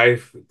I?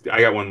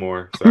 I got one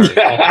more.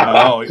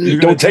 Sorry.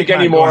 Don't take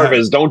any more of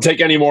his. Don't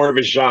take any more of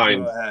his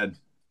shine. Go ahead.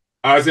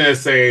 I was gonna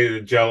say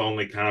the Gel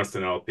Only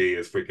Constant LP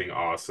is freaking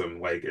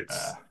awesome. Like it's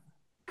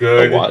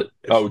good. What?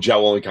 It's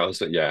Gel Only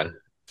Constant. Yeah.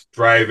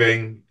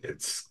 driving.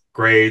 It's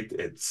great.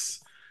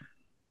 It's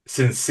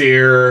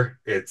sincere.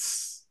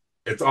 It's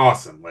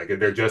awesome. Like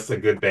they're just a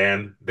good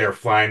band. They're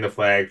flying the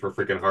flag for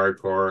freaking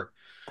hardcore.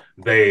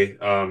 They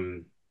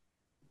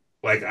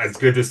like it's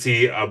good to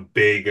see a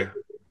big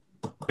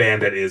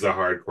band that is a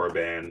hardcore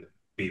band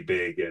be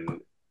big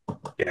and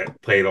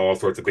get played all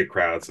sorts of big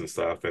crowds and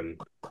stuff, and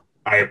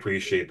I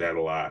appreciate that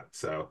a lot.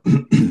 So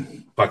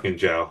fucking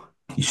Gel.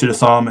 You should have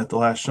saw him at the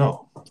last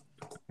show.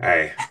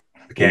 Hey,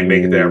 I can't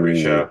make it to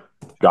every show.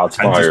 Shots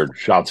fired.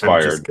 Shots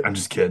fired. I'm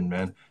just kidding,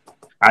 man.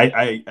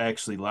 I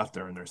actually left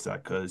during their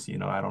set because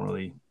I don't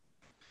really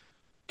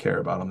care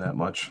about them that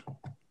much.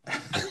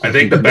 I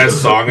think the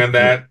best song on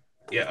that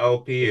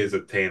LP is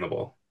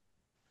Attainable.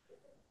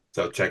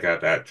 So check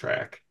out that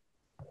track.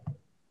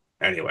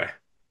 Anyway.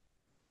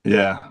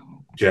 Yeah.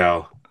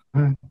 Gel.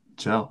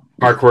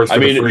 Hardcore's for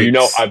the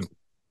freaks.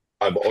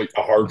 I've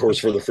a hardcore's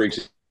for the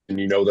freaks, and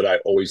you know that I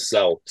always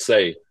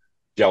say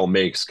Gel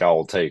makes,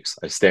 Scowl takes.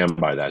 I stand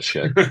by that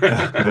shit.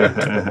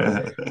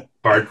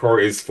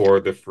 Hardcore is for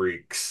the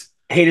freaks.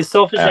 Hey, does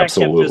Selfish Act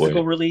have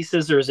physical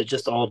releases, or is it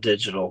just all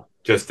digital?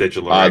 Just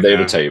digital. They have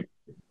a tape.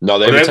 No,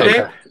 they have a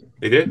tape.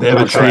 They did? They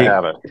have a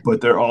tape,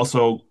 but they're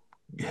also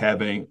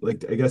having,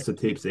 like, I guess the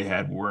tapes they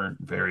had weren't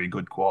very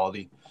good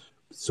quality.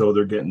 So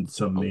they're getting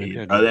some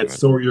made. That's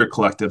So Your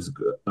Collective's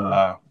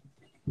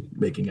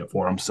making it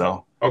for them.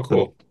 So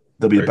cool.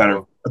 They'll be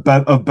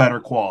of better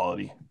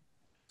quality.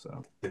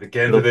 So get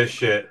into this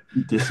shit.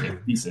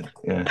 Decent.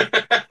 Yeah.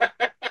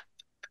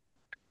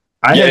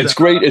 It's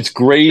great. It's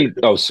great.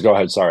 Oh, so go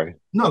ahead. Sorry.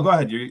 No, go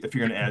ahead. If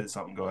you're going to add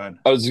something, go ahead.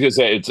 I was going to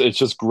say it's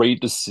just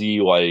great to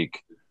see,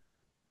 like,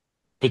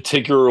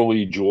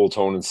 particularly Jewel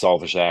Tone and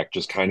Selfish Act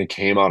just kind of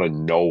came out of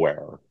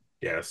nowhere.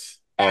 Yes.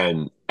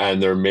 And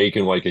they're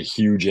making like a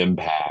huge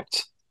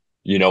impact.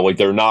 Like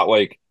they're not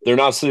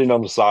sitting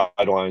on the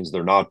sidelines.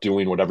 They're not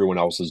doing what everyone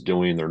else is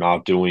doing. They're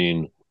not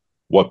doing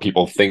what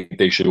people think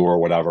they should do or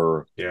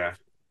whatever. Yeah.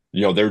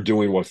 They're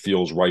doing what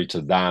feels right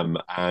to them,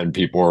 and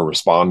people are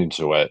responding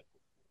to it.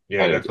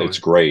 Yeah, and it's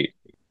great.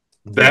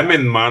 Them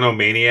and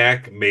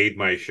Monomaniac made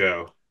my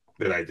show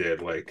that I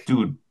did. Like,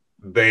 dude,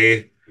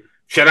 they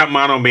shout out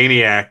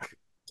Monomaniac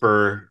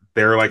for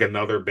they're like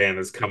another band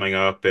that's coming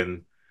up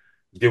and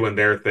doing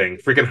their thing.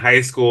 Freaking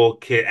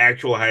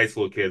actual high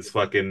school kids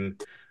fucking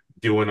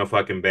doing a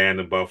fucking band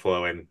in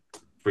Buffalo and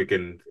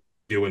freaking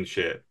doing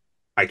shit.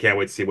 I can't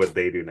wait to see what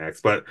they do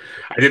next. But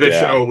I did a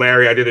show,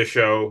 Larry, I did a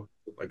show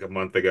like a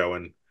month ago,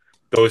 and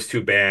those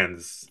two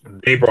bands,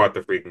 they brought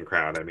the freaking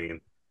crowd. I mean,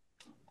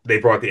 they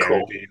brought the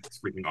energy. It's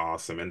freaking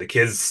awesome. And the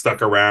kids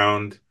stuck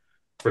around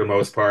for the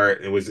most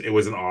part. It was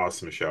an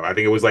awesome show. I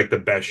think it was like the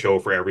best show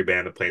for every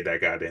band that played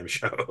that goddamn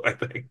show, I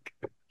think.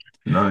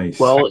 Nice.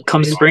 Well, it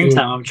comes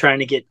springtime. I'm trying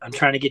to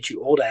get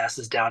you old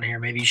asses down here.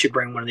 Maybe you should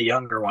bring one of the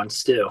younger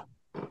ones too.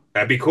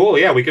 That'd be cool.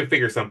 Yeah, we can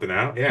figure something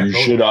out. Yeah, you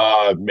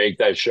should make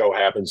that show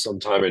happen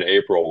sometime in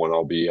April when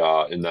I'll be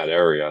in that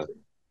area.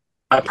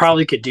 I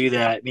probably could do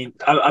that. I mean,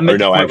 I'm at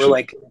the point where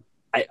like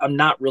I'm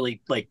not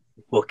really like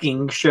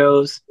booking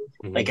shows.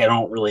 Mm-hmm. Like I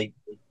don't really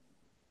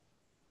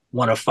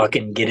want to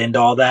fucking get into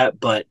all that.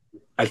 But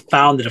I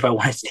found that if I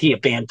want to see a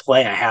band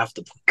play, I have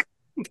to book.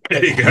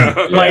 There you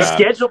go. My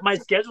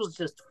schedule's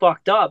just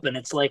fucked up, and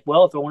it's like,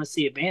 well, if I want to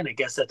see a band, I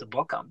guess I have to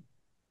book them.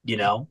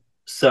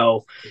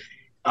 So.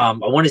 I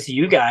want to see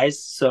you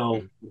guys,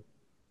 so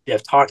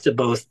I've talked to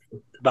both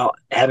about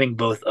having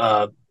both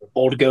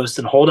Old Ghost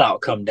and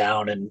Holdout come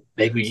down, and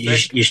maybe you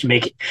should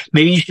make it.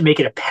 Maybe you should make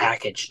it a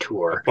package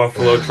tour.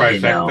 Buffalo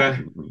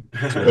trifecta.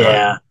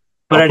 Yeah,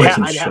 but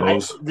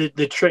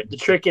the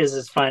trick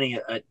is finding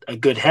a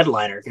good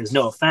headliner. Because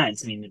no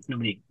offense, I mean, if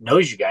nobody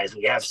knows you guys,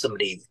 we have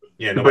somebody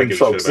to bring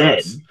folks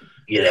in.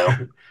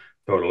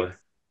 Totally.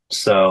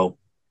 So.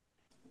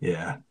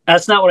 Yeah,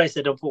 that's not what I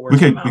said. Don't put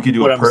words in my mouth. We could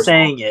do what I'm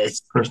saying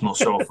is personal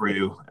show for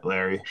you,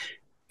 Larry.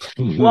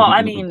 Well,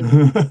 I mean,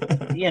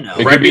 you know,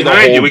 It Right could be the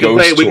behind you. whole We can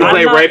play. ghost We can tour. play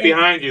I'm not right in-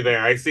 behind you.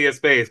 There, I see a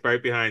space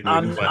right behind you.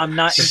 We can play. I'm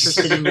not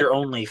interested in your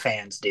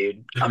OnlyFans,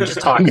 dude. I'm just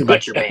talking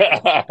about your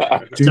band.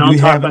 Dude, Don't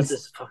talk about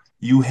this.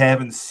 You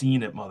haven't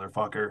seen it,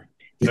 motherfucker.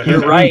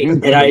 You're right,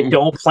 and I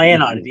don't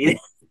plan on it either.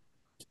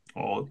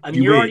 Oh, I mean,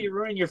 you you're wait. already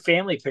ruining your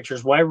family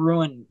pictures. Why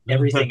ruin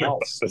everything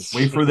else?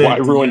 Wait for that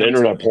Why ruin DM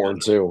internet tonight, porn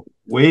brother. too?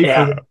 Wait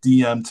Yeah. for the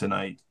DM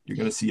tonight. You're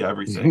gonna see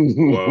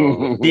everything.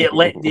 Whoa. The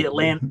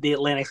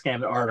Atlantic's gonna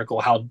have an article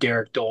how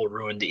Derek Dole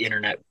ruined the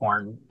internet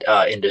porn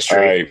All industry.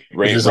 right,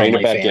 rein his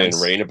it back in.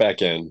 OnlyFans. Rein it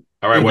back in.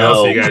 All right, what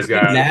else do you No. guys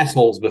got?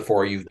 assholes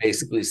before you've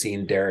basically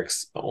seen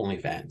Derek's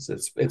OnlyFans.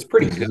 It's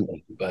pretty good,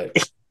 but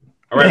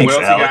All right, Thanks,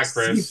 what else Alex.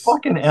 you got, Chris? See,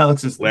 fucking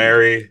Alex is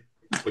Larry,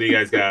 what do you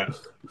guys got?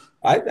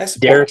 I support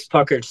Derek's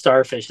Puckered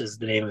Starfish is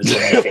the name of his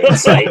OnlyFans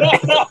site.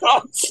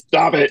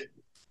 Stop it.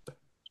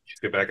 Let's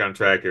get back on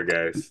track here,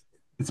 guys.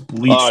 It's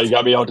bleached. Oh, you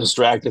got me all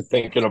distracted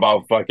thinking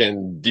about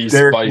fucking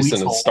Derek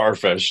de-spicing and Bleachhole.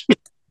 starfish.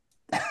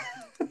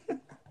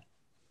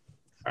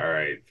 All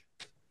right.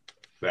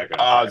 Back on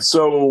track.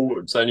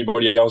 So does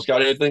anybody else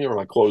got anything, or am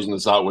I closing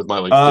this out with my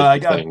like 50 I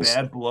got things?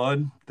 Bad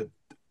Blood.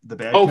 The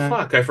bad Oh, kind.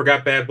 fuck. I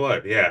forgot Bad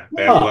Blood. Yeah,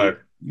 Bad Oh. Blood.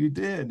 You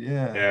did,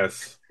 yeah.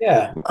 Yes.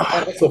 yeah.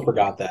 I also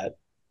forgot that.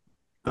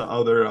 The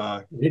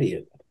other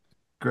Idiot.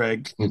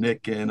 Greg,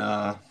 Nick, and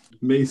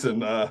Mason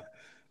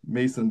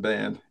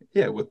band.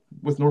 Yeah, with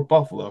North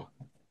Buffalo.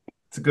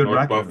 It's a good North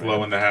record. Buffalo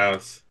man. in the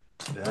house.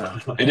 Yeah.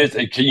 It is.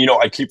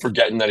 I keep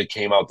forgetting that it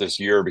came out this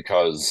year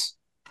because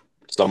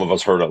some of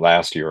us heard it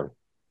last year.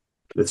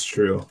 That's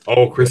true.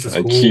 Oh, Chris is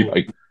cool.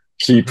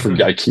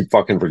 I keep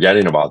fucking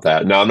forgetting about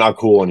that. Now I'm not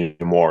cool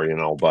anymore,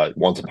 but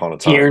once upon a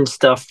time. Hearing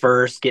stuff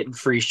first, getting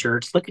free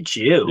shirts. Look at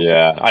you.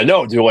 Yeah, I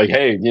know, dude. Like,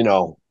 hey,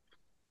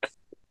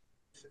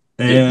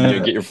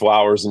 And get your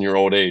flowers in your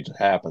old age. It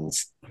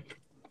happens.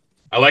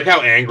 I like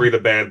how angry the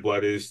Bad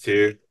Blood is,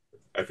 too.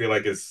 I feel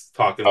like it's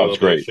talking a Oh, little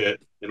it's bit of great.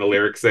 shit in the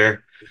lyrics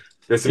there.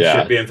 There's some Yeah.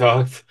 shit being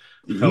talked.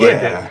 I like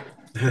yeah,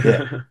 it.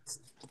 Yeah.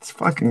 It's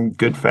fucking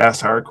good,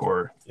 fast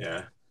hardcore.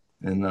 Yeah.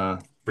 And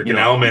Freaking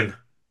Elman.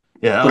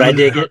 Yeah, But I Elman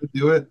dig knows it. how to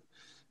do it,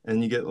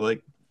 and you get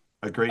like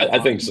a great. I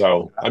think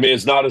so. I mean,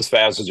 it's not as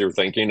fast as you're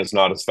thinking. It's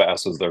not as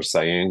fast as they're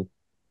saying.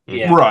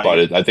 Yeah. Right.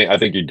 But I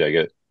think you dig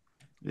it.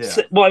 Yeah.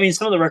 Well, I mean,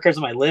 some of the records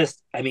on my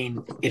list, I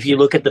mean, if you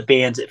look at the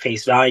bands at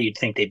face value, you'd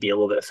think they'd be a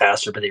little bit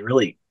faster, but they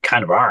really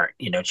kind of aren't.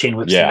 Chain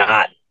Whip's Yeah.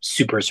 not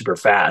super, super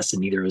fast,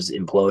 and neither is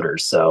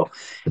Imploders. So,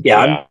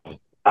 yeah,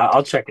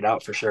 I'll check it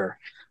out for sure.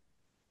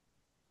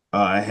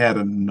 I had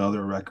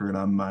another record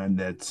on mine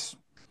that's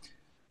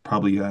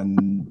probably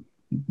on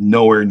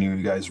nowhere near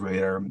you guys'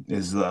 radar.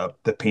 Is the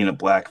Painted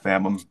Black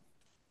Famine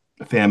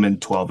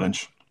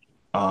 12-inch.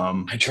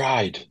 I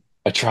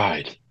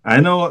tried. I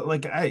know,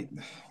 like I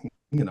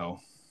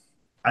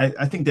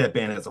think that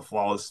band has a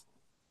flawless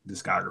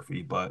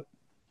discography, but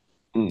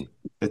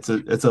it's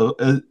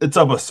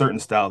of a certain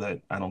style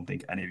that I don't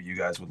think any of you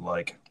guys would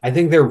like. I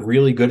think they're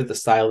really good at the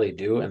style they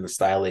do, and the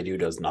style they do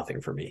does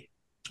nothing for me.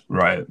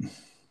 Right.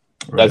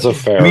 That's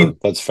fair. I mean,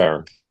 that's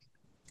fair.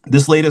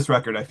 This latest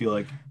record, I feel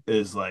like,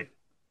 is like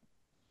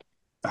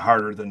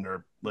harder than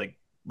their like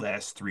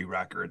last three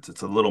records.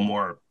 It's a little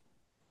more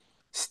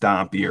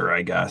stompier,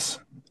 I guess,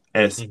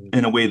 as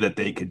in a way that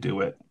they could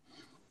do it.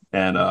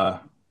 And I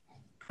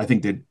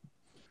think that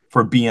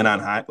for being on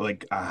a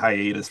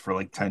hiatus for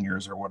like 10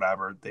 years or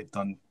whatever, they've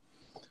done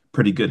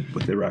pretty good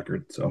with their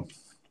record. So,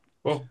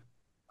 Cool.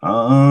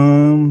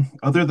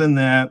 Other than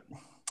that,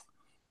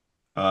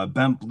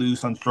 Bent Blue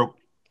Sunstroke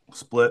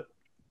Split,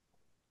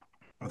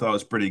 I thought it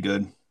was pretty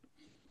good.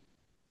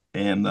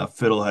 And the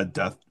Fiddlehead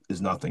Death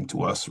Is Nothing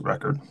to Us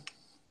record,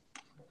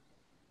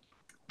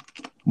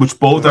 which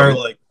both are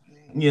like,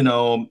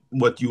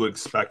 what you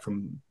expect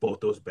from both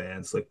those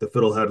bands. Like the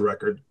Fiddlehead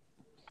record,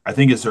 I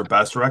think is their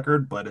best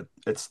record, but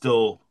it's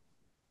still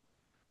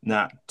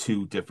not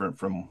too different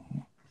from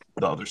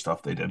the other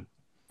stuff they did.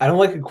 I don't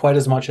like it quite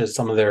as much as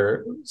some of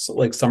their,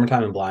 like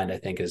Summertime and Blind, I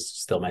think is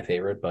still my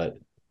favorite, but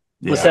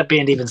What's that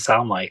band even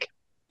sound like?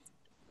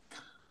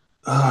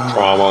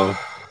 Trauma.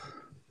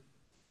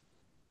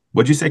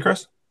 What'd you say,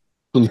 Chris?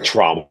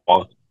 Trauma.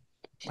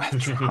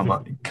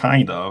 Trauma.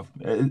 Kind of.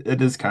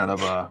 It is kind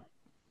of a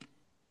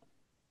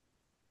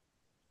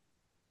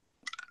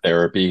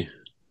Therapy.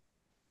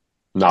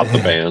 Not the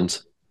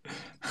band.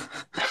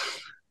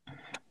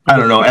 I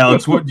don't know,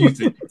 Alex. What do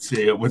you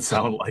say it would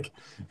sound like?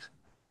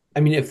 I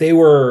mean, if they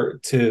were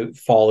to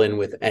fall in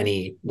with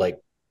any like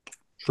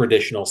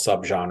traditional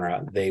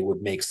subgenre, they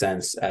would make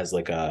sense as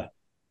like a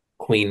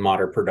clean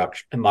modern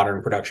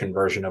production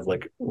version of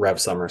like Rev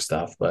Summer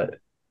stuff, but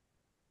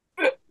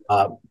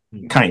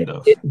kind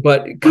of.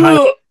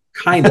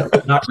 Kind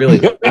of, not really.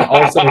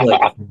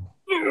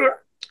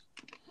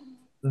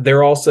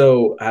 They're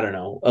also, I don't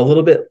know, a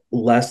little bit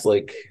less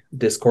like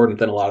discordant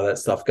than a lot of that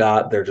stuff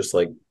got. They're just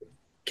like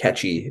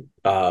catchy.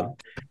 I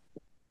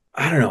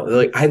don't know.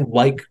 Like I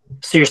like.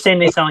 So you're saying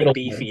they sound like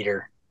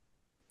Beefeater?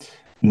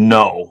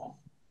 No.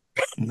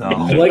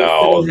 I like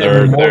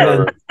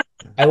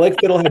I like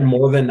Fiddlehead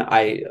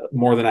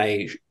more than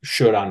I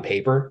should on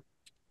paper.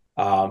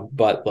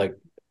 But like,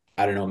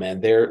 I don't know,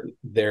 man.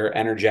 They're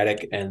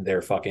energetic and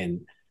they're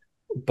fucking,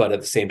 but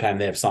at the same time,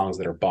 they have songs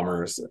that are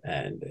bummers.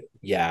 And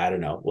yeah, I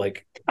don't know.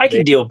 Like, I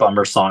can deal with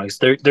bummer songs.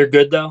 They're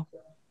good though.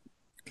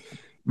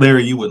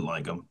 Larry, you wouldn't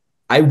like them.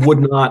 I would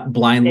not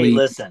blindly Hey,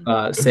 listen.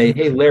 say,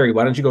 "Hey, Larry,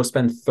 why don't you go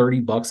spend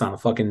 $30 on a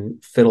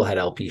fucking Fiddlehead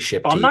LP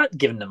shipped to I'm you?" not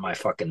giving them my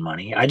fucking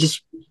money. I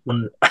just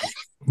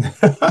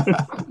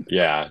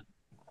Yeah.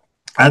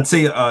 I'd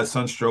say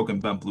Sunstroke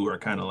and Bent Blue are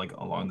kind of like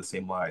along the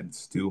same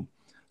lines too.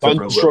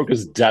 Sunstroke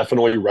is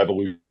definitely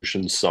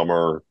Revolution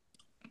Summer,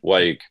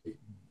 like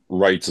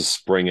Rites of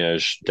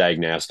Springish, Dag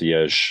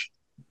Nasty-ish,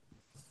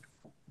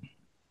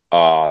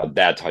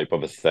 that type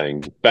of a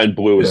thing. Bent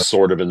Blue is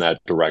sort of in that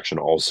direction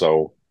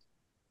also.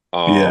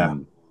 Yeah.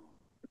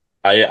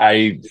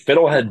 I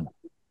Fiddlehead,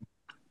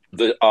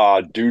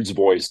 the dude's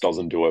voice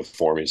doesn't do it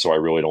for me, so I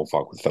really don't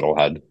fuck with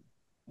Fiddlehead.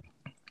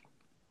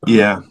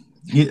 Yeah.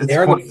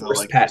 They're the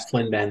first Pat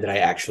Flynn band that I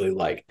actually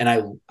like,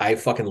 and I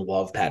fucking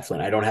love Pat Flynn.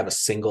 I don't have a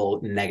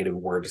single negative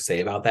word to say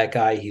about that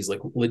guy. He's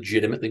like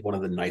legitimately one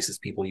of the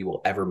nicest people you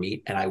will ever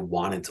meet, and I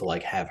wanted to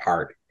like have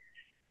heart,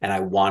 and I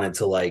wanted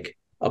to like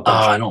a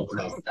bunch.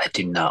 I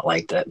do not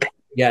like that.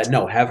 Yeah,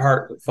 no, have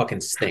heart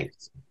fucking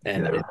stinks,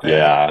 and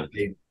yeah,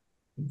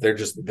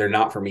 they're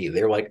not for me.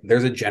 They're like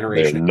there's a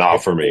generation. They're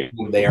not for me.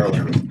 They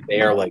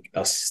are like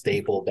a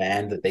staple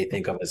band that they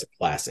think of as a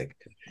classic.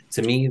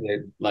 To me,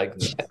 they're like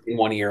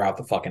one ear out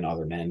the fucking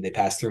other, man. They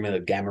pass through me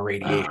like gamma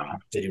radiation.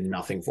 They do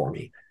nothing for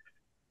me.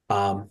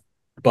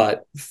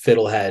 But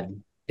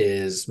Fiddlehead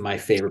is my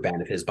favorite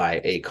band of his by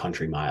a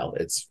country mile.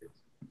 It's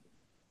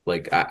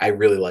like I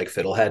really like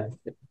Fiddlehead,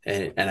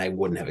 and I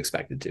wouldn't have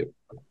expected to.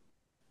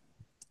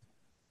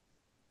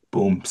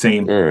 Boom.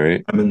 Same. All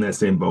right. I'm in that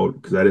same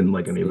boat because I didn't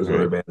like any of his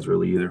other bands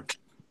really either.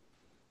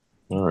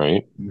 All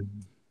right.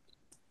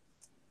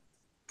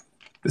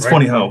 It's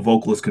funny how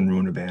vocalists can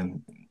ruin a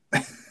band.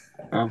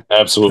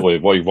 Absolutely.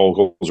 Like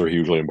vocals are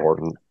hugely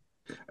important.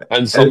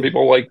 And some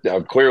people like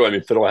clearly, I mean,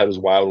 Fiddlehead is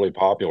wildly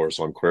popular,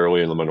 so I'm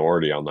clearly in the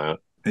minority on that.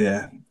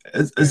 Yeah.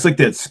 It's like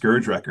that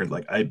Scourge record.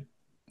 Like I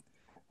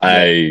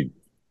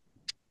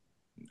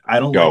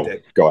don't like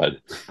that. Go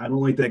ahead. I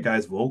don't like that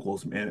guy's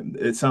vocals, man.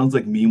 It sounds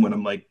like me when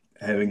I'm like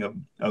having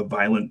a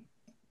violent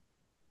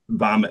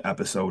vomit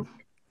episode.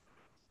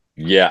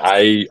 Yeah,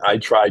 I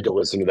tried to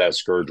listen to that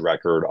Scourge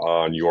record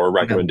on your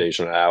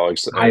recommendation,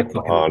 Alex, and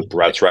on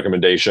Brett's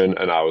recommendation,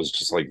 and I was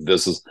just like,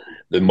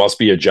 there must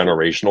be a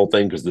generational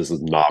thing because this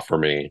is not for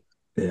me.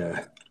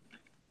 Yeah.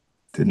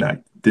 Did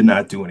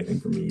not do anything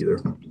for me either.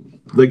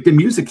 Like the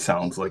music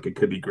sounds like it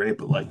could be great,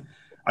 but like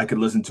I could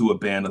listen to a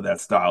band of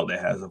that style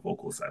that has a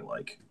vocalist I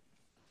like.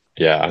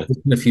 Yeah.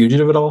 The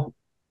Fugitive at all?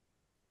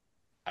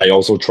 I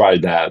also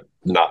tried that.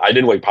 No, I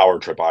didn't like Power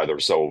Trip either,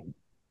 so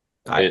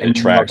it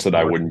tracks that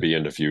I wouldn't be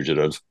into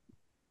Fugitive.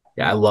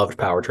 Yeah, I loved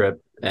Power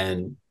Trip,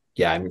 and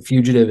yeah, I mean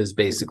Fugitive is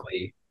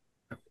basically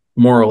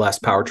more or less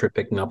Power Trip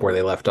picking up where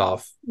they left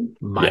off,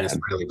 minus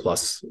Riley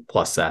plus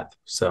Seth.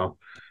 So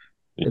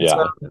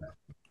yeah,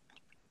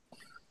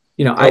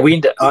 you know, are we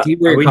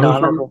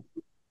non-honorable?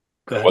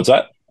 Go ahead. What's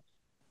that?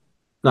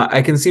 No,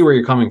 I can see where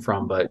you're coming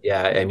from, but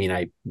yeah, I mean,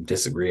 I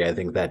disagree. I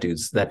think that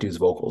dude's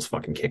vocals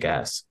fucking kick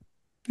ass.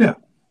 Yeah,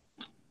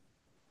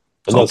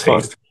 and that's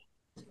fine.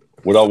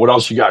 What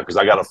else you got? Because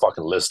I got a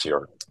fucking list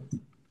here.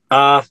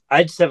 I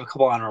just have a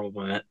couple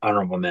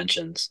honorable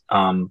mentions.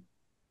 I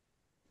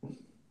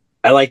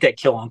like that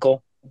Kill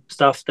Uncle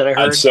stuff that I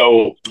heard.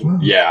 So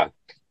yeah,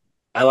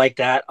 I like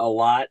that a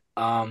lot.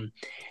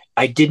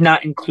 I did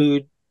not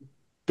include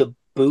the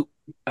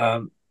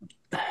bootlicker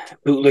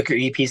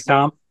EPs,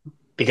 Tom,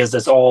 because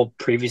that's all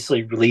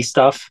previously released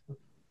stuff.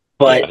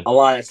 But a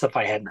lot of that stuff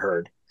I hadn't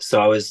heard, so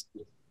I was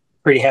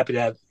pretty happy to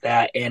have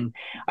that. And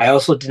I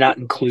also did not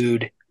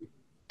include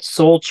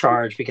Soul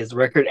Charge because the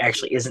record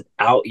actually isn't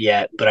out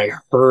yet, but I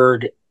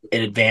heard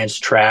an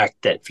advanced track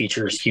that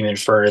features Human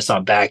Furnace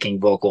on backing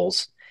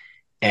vocals,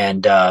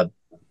 and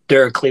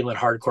they're a Cleveland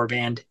hardcore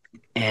band,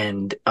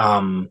 and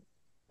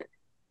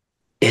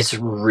it's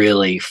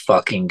really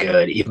fucking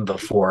good. Even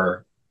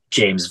before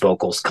James'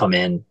 vocals come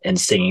in and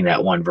singing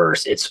that one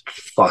verse, it's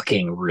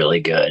fucking really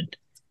good.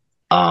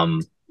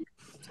 But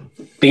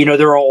you know,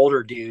 they're all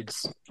older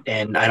dudes,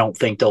 and I don't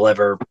think they'll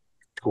ever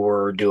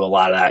tour or do a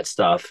lot of that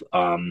stuff.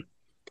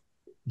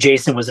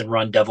 Jason was in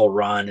Run Devil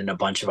Run and a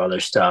bunch of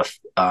other stuff.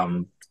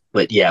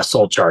 But yeah,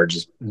 Soul Charge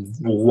is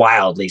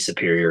wildly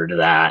superior to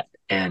that.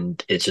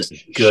 And it's just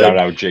good. Shout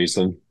out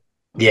Jason.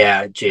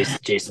 Yeah,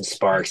 Jason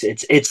Sparks.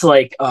 It's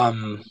like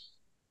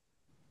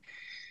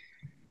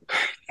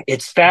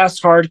it's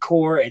fast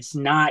hardcore. It's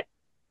not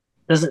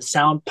doesn't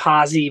sound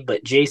posy,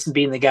 but Jason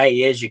being the guy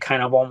he is, you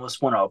kind of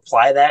almost want to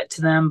apply that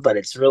to them, but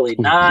it's really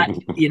not,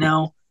 you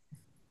know.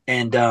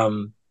 And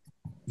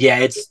yeah,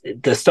 it's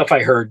the stuff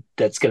I heard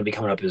that's going to be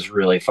coming up is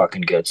really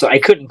fucking good. So I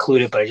couldn't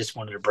include it, but I just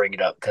wanted to bring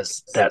it up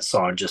because that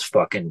song just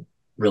fucking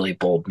really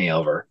bowled me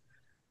over.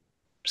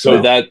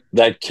 So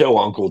that Kill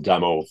Uncle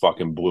demo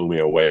fucking blew me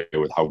away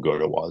with how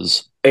good it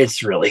was.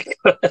 It's really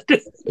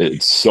good.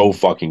 It's so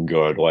fucking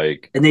good.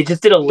 Like, and they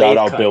just did a shout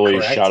out cut, Billy,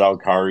 correct? shout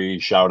out Kari,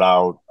 shout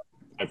out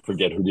I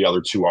forget who the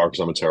other two are because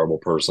I'm a terrible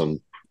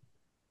person.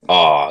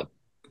 Uh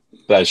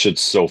that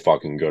shit's so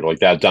fucking good. Like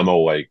that demo,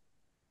 like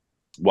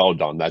well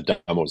done. That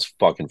demo is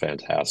fucking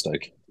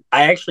fantastic.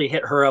 I actually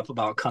hit her up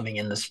about coming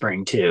in the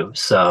spring too.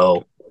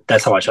 So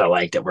that's how much I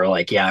liked it. We're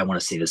like, yeah, I want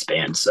to see this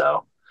band.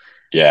 So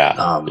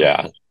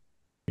Yeah.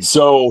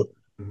 So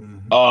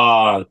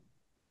I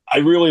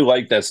really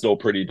like that Still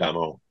Pretty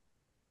demo.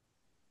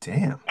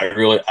 Damn. I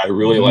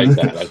really like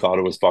that. I thought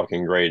it was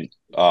fucking great.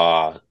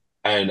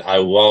 And I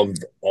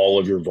loved all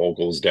of your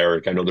vocals,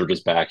 Derek. I know they're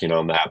just backing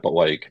on that, but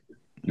like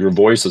your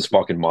voice is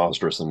fucking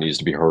monstrous and needs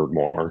to be heard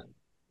more.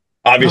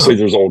 Obviously,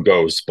 there's old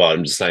ghosts, but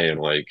I'm just saying,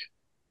 like,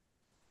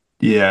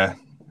 Yeah,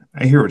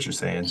 I hear what you're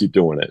saying. keep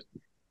doing it.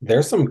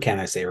 There's some Can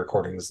I Say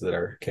recordings that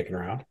are kicking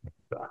around.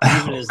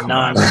 even his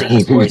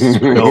non-singing voice is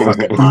pretty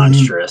fucking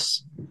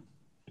monstrous.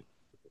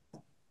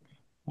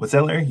 What's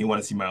that, Larry? You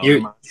want to see my other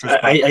monstrous?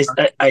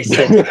 I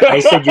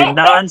said your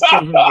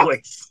non-singing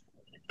voice.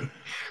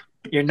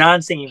 Your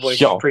non-singing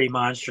voice is pretty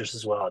monstrous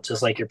as well.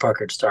 Just like your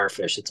puckered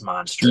starfish, it's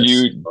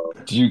monstrous.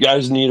 Do you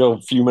guys need a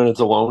few minutes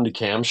alone to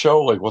cam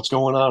show? Like, what's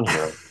going on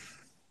here?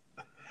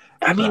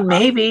 I mean,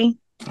 maybe.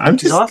 I'm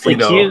just He's awfully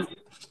cute.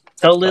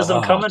 Tell Liz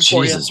I'm coming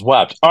for you. Jesus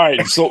wept. All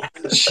right, so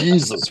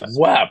Jesus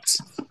wept.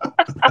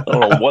 I don't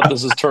know what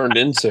this has turned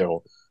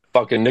into.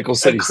 Fucking Nickel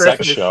City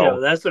sex show.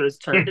 That's what it's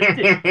turned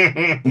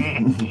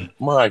into.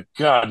 My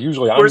God,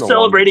 usually we're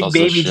celebrating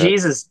baby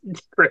Jesus,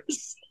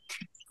 Chris.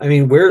 I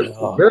mean, we're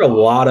a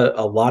lot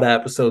of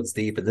episodes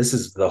deep, and this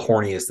is the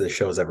horniest this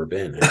show's ever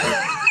been.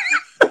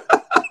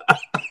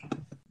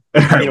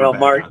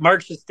 Meanwhile,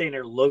 Mark's just staying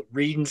there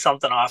reading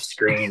something off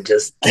screen,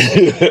 just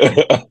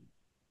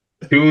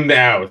tuned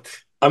out.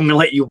 I'm gonna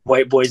let you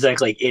white boys act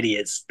like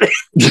idiots.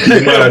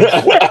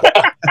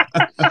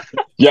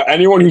 Yeah,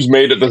 anyone who's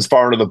made it this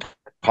far into the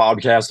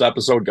podcast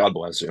episode, God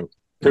bless you.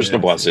 Krishna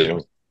bless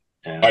you.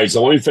 Yeah. All right,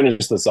 so let me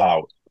finish this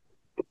out.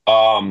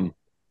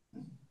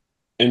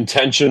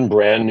 Intention,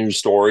 brand new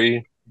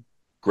story.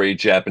 Great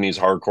Japanese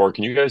hardcore.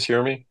 Can you guys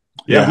hear me?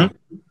 Yeah.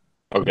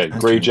 Okay,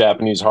 great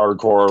Japanese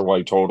hardcore,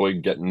 like totally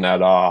getting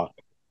that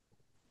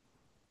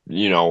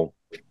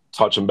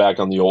touching back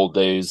on the old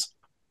days.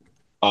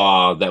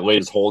 That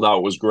latest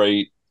Holdout was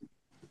great.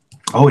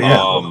 Oh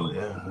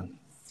yeah.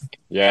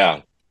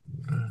 Yeah.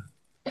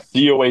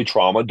 COA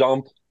Trauma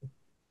Dump.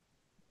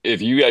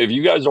 If you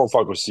guys don't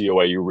fuck with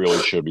COA, you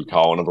really should be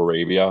calling of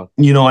Arabia.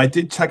 I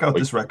did check out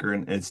this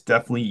record,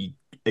 and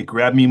it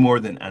grabbed me more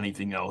than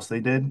anything else they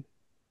did.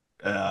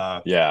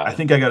 I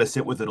think I got to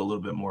sit with it a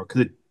little bit more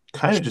because it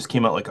kind of just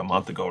came out like a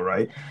month ago,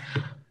 right?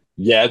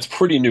 Yeah, it's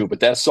pretty new, but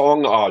that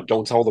song,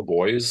 Don't Tell the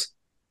Boys,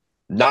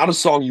 not a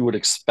song you would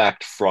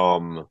expect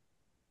from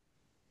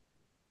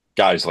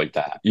guys like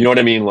that. You know what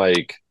I mean?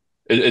 Like,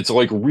 it's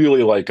like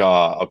really like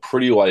a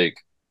pretty like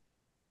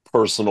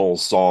personal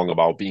song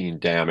about being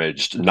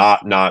damaged,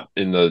 not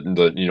in the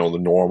the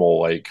normal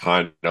like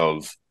kind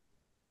of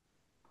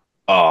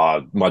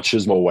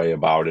machismo way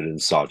about it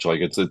and such. Like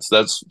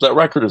that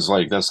record is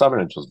like that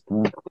 7-inch is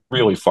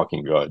really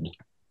fucking good.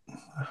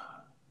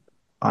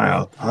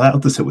 I'll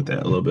have to sit with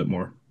that a little bit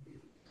more.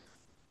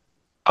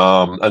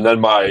 And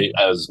then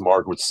as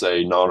Mark would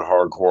say,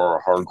 non-hardcore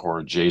or hardcore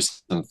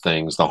adjacent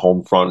things, the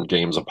Homefront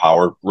Games of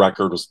Power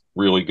record was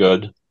really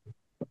good.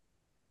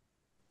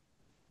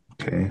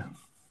 Okay.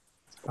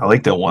 I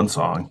like that one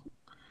song.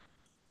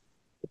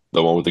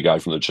 The one with the guy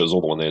from the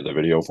Chisel, the one they had the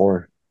video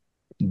for.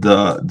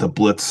 The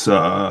Blitz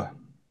the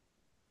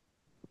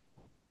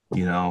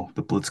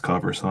Blitz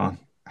cover song.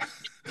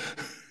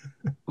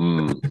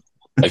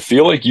 I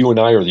feel like you and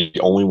I are the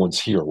only ones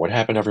here. What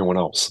happened to everyone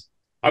else?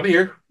 I'm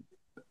here.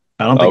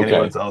 I don't think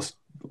anyone else.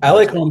 I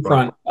like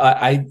Homefront.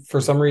 I for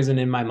some reason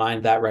in my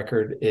mind that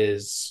record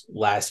is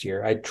last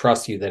year. I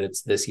trust you that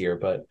it's this year,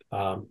 but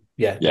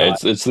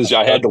it's this.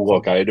 I had to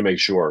look. I had to make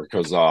sure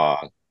because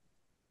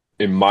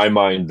in my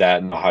mind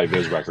that and the High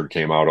Vis record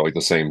came out at like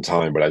the same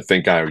time, but I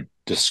think I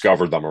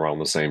discovered them around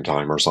the same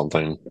time or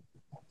something.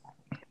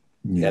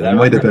 Yeah,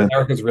 that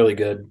record's really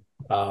good.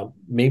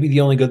 Maybe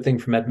the only good thing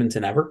from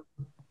Edmonton ever.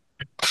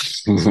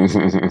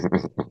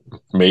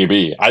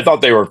 Maybe. I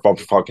thought they were from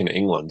fucking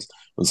England.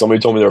 When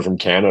somebody told me they were from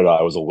Canada,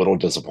 I was a little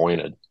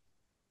disappointed.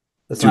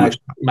 That's not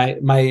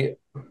my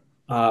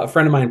a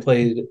friend of mine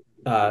played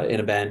in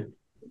a band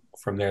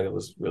from there that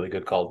was really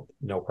good called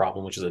No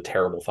Problem, which is a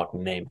terrible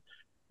fucking name,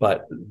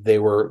 but they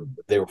were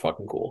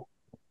fucking cool.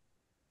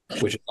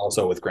 Which is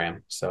also with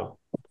Graham. So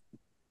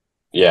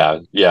yeah,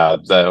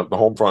 the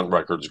Homefront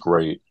record's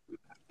great.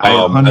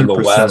 And the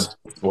last,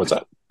 what's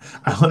that?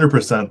 I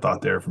 100%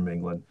 thought they were from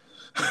England.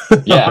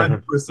 Yeah,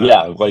 100%.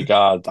 Yeah. Like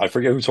I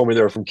forget who told me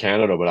they were from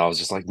Canada, but I was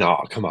just like,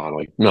 no, come on,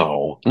 like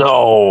no.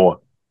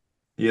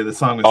 Yeah, the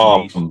song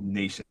was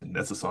Nation.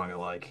 That's the song I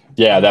like.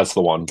 Yeah, that's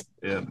the one.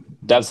 Yeah,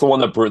 that's the one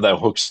that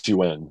hooks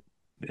you in.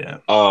 Yeah.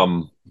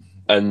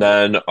 And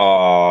then it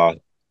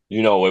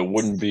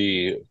wouldn't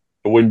be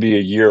a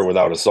year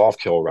without a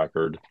Soft Kill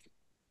record.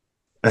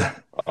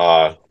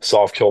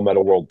 Soft Kill,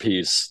 Metal World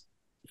Peace.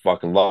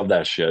 Fucking love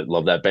that shit.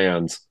 Love that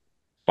band.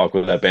 Fuck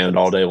with that band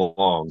all day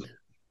long.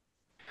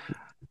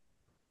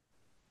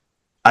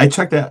 I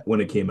checked that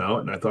when it came out,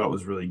 and I thought it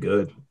was really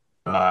good.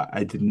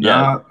 I did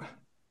Yeah, not.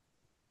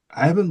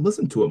 I haven't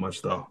listened to it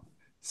much though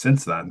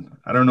since then.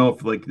 I don't know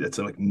if like it's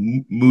like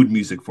mood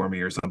music for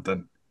me or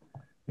something.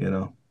 You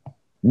know?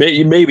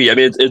 maybe. I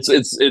mean,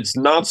 it's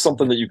not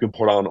something that you can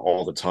put on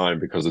all the time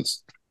because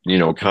it's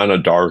kind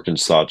of dark and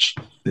such.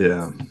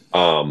 Yeah.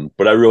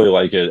 But I really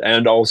like it,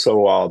 and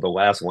also the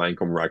last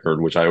Lancome record,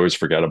 which I always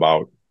forget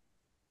about.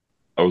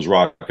 I was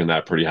rocking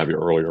that pretty heavy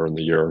earlier in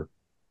the year.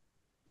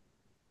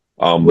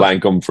 What?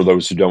 Lancome, for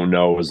those who don't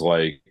know, is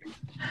like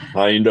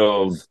kind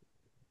of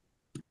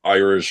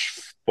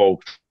Irish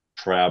folk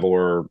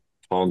traveler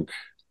punk.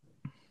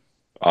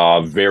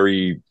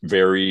 Very,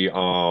 very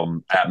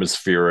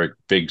atmospheric,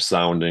 big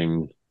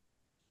sounding.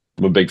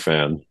 I'm a big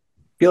fan.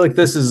 I feel like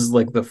this is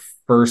like the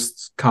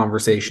first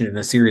conversation in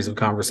a series of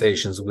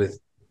conversations with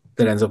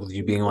that ends up with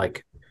you being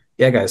like,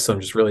 yeah, guys, so I'm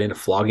just really into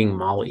flogging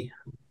Molly.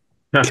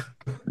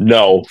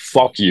 No,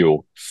 fuck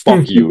you.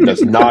 Fuck you.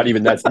 That's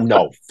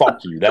no, fuck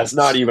you. That's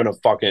not even a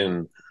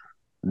fucking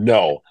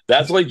no.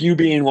 That's like you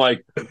being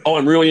like, oh,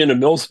 I'm really into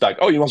Mil-Spec.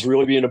 Oh, you must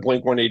really be into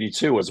Blink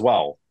 182 as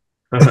well.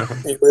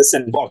 Hey,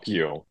 listen, Fuck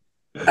you.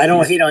 I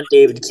don't hate on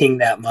David King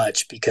that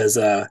much because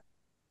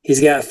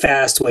he's got a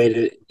fast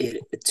way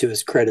to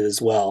his credit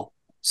as well.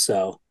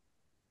 So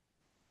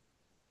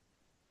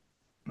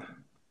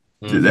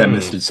Did that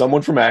miss? Did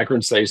someone from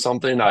Akron say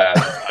something? I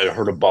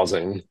heard a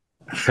buzzing.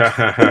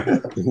 can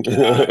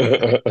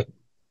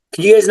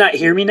you guys not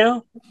hear me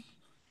now?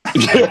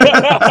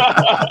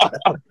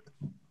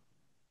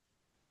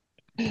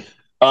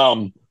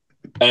 um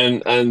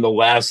and the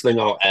last thing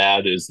I'll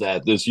add is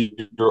that this year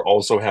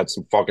also had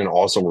some fucking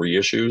awesome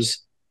reissues,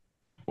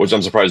 which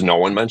I'm surprised no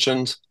one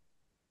mentioned.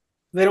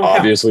 They don't count.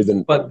 Obviously,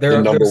 But the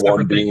they're number one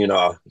separate things. being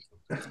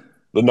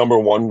the number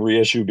one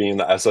reissue being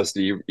the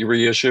SSD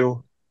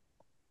reissue.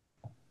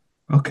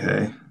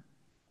 Okay.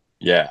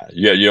 Yeah,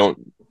 you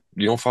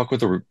don't fuck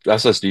with the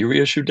SSD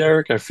reissue,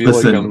 Derek. I feel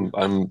like Listen,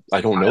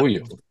 I don't know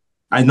you.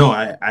 I know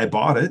I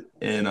bought it,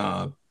 and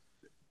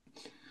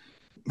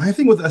my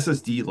thing with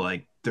SSD,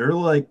 like they're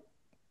like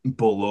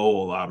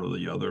below a lot of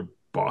the other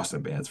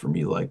Boston bands for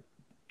me. Like,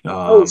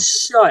 Oh, um,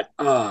 shut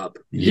up!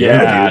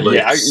 yeah, Yeah, dude,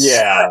 like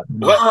yeah.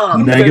 Let Oh,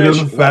 him negative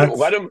finish. effects.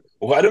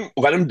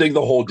 Let him dig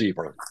the hole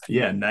deeper.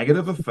 Yeah,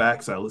 negative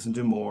effects. I listen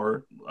to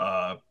more.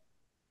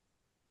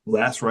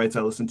 Last Rites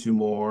I listened to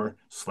more.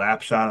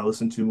 Slapshot I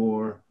listened to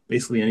more.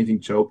 Basically anything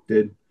Choke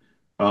did.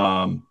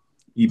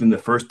 Even the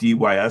first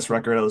DYS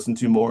record I listened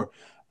to more.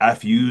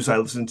 FUs I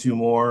listened to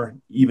more.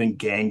 Even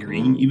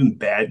Gangrene, even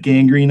Bad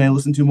Gangrene I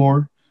listened to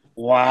more.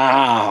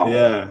 wow.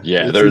 Yeah,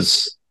 Yeah, it's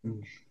just, there's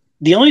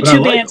The only but I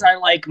two like bands them. I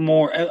like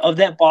more of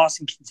that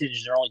Boston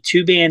contingent, there are only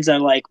two bands I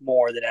like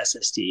more than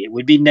SSD. It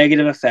would be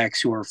Negative Effects,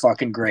 who are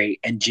fucking great,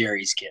 and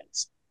Jerry's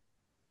Kids.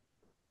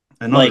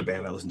 Another Like,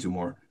 band I listen to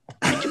more.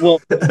 well,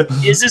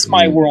 Is This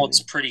My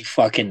World's pretty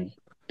fucking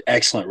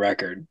excellent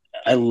record.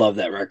 I love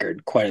that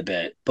record quite a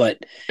bit. But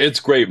it's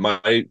great.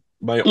 My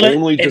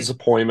only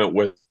disappointment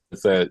with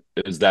it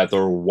is that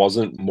there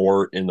wasn't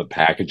more in the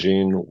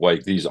packaging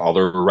like these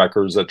other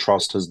records that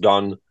Trust has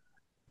done.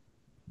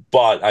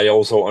 But I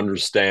also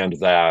understand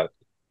that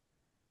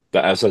the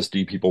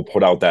SSD people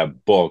put out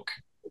that book,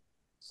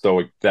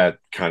 so that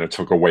kind of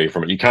took away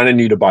from it. You kind of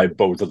need to buy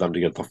both of them to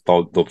get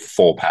the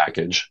full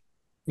package.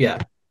 Yeah.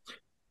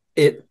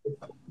 It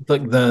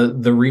like the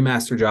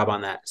remaster job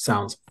on that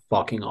sounds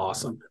fucking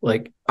awesome.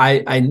 Like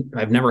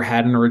I've never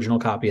had an original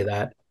copy of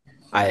that.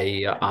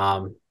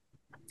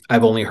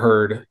 I've only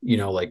heard,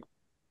 like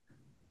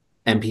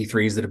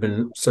MP3s that have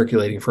been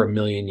circulating for a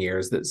million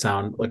years that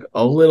sound like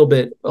a little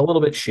bit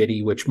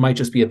shitty, which might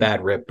just be a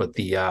bad rip, but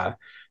the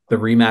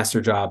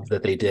remaster job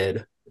that they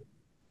did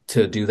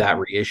to do that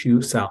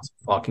reissue sounds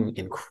fucking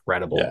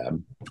incredible. Yeah.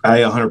 I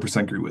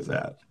 100% agree with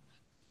that.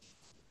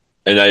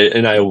 And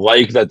I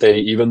like that they,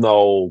 even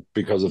though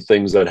because of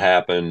things that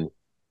happened,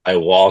 I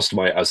lost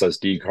my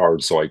SSD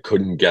card, so I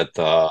couldn't get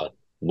the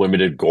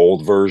limited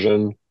gold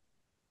version.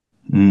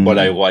 But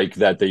I like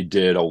that they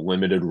did a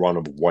limited run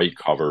of white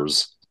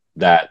covers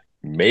that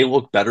may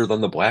look better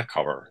than the black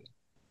cover.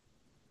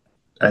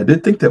 I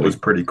did think that was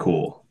pretty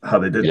cool how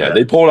they did that. Yeah,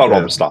 they pulled out all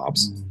Yeah. the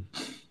stops.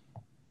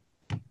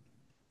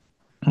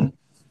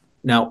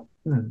 Now,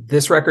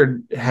 this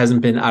record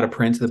hasn't been out of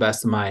print to the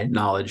best of my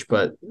knowledge,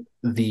 but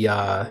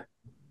the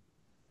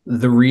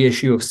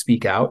reissue of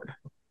Speak Out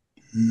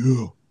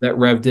that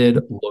Rev did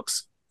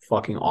looks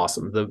fucking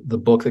awesome. The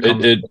book that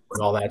comes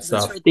with all that that's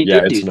stuff. right, they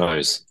Yeah, did it's do.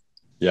 nice.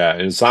 Yeah,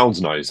 it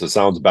sounds nice. It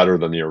sounds better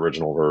than the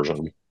original version.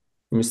 I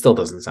mean, it still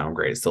doesn't sound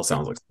great. It still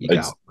sounds like Speak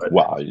Out. But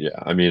Well, yeah.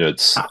 I mean,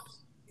 it's I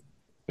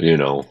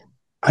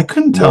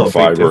couldn't tell more a big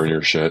fiber in difference.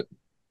 your shit.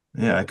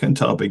 Yeah, I couldn't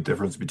tell a big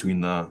difference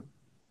between the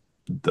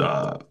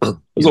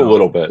There's a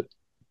little bit.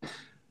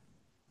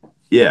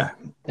 Yeah.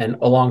 and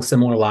along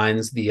similar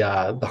lines, the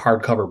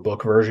hardcover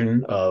book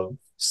version of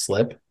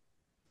Slip.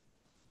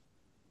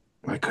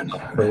 I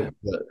couldn't.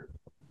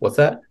 What's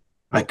that?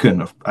 I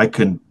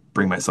couldn't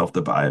bring myself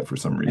to buy it for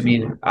some I reason.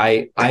 mean,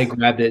 I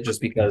grabbed it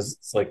just because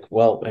it's like,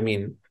 well, I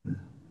mean,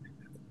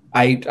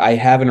 I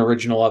have an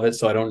original of it,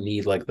 so I don't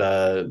need like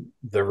the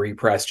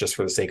repress just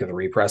for the sake of the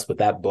repress. But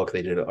that book,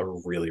 they did a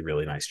really,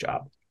 really nice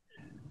job.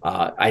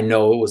 I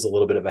know it was a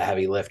little bit of a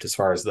heavy lift as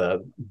far as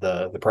the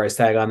price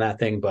tag on that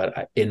thing,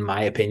 but in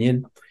my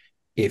opinion,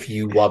 if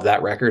you love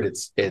that record,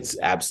 it's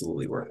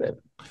absolutely worth it.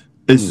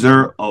 Is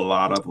there a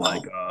lot of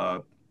like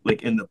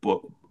in the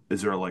book,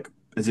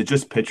 is it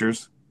just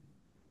pictures,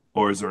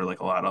 or is there like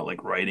a lot of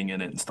like writing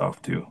in it and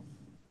stuff too?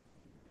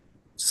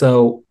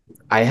 So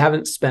I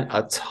haven't spent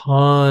a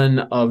ton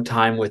of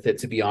time with it,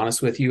 to be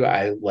honest with you.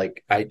 I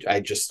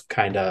just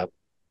kind of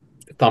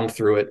thumbed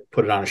through it,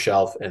 put it on a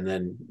shelf, and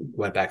then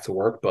went back to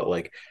work. But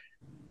like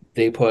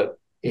they put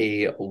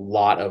a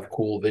lot of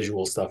cool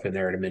visual stuff in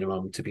there at a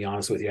minimum. To be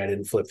honest with you, I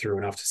didn't flip through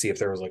enough to see if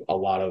there was like a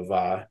lot of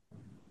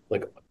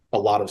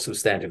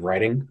substantive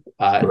writing.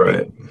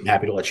 Right. I'm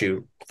happy to let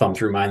you thumb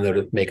through mine though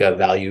to make a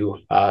value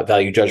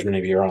judgment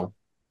of your own.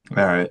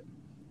 All right.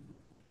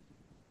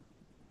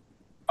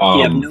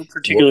 You have no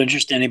particular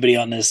interest in anybody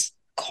on this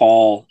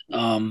call.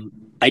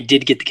 I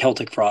did get the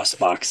Celtic Frost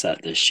box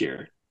set this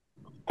year.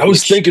 I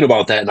was thinking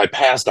about that and I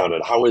passed on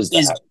it. How is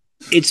that?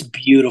 It's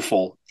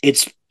beautiful.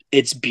 It's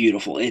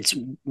beautiful. It's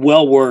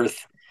well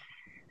worth.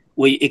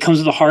 Well, it comes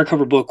with a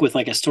hardcover book with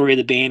like a story of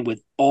the band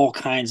with all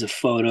kinds of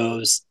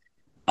photos.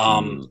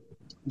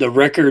 The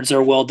records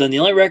are well done. The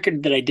only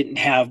record that I didn't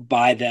have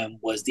by them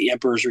was the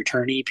Emperor's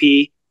Return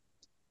EP.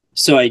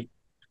 So I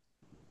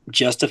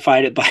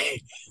justified it by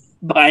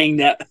buying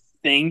that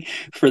thing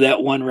for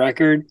that one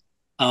record.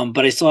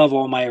 But I still have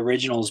all my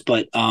originals,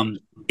 but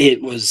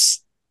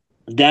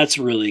that's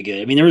really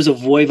good. I mean, there was a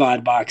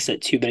Voivod box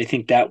set too, but I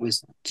think that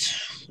was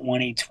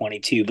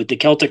 2022. But the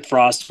Celtic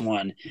Frost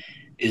one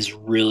is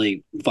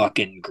really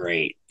fucking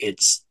great.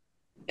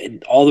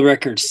 And all the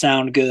records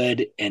sound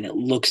good and it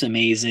looks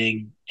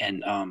amazing,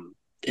 and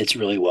it's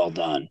really well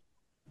done.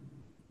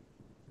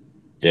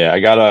 Yeah, I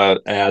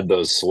gotta add the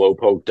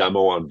Slowpoke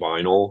demo on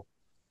vinyl.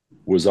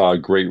 Was a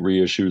great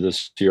reissue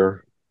this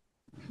year.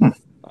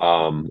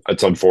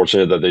 It's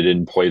unfortunate that they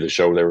didn't play the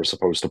show they were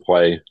supposed to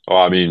play.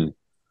 I mean,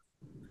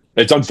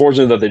 it's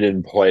unfortunate that they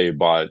didn't play,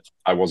 but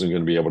I wasn't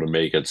going to be able to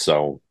make it,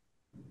 so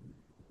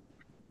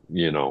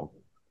you know.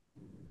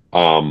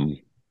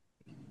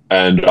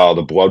 And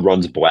the Blood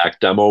Runs Black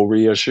demo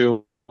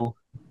reissue.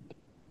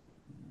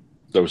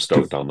 So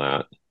stoked on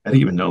that. I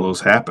didn't even know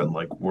those happened.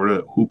 Like,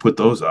 who put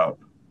those out?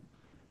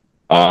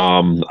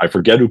 I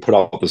forget who put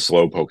out the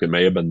Slowpoke. It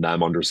may have been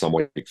them under some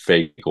like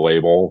fake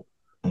label.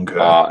 Okay.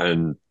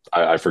 And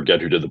I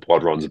forget who did the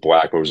Blood Runs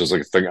Black, but it was just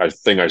like a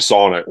thing I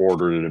saw and I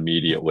ordered it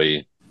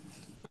immediately,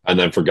 and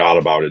then forgot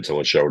about it till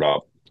it showed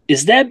up.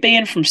 Is that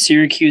band from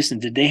Syracuse,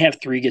 and did they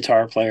have 3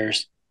 guitar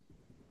players?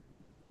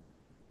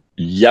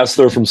 Yes,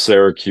 they're from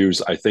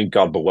Syracuse. I think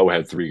God Below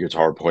had 3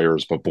 guitar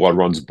players, but Blood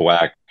Runs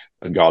Black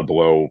and God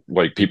Below,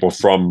 like people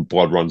from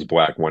Blood Runs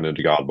Black went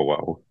into God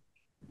Below.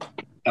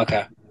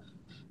 Okay.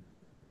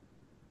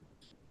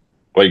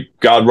 Like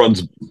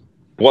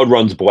Blood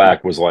Runs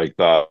Black was like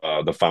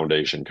the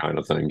foundation kind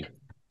of thing.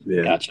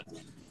 Yeah. Gotcha.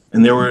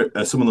 And there were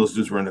some of those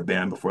dudes were in a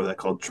band before that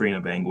called Train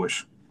of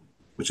Anguish,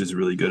 which is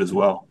really good as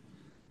well.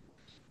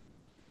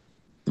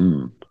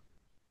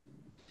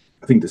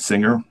 I think the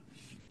singer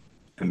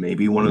and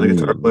maybe one of the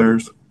guitar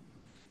players.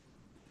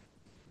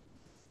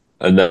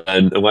 And then,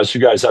 unless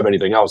you guys have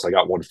anything else, I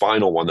got one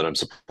final one that I'm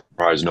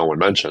surprised no one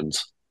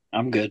mentions.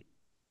 I'm good.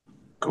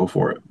 Go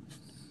for it.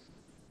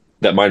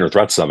 That Minor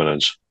Threat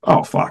 7-inch.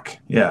 Oh, fuck.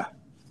 Yeah.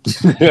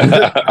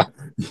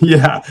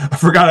 Yeah. I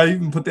forgot I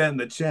even put that in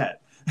the chat.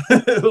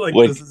 like,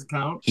 does this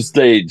count?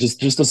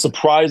 Just a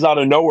surprise out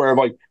of nowhere of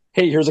like,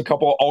 hey, here's a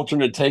couple of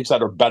alternate takes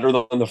that are better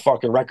than the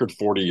fucking record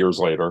 40 years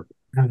later.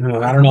 I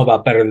don't know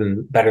about better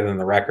than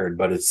the record,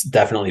 but it's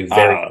definitely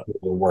very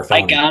worth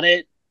owning. I got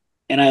it,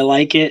 and I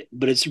like it,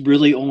 but it's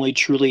really only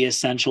truly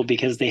essential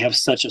because they have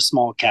such a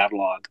small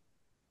catalog.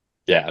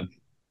 Yeah.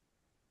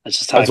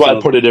 That's why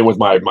I put it in with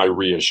my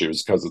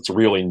reissues, because it's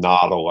really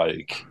not a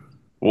like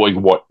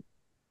what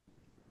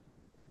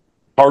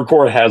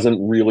hardcore hasn't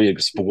really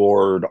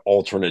explored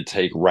alternate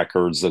take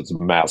records that's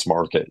mass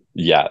market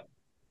yet.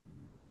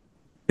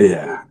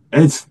 Yeah,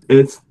 it's.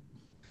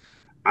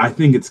 I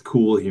think it's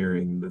cool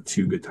hearing the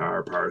 2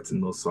 guitar parts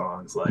in those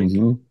songs. Like,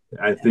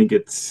 I think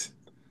it's.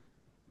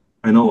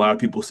 I know a lot of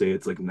people say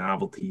it's like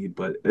novelty,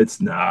 but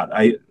it's not.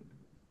 I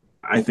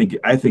think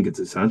it's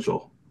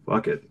essential.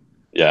 Fuck it.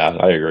 Yeah,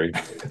 I agree.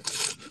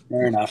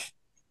 Fair enough.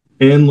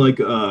 And like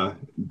the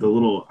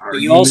little. But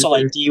you also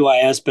like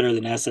DUIS better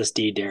than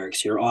SSD, Derek,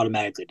 so you're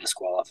automatically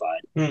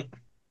disqualified.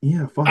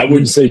 Yeah, fuck I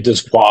wouldn't say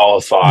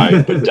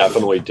disqualified, but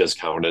definitely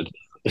discounted.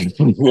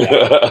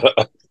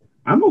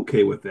 I'm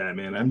okay with that,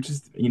 man. I'm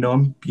just,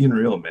 I'm being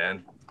real,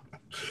 man.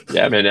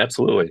 Yeah, man,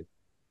 absolutely.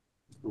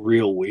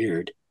 Real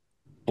weird.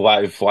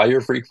 Fly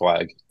your freak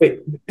flag.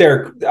 Wait,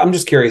 Derek, I'm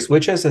just curious,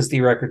 which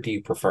SSD record do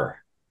you prefer?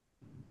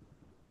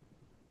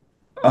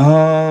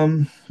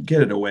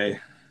 Get it away.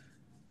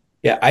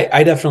 Yeah,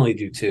 I definitely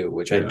do too,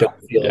 which I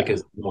don't feel like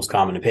is the most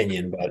common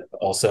opinion, but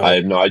also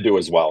I do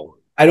as well.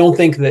 I don't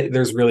think that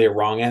there's really a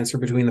wrong answer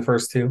between the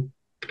first two.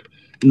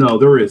 No,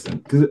 there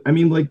isn't. Because I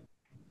mean, like,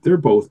 they're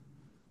both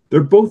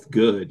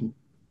good.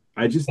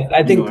 I just,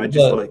 I think I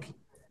just like.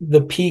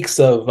 the peaks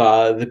of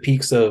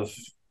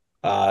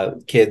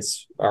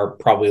kids are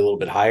probably a little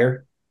bit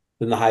higher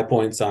than the high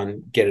points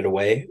on Get It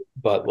Away,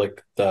 but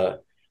like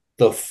the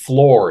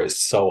floor is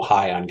so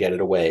high on Get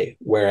It Away,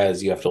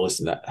 whereas you have to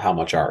listen to How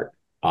Much Art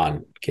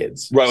on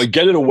Kids. Right, like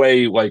Get It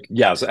Away, like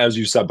yes, as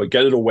you said, but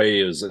Get It Away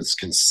is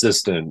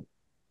consistent,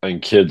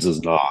 and Kids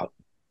is not.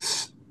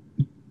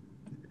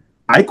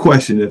 I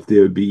question if they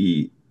would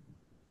be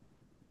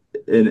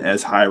in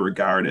as high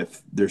regard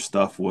if their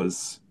stuff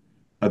was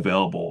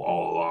available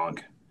all along.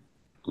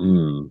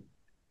 Mm.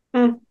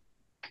 Hmm.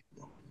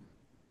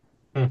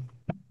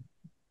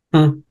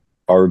 Hmm.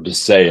 Hard to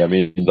say. I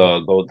mean,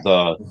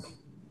 the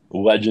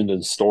legend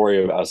and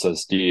story of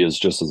SSD is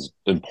just as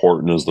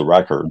important as the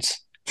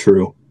records.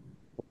 True.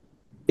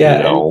 Yeah,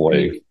 you know,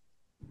 like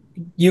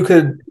you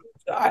could.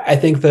 I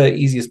think the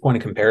easiest point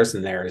of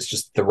comparison there is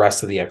just the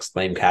rest of the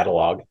Exclaim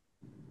catalog,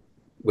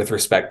 with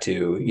respect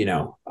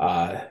to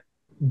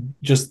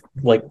just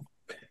like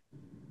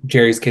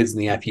Jerry's Kids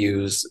and the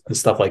FUs and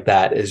stuff like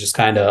that is just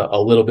kind of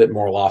a little bit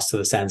more lost to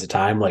the sands of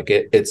time. Like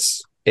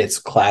it's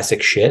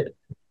classic shit,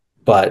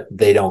 but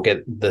they don't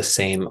get the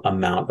same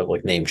amount of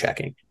like name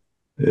checking.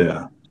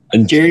 Yeah.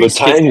 And Jerry's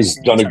but Tang Kids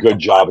has done a good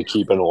job of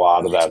keeping a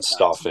lot of that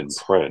stuff in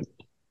print.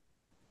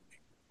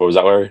 What was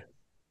that, Larry?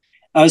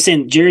 I was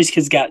saying Jerry's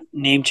Kids got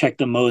name checked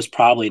the most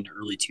probably in the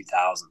early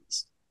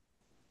 2000s.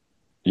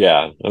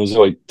 Yeah, it was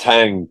like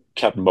Tang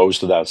kept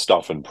most of that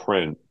stuff in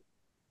print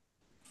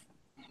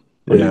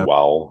pretty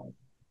well.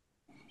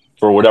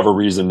 For whatever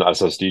reason,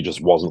 SSD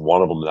just wasn't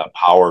one of them. That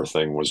power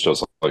thing was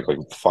just like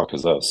what the fuck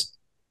is this?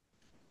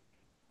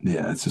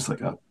 Yeah, it's just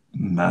like a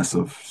mess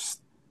of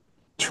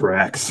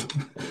tracks.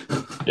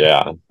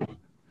 Yeah.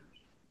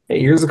 Hey,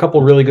 here's a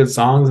couple really good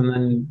songs, and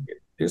then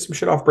here's some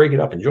shit off Break It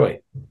Up. Enjoy.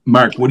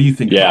 Mark, what do you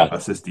think about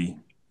SSD?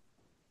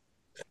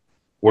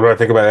 What do I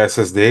think about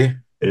SSD?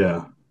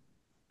 Yeah.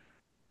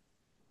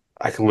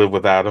 I can live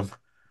without him.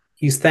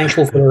 He's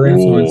thankful for their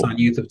influence on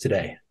youth of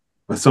today.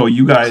 So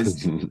you guys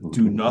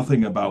do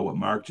nothing about what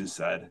Mark just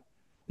said.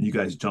 You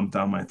guys jumped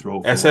down my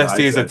throat.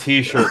 SSD is a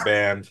t-shirt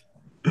band.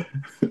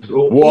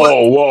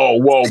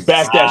 Whoa.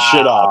 Back that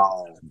shit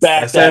up.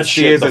 Back SSD that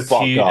shit is the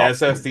fuck up.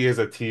 SSD is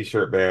a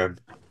t-shirt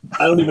band.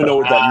 I don't even know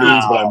what that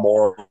means, but I'm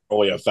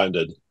morally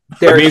offended.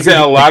 It means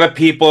that a lot of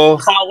people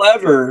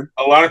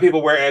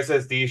wear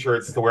SSD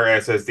shirts to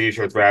wear SSD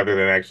shirts rather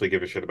than actually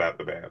give a shit about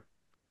the band.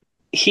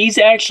 He's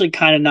actually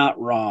kind of not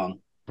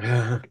wrong.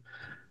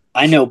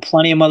 I know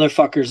plenty of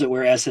motherfuckers that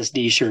wear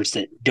SSD shirts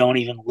that don't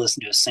even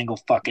listen to a single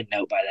fucking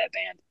note by that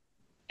band.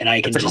 And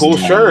it's a cool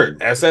shirt.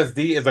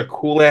 SSD is a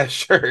cool ass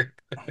shirt.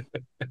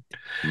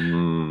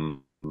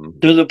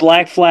 They're the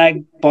Black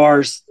Flag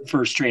bars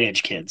for straight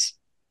edge kids.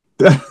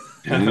 Whoa,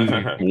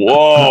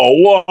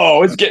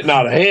 it's getting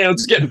out of hand.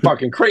 It's getting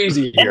fucking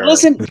crazy here. And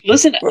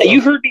listen,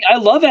 you heard me. I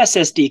love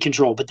SSD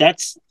control, but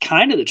that's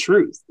kind of the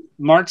truth.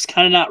 Mark's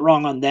kind of not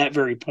wrong on that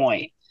very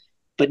point.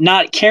 But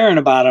not caring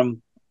about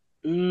them,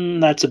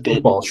 that's a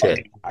bit goofball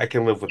shit. I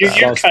can live with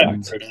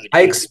that.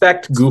 I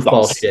expect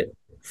goofball shit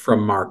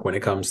from Mark when it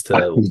comes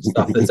to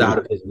stuff that's out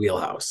of his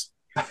wheelhouse.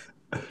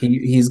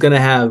 He's gonna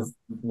have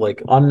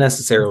like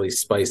unnecessarily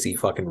spicy,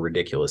 fucking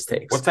ridiculous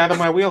takes. What's out of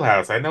my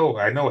wheelhouse? I know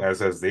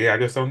SSD. I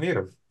just don't need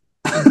them.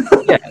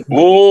 Yeah.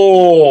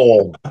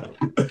 Whoa.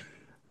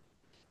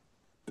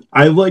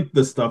 I like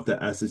the stuff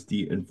that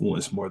SSD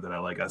influenced more than I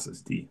like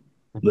SSD.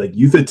 Like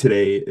Youth of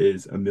Today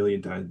is a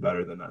million times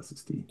better than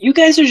SSD. You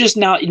guys are just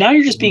now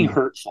you're just being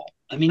hurtful.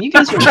 I mean, you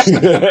guys are just...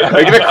 Are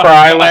you gonna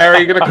cry, Larry?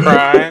 Are you gonna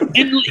cry?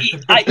 And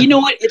you know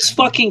what? It's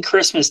fucking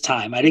Christmas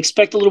time. I'd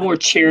expect a little more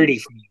charity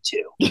from you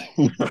two.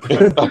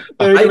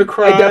 Are you gonna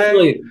cry? I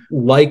definitely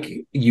like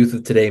Youth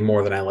of Today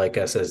more than I like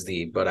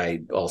SSD, but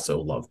I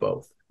also love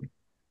both.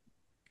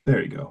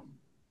 There you go.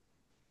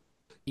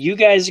 You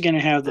guys are gonna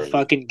have the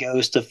fucking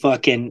ghost of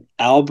fucking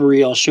Al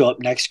Burrell show up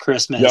next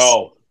Christmas.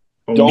 Yo.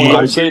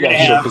 Don't say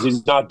that shit because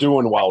he's not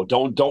doing well.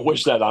 Don't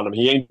wish that on him.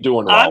 He ain't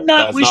doing well. I'm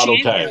not That's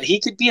wishing not okay. it. He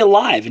could be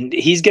alive, and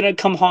he's gonna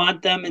come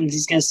haunt them, and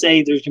he's gonna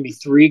say, "There's gonna be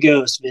 3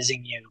 ghosts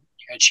visiting you.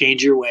 You're gonna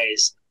change your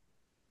ways."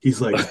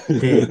 He's like,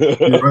 "Hey,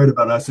 you're right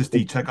about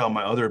SSD. Check out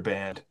my other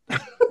band."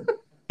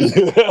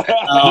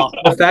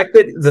 The fact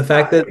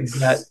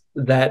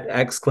that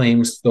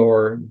Exclaim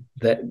store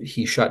that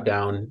he shut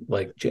down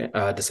like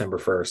December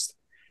 1st.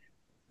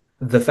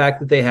 The fact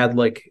that they had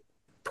like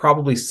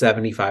probably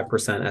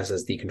 75%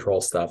 SSD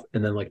control stuff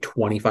and then like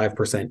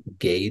 25%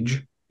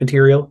 gauge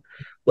material.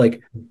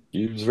 Like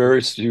he was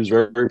very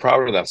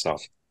proud of that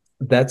stuff.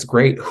 That's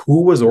great.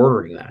 Who was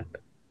ordering that?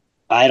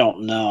 I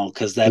don't know,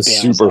 because that the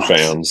super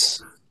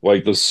fans,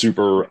 like the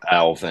super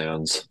Al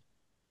fans.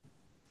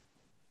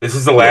 This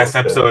is the last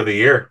episode of the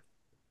year.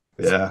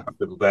 Yeah,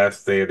 the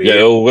last day of the year.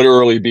 Yeah, it'll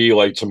literally be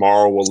like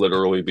tomorrow. Will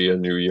literally be a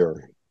new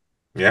year.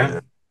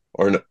 Yeah,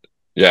 or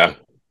yeah,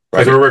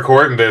 because we're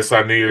recording this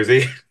on New Year's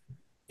Eve.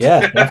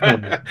 Yeah,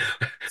 definitely.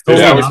 This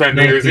is how we not spend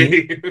the New Year's 19th.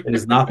 Eve. It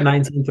is not the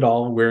 19th at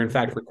all. We're in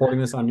fact recording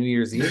this on New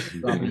Year's Eve.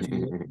 Dropping to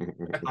you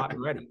hot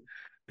and ready.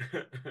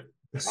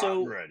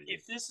 So, ready.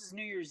 if this is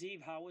New Year's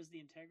Eve, how was the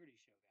Integrity Show?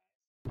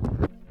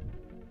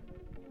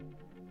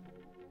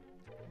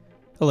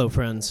 Hello,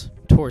 friends.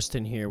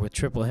 Torsten here with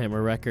Triple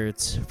Hammer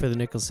Records for the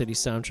Nickel City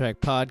Soundtrack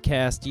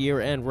Podcast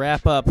year-end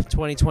wrap-up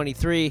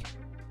 2023.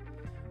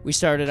 We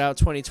started out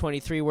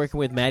 2023 working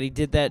with Maddie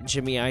Did That and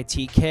Jimmy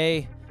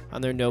ITK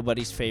on their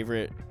Nobody's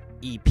Favorite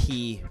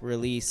EP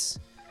release.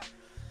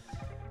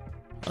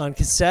 On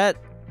cassette,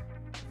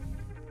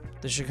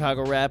 the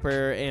Chicago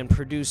rapper and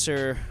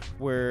producer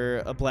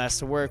were a blast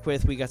to work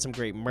with. We got some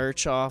great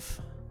merch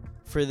off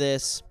for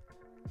this.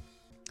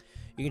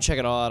 You can check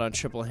it all out on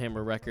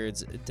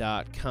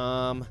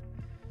triplehammerrecords.com.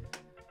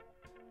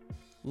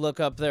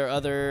 Look up their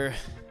other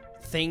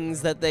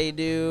things that they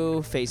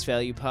do. Face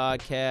Value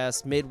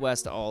Podcast,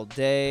 Midwest All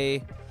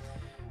Day,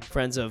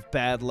 friends of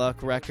Bad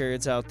Luck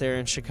Records out there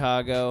in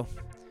Chicago.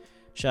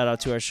 Shout out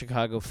to our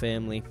Chicago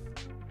family.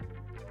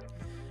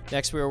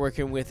 Next, we were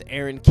working with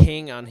Aaron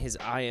King on his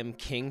I Am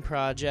King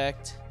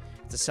project.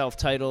 It's a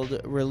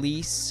self-titled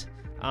release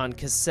on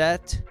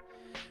cassette.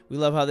 We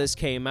love how this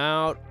came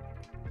out.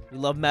 We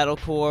love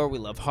metalcore. We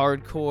love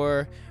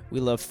hardcore. We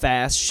love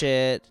fast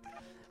shit.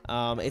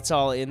 It's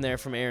all in there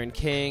from Aaron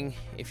King.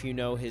 If you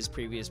know his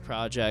previous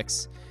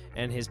projects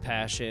and his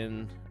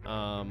passion,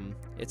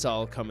 it's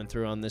all coming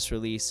through on this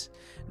release.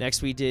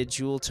 Next, we did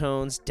Jewel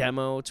Tone's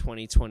Demo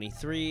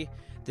 2023.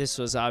 This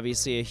was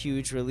obviously a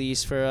huge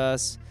release for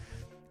us.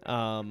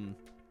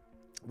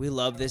 We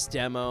love this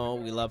demo.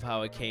 We love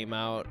how it came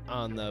out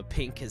on the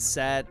pink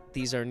cassette.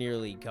 These are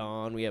nearly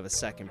gone. We have a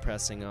second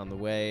pressing on the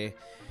way.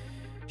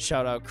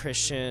 Shout out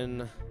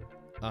Christian,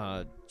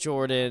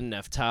 Jordan,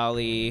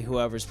 Neftali,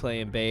 whoever's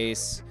playing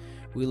bass.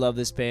 We love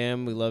this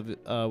band. We love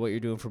what you're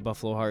doing for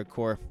Buffalo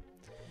Hardcore.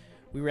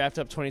 We wrapped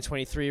up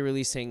 2023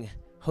 releasing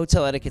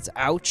Hotel Etiquette's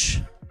Ouch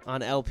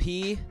on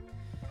LP.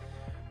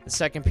 The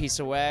second piece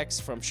of wax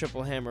from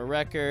Triple Hammer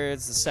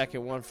Records. The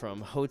second one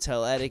from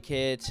Hotel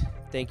Etiquette.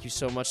 Thank you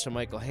so much to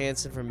Michael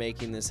Hansen for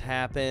making this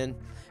happen,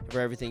 for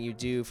everything you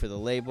do for the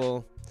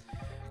label.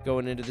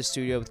 Going into the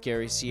studio with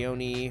Gary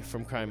Sione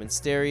from Crime and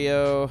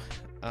Stereo.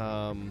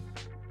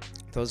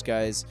 Those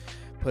guys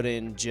put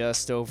in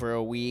just over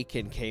a week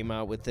and came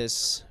out with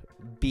this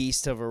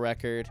beast of a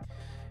record.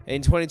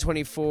 In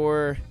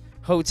 2024,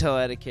 Hotel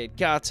Etiquette,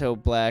 Gato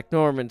Black,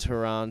 Norman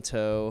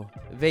Toronto,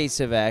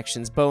 Evasive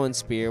Actions, Bow and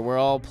Spear, we're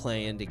all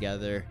playing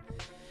together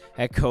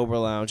at Cobra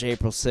Lounge,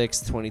 April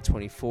 6th,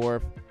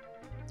 2024.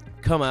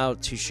 Come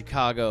out to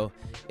Chicago,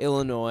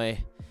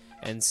 Illinois,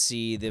 and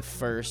see the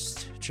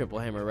first Triple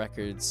Hammer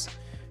Records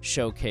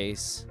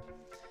showcase.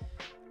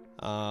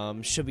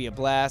 Should be a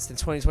blast. In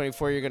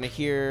 2024, you're going to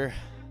hear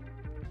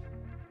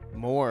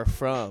more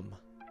from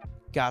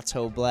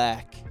Gato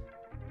Black,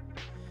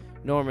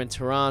 Norman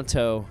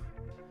Toronto,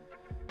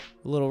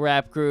 a little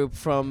rap group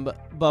from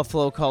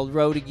Buffalo called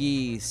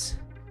Rodagees,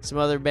 some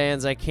other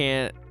bands I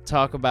can't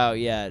talk about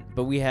yet,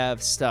 but we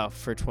have stuff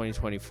for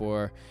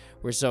 2024.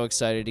 We're so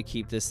excited to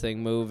keep this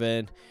thing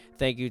moving.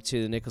 Thank you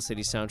to the Nickel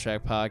City Soundtrack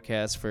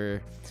Podcast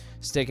for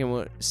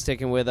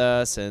sticking with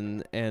us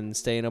and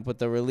staying up with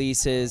the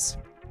releases.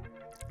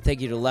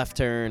 Thank you to Left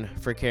Turn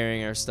for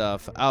carrying our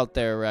stuff. Out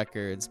There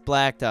Records,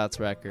 Black Dots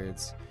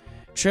Records,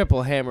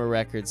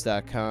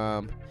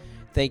 triplehammerrecords.com.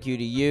 Thank you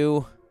to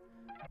you.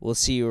 We'll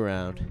see you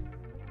around.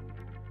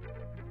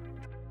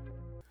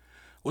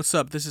 What's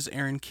up? This is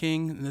Aaron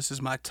King, and this is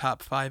my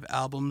top 5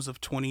 albums of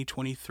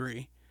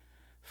 2023.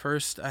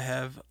 First, I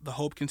have The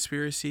Hope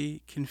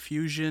Conspiracy,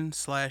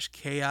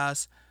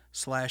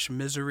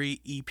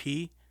 Confusion/Chaos/Misery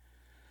EP.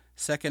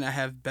 Second, I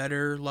have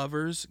Better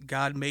Lovers,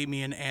 God Made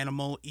Me an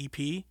Animal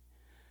EP.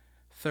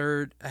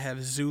 Third, I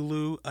have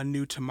Zulu, A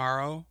New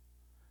Tomorrow.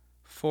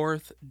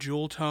 Fourth,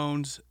 Jewel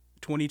Tone's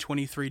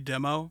 2023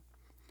 Demo.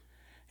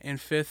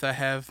 And fifth, I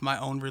have my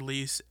own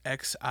release,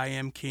 X I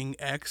Am King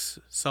X,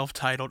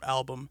 self-titled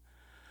album.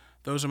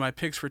 Those are my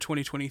picks for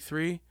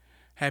 2023.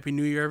 Happy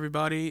New Year,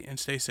 everybody, and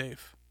stay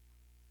safe.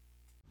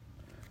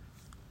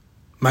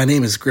 My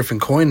name is Griffin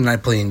Coyne, and I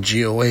play in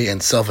GOA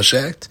and Selfish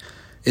Act.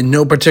 In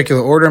no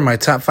particular order, my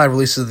top 5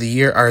 releases of the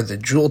year are the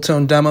Jewel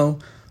Tone Demo,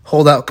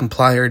 Hold Out,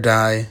 Comply or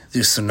Die, the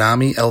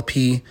Tsunami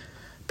LP,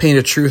 Paint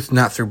of Truth,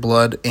 Not Through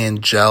Blood,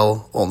 and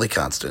Gel, Only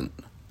Constant.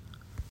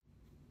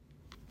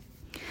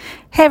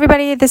 Hey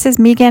everybody, this is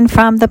Megan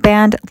from the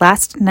band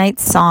Last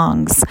Night's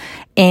Songs,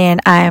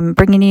 and I'm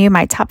bringing you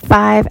my top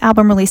 5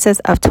 album releases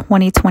of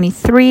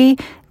 2023.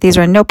 These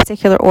are in no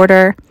particular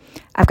order.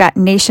 I've got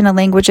Nation of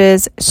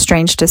Languages,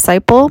 Strange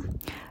Disciple,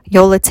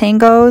 Yola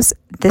Tango's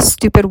This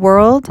Stupid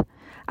World.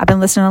 I've been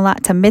listening a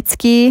lot to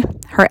Mitski,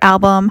 her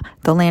album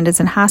The Land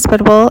Is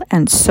Inhospitable,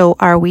 and So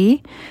Are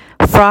We.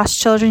 Frost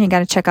Children, you got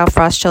to check out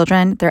Frost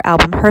Children, their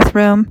album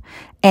Hearthroom,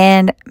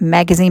 and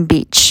Magazine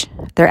Beach,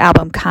 their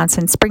album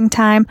Constant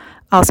Springtime.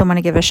 Also want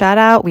to give a shout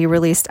out. We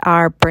released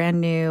our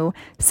brand new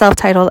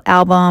self-titled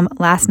album,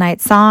 Last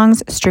Night's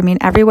Songs, streaming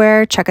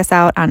everywhere. Check us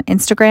out on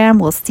Instagram.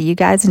 We'll see you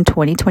guys in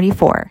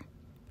 2024.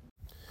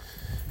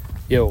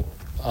 Yo,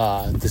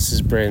 this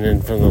is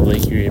Brandon from the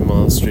Lake Erie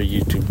Monster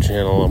YouTube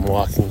channel. I'm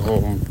walking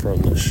home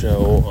from the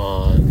show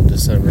on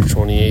December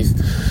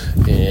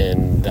 28th,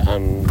 and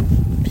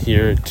I'm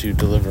here to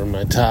deliver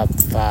my top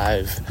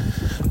 5.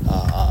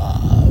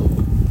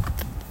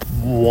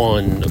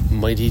 1,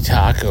 Mighty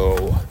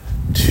Taco.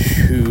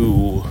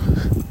 2,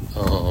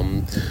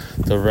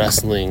 the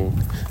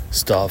wrestling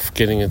stuff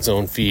getting its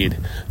own feed.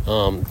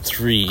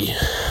 3,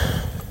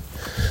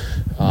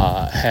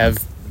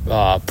 have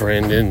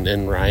Brandon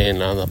and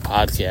Ryan on the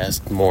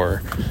podcast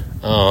more.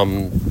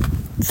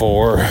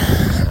 4,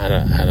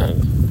 I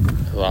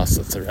lost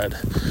the thread.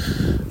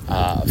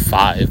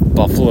 5,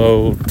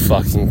 Buffalo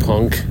fucking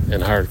punk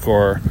and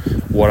hardcore.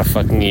 What a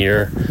fucking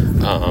year.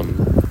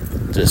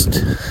 Just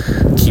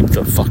keep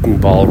the fucking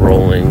ball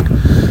rolling.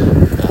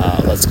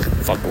 Let's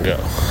fucking go.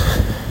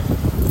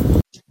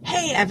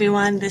 Hey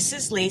everyone, this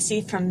is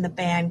Lacey from the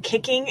band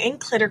Kicking and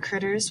Clitter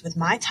Critters with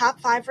my top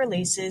 5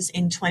 releases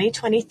in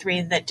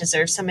 2023 that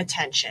deserve some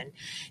attention.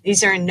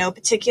 These are in no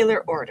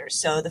particular order.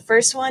 So the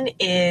first one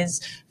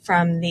is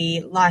from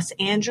the Los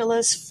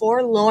Angeles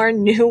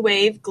forlorn new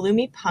wave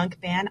gloomy punk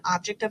band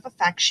Object of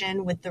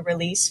Affection with the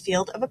release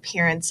Field of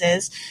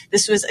Appearances.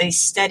 This was a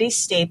steady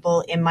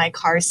staple in my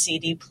car's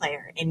CD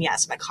player. And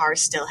yes, my car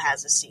still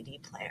has a CD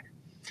player.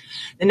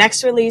 The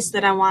next release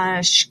that I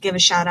want to give a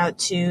shout out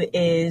to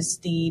is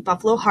the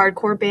Buffalo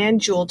hardcore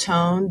band Jewel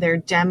Tone, their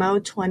demo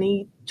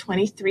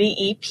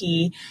 2023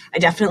 EP. I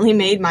definitely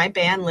made my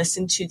band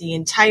listen to the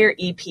entire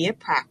EP at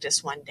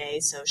practice one day,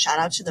 so shout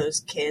out to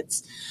those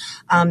kids.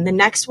 The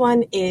next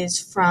one is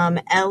from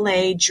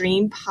LA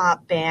dream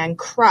pop band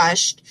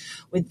Crushed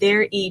with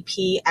their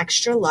EP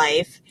Extra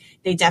Life.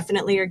 They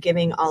definitely are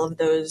giving all of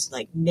those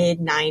like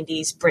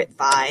mid-90s Brit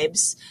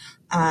vibes.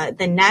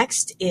 The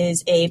next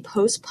is a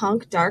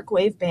post-punk dark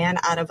wave band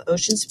out of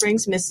Ocean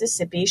Springs,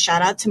 Mississippi.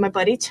 Shout out to my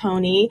buddy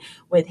Tony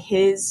with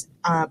his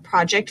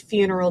project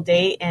Funeral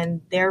Date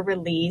and their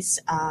release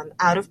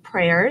Out of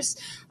Prayers.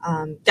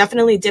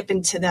 Definitely dip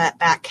into that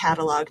back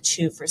catalog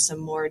too for some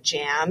more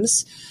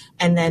jams.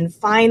 And then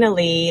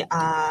finally,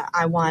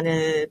 I want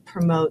to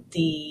promote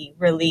the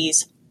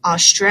release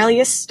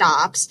Australia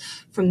Stops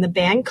from the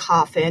band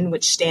Coffin,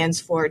 which stands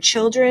for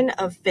Children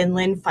of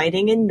Finland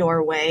Fighting in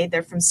Norway.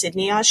 They're from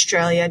Sydney,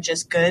 Australia,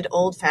 just good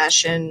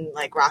old-fashioned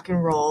like rock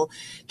and roll.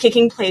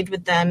 Kicking played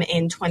with them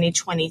in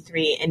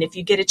 2023, and if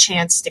you get a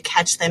chance to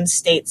catch them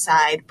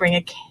stateside, bring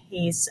a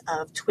case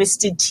of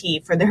Twisted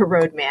Tea for their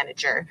road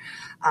manager.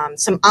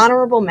 Some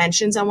honorable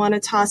mentions I want to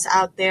toss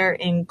out there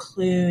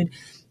include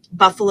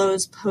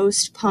Buffalo's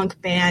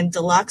post-punk band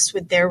Deluxe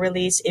with their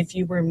release If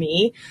You Were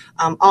Me.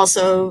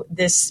 Also,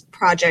 this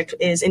project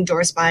is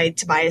endorsed by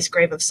Tobias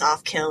Grave of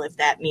Softkill, if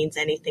that means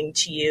anything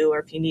to you, or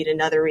if you need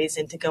another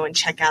reason to go and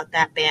check out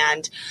that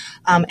band.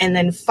 And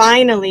then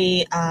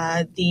finally,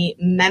 the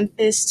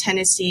Memphis,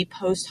 Tennessee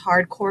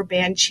post-hardcore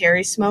band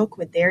Cherry Smoke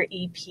with their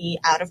EP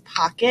Out of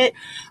Pocket.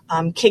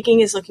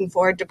 Kicking is looking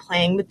forward to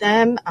playing with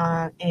them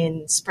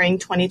in spring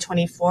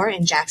 2024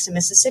 in Jackson,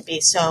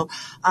 Mississippi. So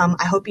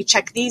I hope you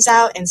check these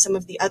out and some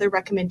of the other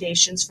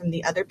recommendations from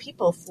the other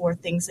people for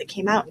things that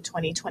came out in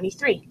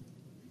 2023.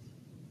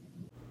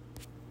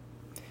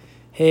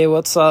 Hey,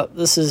 what's up?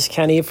 This is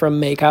Kenny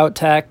from Makeout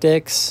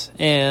Tactics,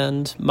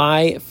 and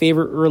my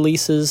favorite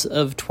releases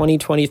of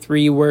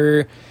 2023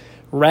 were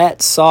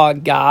Rat Saw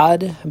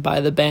God by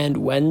the band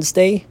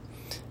Wednesday,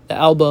 the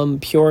album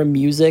Pure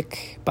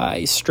Music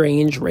by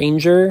Strange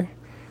Ranger,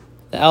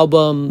 the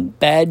album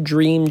Bad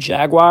Dream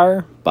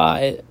Jaguar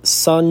by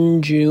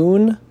Sun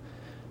June,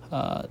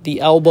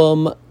 the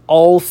album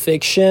All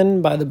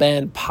Fiction by the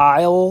band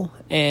Pile,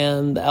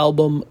 and the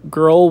album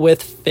Girl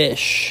with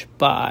Fish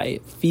by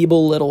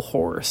Feeble Little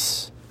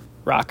Horse.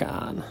 Rock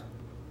on.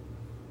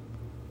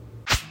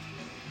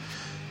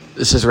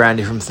 This is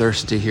Randy from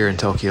Thirsty here in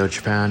Tokyo,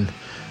 Japan.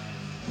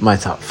 My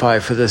top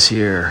 5 for this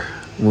year: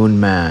 Wound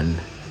Man,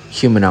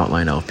 Human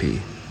Outline LP,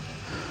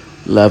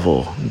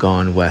 Level,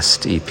 Gone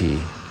West EP,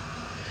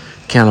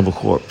 Cannibal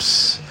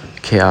Corpse,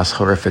 Chaos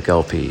Horrific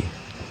LP,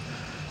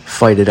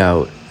 Fight It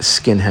Out,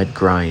 Skinhead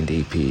Grind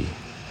EP,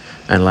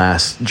 and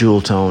last, Jewel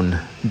Tone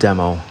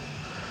Demo.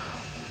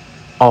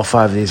 All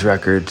 5 of these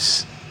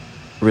records,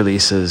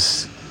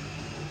 releases,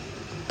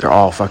 they're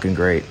all fucking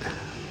great.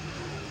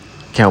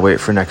 Can't wait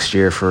for next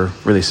year for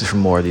releases from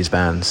more of these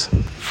bands.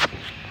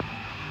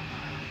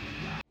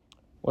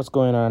 What's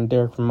going on?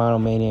 Derek from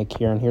Monomaniac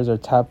here, and here's our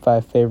top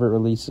 5 favorite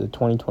releases of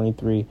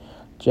 2023.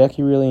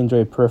 Jackie really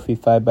enjoyed Periphery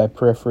 5 by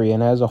Periphery,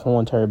 and as a whole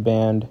entire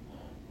band,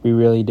 we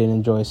really did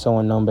enjoy So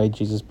Unknown by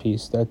Jesus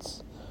Peace.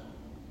 That's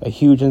a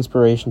huge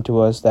inspiration to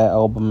us, that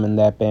album and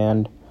that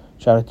band.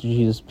 Shout out to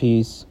Jesus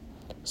Peace.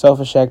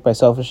 Selfish Act by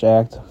Selfish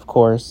Act, of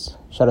course.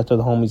 Shout out to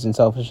the homies in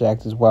Selfish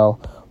Act as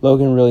well.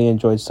 Logan really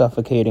enjoyed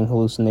Suffocating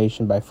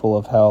Hallucination by Full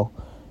of Hell.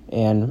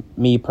 And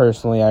me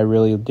personally, I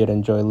really did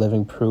enjoy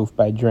Living Proof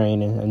by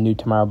Drain and A New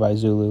Tomorrow by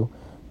Zulu.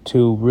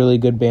 2 really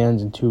good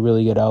bands and 2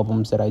 really good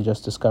albums that I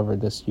just discovered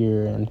this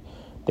year. And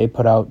they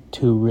put out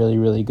 2 really,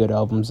 really good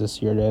albums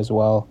this year as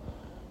well.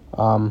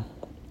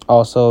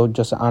 Also,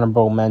 just an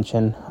honorable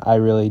mention, I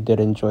really did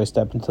enjoy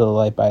Step Into the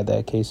Light by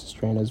the Case of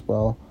Strain as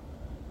well.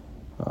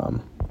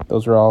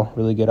 Those are all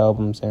really good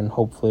albums, and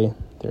hopefully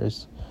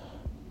there's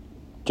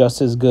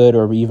just as good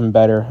or even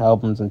better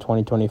albums in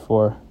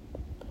 2024.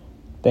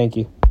 Thank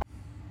you.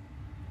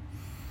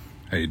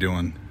 How you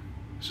doing?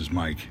 This is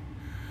Mike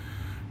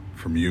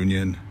from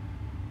Union,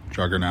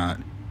 Juggernaut,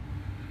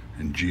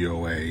 and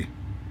GOA.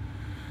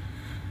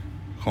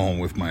 Calling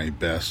with my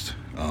best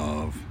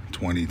of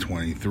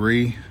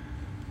 2023.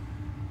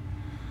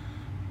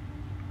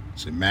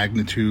 It's a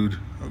Magnitude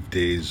of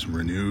Days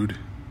Renewed,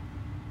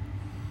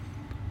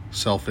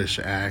 Selfish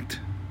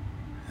Act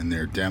and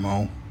their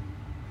demo,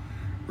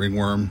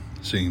 Ringworm,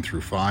 Singing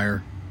Through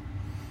Fire,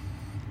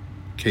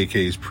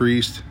 KK's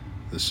Priest,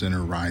 The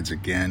Sinner Rides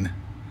Again,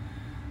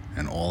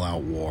 and All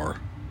Out War,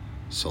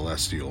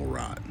 Celestial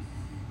Rot.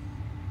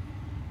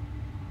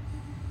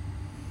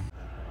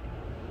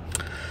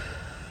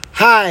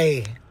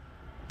 Hi,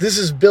 this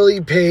is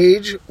Billy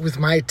Page with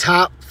my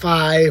top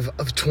 5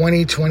 of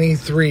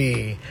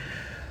 2023.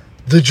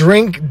 The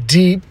Drink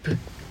Deep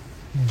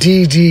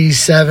DD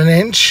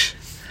 7-inch,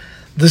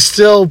 the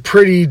Still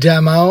Pretty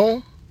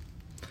demo,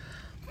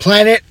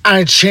 Planet on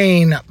a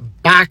Chain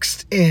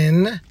boxed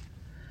in,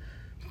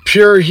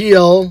 Pure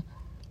Heal,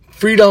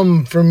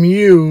 Freedom from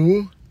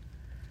You,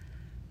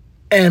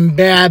 and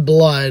Bad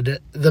Blood,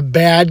 The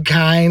Bad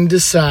Kind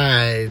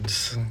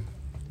Decides.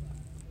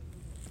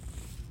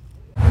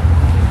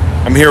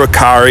 I'm here with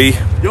Kari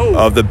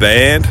of the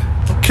band.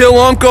 Kill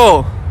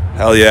Uncle.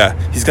 Hell yeah.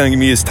 He's going to give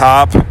me his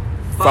top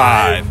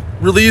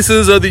 5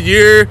 releases of the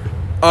year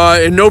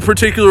in no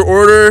particular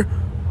order.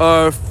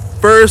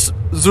 First,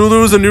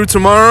 Zulu's A New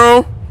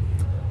Tomorrow.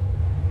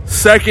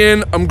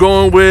 Second, I'm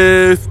going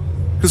with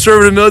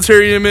Conservative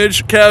Military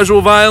Image,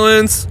 Casual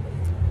Violence.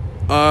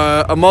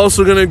 I'm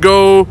also going to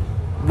go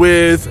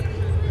with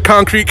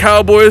Concrete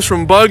Cowboys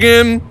from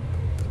Buggin'.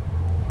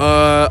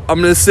 I'm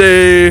going to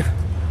say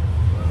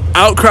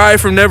Outcry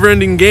from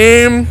Neverending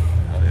Game.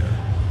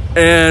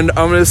 And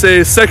I'm going to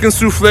say Second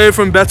Souffle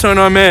from Beton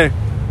Armé.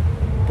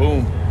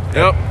 Boom.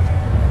 Yep.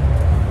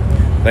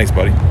 Thanks,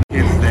 buddy.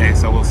 Today,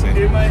 so we'll see.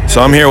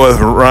 So I'm here with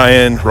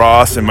Ryan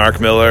Ross and Mark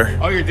Miller.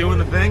 Oh, you're doing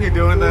the thing? You're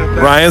doing the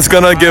Ryan's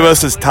going to give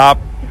us his top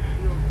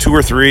 2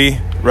 or 3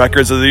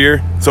 records of the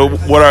year. So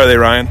what are they,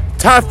 Ryan?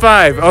 Top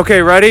 5.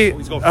 Okay, ready?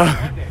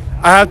 I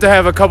have to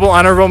have a couple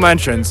honorable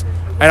mentions.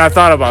 And I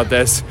thought about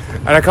this.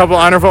 And a couple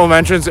honorable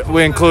mentions,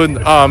 we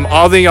include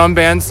all the young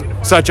bands,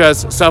 such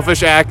as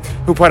Selfish Act,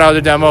 who put out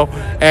a demo,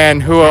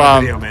 and who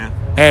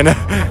and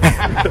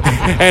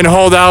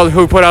Hold Out,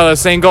 who put out a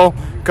single,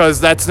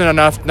 because that's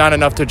not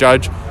enough to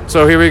judge.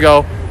 So here we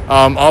go.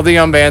 All the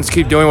young bands,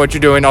 keep doing what you're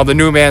doing. All the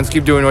new bands,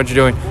 keep doing what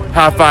you're doing.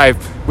 Top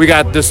 5. We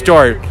got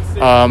Distort,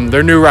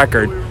 their new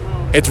record.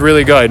 It's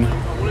really good.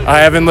 I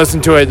haven't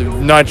listened to it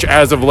much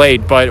as of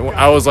late, but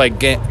I was like,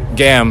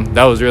 gam,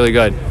 that was really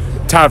good.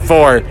 Top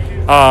 4.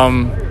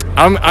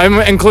 I'm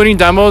including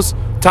demos.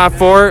 Top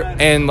 4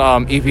 and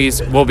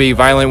EPs will be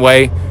Violent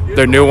Way,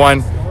 their new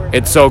one.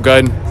 It's so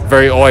good,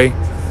 very oi.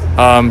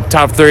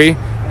 Top 3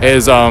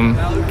 is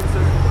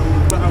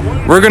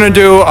we're gonna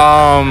do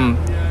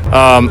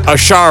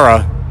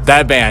Ashara,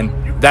 that band.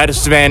 That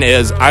band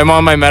is I'm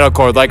on my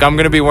metalcore. Like I'm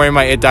gonna be wearing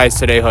my It Dies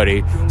Today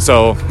hoodie,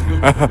 so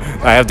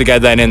I have to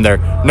get that in there.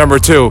 Number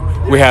 2,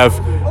 we have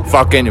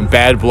fucking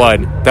Bad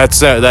Blood. That's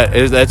just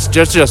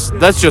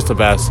the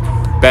best.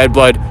 Bad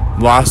Blood,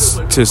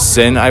 Lost to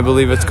Sin, I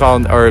believe it's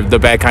called, or The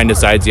Bad Kind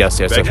Decides. Yes.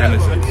 Bad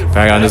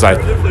Kind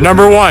Decides.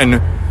 Number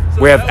 1,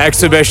 we have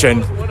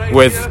Exhibition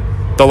with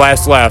The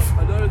Last Laugh.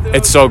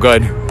 It's so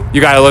good.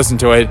 You gotta listen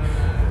to it.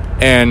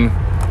 And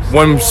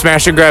when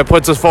Smash and Grab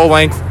puts us full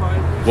length,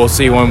 we'll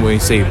see when we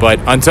see. But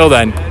until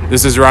then,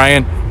 this is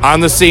Ryan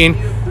on the scene.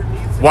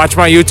 Watch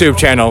my YouTube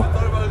channel,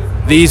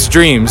 These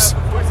Dreams.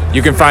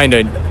 You can find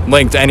it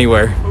linked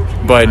anywhere.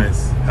 But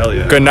Hell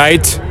yeah. Good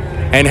night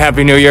and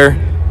Happy New Year.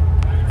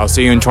 I'll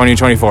see you in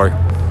 2024.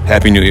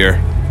 Happy New Year.